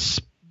pants,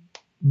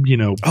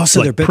 Oh,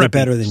 so like they're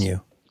better than you.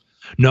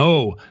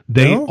 No,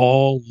 they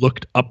all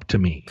looked up to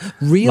me.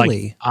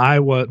 Really?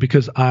 Like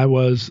because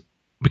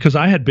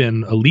I had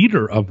been a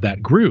leader of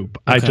that group.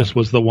 Okay. I just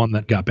was the one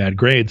that got bad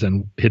grades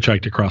and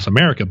hitchhiked across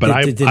America. But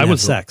I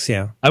was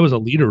I was a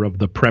leader of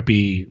the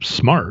preppy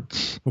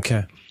smarts.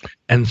 Okay.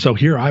 And so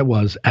here I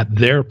was at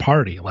their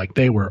party. Like,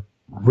 they were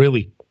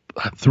really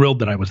thrilled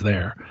that I was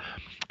there.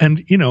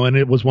 And, and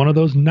it was one of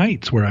those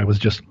nights where I was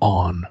just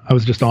on. I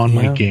was just on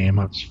my game.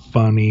 I was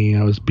funny.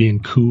 I was being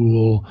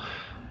cool.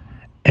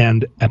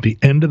 And at the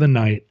end of the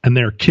night, and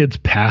there are kids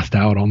passed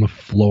out on the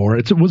floor.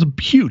 It was a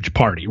huge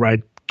party,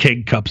 right?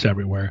 Keg cups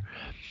everywhere.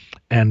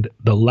 And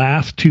the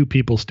last two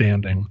people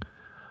standing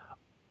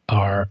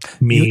are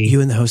me.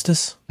 You and the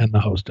hostess? And the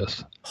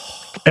hostess.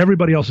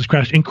 Everybody else has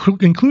crashed,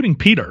 including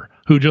Peter,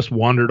 who just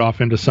wandered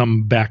off into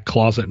some back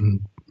closet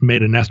and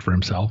made a nest for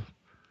himself.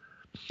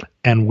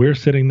 And we're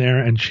sitting there,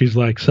 and she's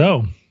like,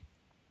 so,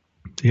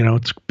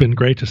 it's been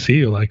great to see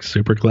you. Like,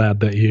 super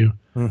glad that you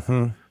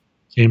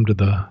came to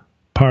the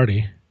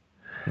party.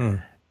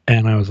 And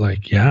I was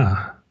like,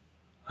 yeah,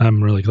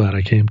 I'm really glad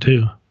I came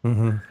too.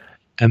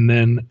 And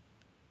then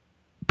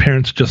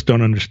Parents Just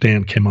Don't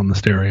Understand came on the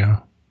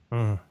stereo,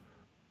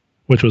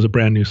 which was a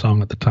brand new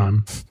song at the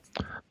time.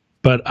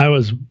 But I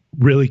was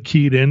really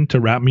keyed into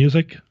rap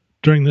music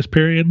during this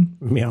period.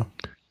 Yeah.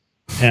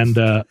 And,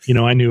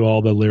 I knew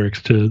all the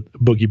lyrics to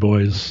Boogie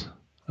Boys,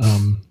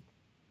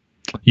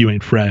 You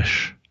Ain't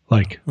Fresh.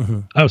 Like,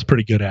 I was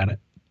pretty good at it.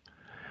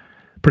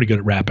 pretty good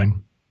at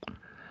rapping.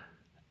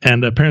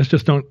 And Parents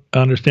Just Don't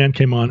Understand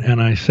came on,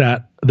 and I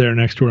sat there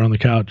next to her on the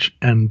couch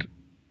and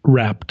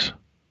rapped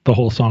the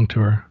whole song to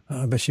her.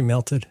 I bet she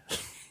melted.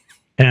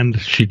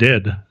 And she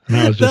did. And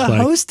I was just the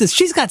like, hostess,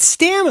 she's got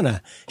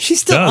stamina.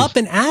 She's still up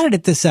and at it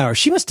at this hour.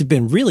 She must have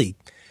been really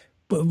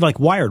like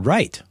wired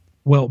right.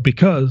 Well,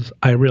 because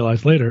I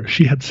realized later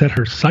she had set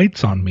her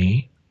sights on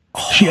me.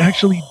 She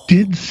actually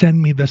did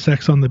send me the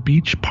Sex on the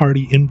Beach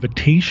party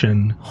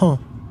invitation.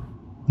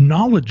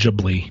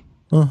 Knowledgeably.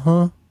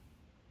 And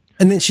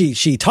then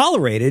she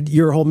tolerated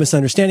your whole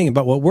misunderstanding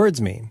about what words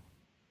mean.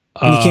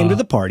 And you came to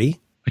the party.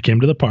 I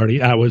came to the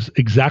party. I was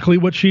exactly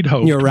what she'd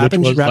hoped. You're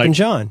rapping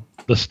John.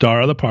 The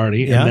star of the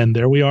party. Yeah. And then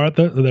there we are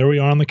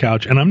on the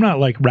couch. And I'm not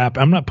like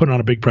I'm not putting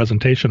on a big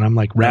presentation. I'm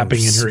like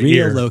rapping in her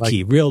ear.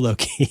 Real low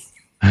key.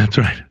 That's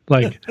right.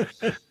 Like,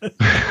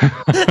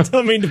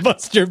 don't mean to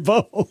bust your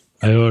bubble.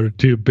 I ordered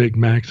 2 Big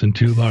Macs and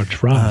 2 large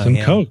fries and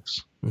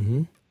Cokes.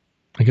 Mm-hmm.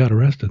 I got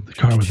arrested. The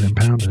car was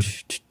impounded.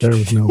 There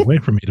was no way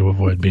for me to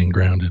avoid being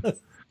grounded.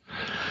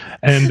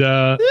 And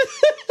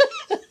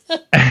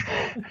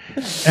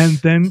and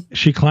then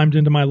she climbed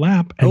into my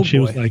lap and she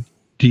was like,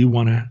 "Do you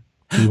want to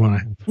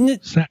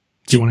have sex?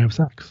 Do you want to have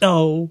sex?"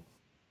 Oh.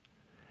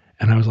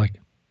 And I was like,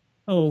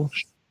 "Oh,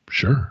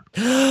 sure."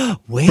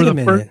 Wait a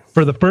minute.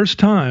 For the first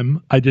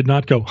time, I did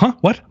not go, "Huh?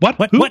 What?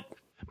 Who?" What?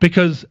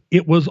 Because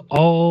it was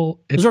all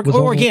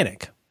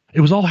organic.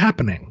 It was all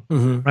happening,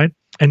 right?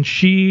 And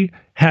she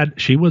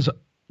was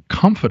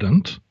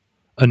confident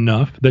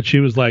enough that she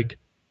was like,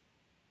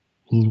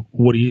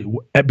 "What do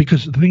you?"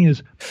 Because the thing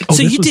is,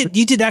 so you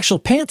did actual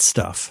pants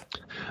stuff.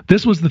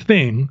 This was the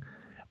thing.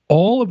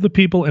 All of the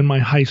people in my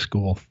high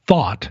school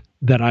thought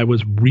that I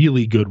was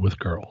really good with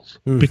girls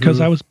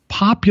because I was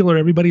popular.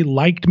 Everybody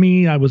liked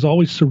me. I was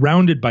always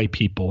surrounded by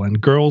people, and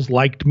girls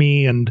liked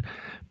me, and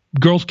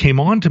girls came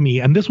on to me,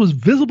 and this was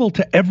visible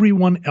to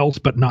everyone else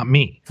but not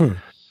me.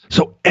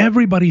 So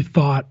everybody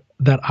thought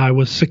that I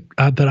was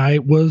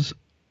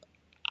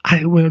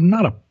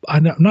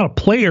not a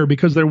player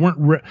because there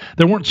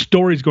weren't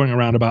stories going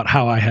around about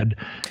how I had.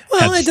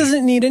 Well, it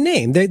doesn't need a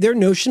name. Their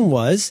notion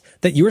was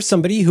that you were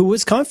somebody who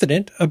was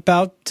confident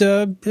about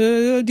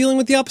dealing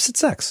with the opposite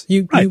sex.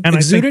 You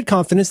exuded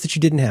confidence that you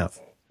didn't have.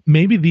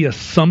 Maybe the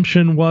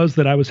assumption was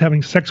that I was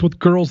having sex with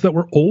girls that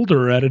were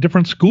older at a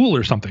different school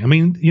or something. I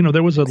mean,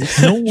 there was no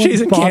one.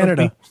 She's in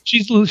Canada.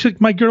 She's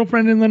my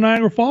girlfriend in the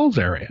Niagara Falls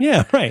area.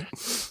 Yeah, right.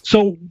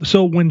 So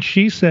when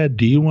she said,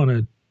 "Do you want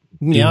to?"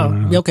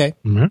 Okay.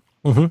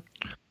 Mm-hmm.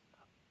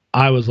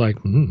 I was like,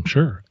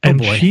 sure.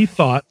 And she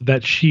thought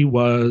that she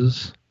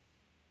was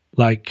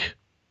like,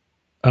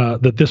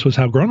 that this was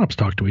how grown-ups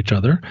talk to each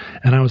other.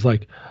 And I was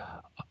like,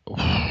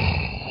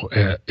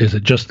 is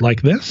it just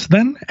like this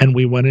then? And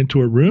we went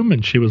into a room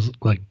and she was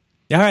like,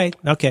 all right.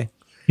 Okay.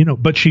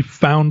 But she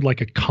found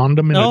like a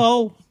condom in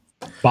a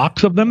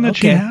box of them that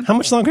she had. How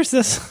much longer is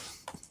this?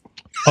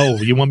 Oh,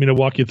 you want me to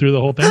walk you through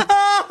the whole thing?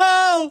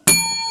 Oh,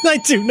 I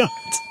do not.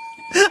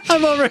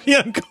 I'm already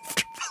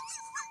uncomfortable.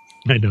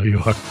 I know you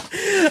are.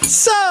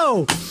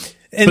 So,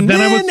 then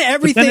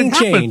everything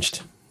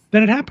changed.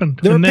 Then it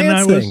happened. There were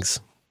pants things.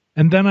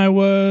 And then I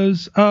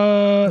was,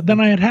 then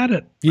I had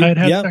it. I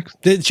had sex.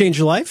 Did it change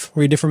your life?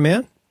 Were you a different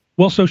man?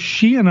 Well, so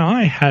she and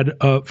I had,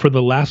 for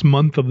the last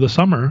month of the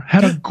summer,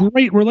 had a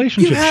great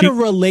relationship. You had a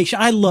relation.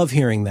 I love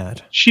hearing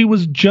that. She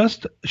was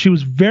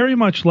very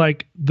much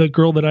like the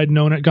girl that I'd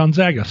known at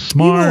Gonzaga.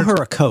 Smart. You owe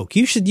her a Coke.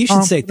 You should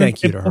say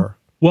thank you to her.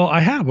 Well, I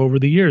have over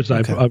the years.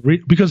 Okay.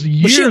 Because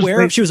years.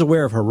 She was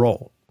aware of her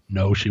role.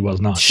 No, she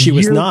was not. She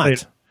was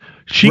not.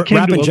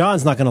 Rappin'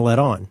 John's not going to let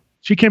on.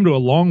 She came to a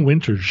Long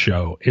Winters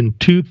show in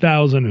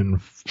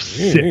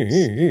 2006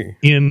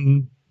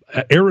 in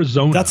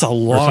Arizona. That's a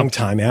long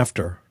time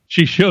after.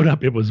 She showed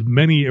up. It was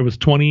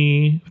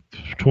 20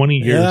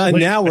 years later.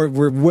 Now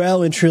we're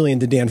well and truly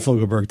into Dan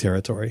Fogelberg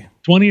territory.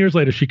 20 years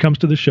later, she comes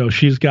to the show.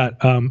 She's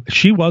got,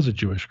 she was a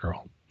Jewish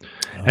girl.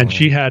 And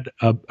she had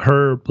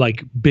her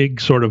like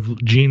big sort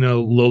of Gina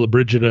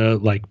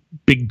Lollobrigida, like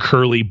big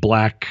curly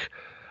black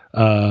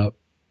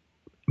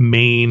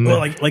mane. Well,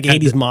 like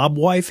 80s mob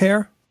wife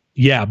hair?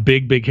 Yeah,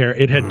 big hair.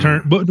 It had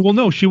turned, but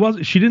no, she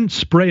didn't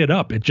spray it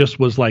up. It just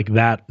was like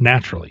that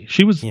naturally.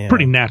 She was a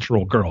pretty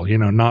natural girl,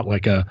 not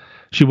like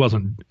she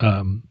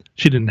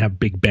didn't have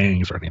big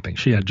bangs or anything.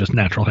 She had just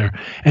natural hair.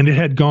 And it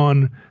had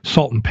gone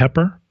salt and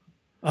pepper.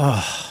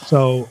 Oh,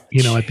 so,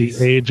 at the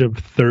age of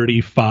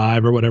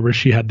 35 or whatever,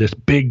 she had this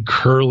big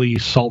curly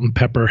salt and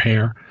pepper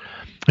hair.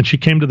 And she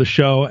came to the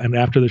show, and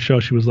after the show,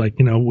 she was like,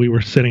 we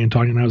were sitting and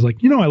talking, and I was like,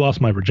 I lost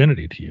my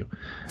virginity to you.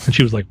 And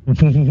she was like,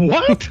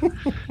 what?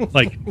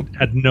 Like,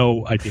 had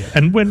no idea.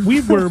 And when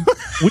we were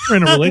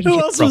in a relationship. Who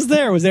else was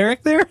there? Was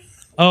Eric there?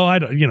 Oh, I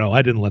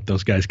didn't let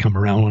those guys come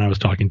around when I was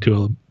talking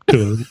to a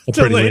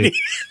pretty lady.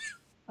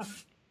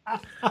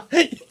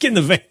 Get in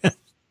the van.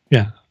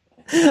 Yeah.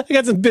 I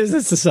got some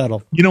business to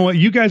settle. You know what?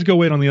 You guys go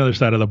wait on the other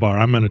side of the bar.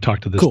 I'm going to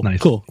talk to this nice.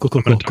 Cool.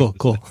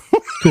 Cool.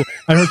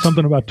 I heard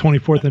something about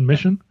 24th and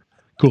Mission.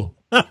 Cool.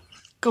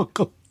 Cool.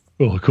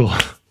 Cool.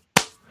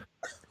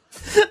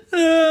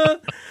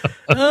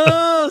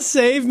 Oh,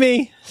 save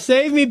me,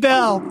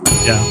 Belle.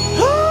 Yeah.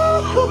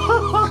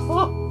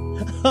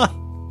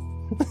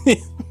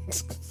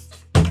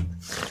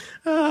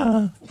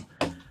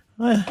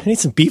 I need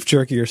some beef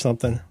jerky or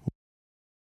something.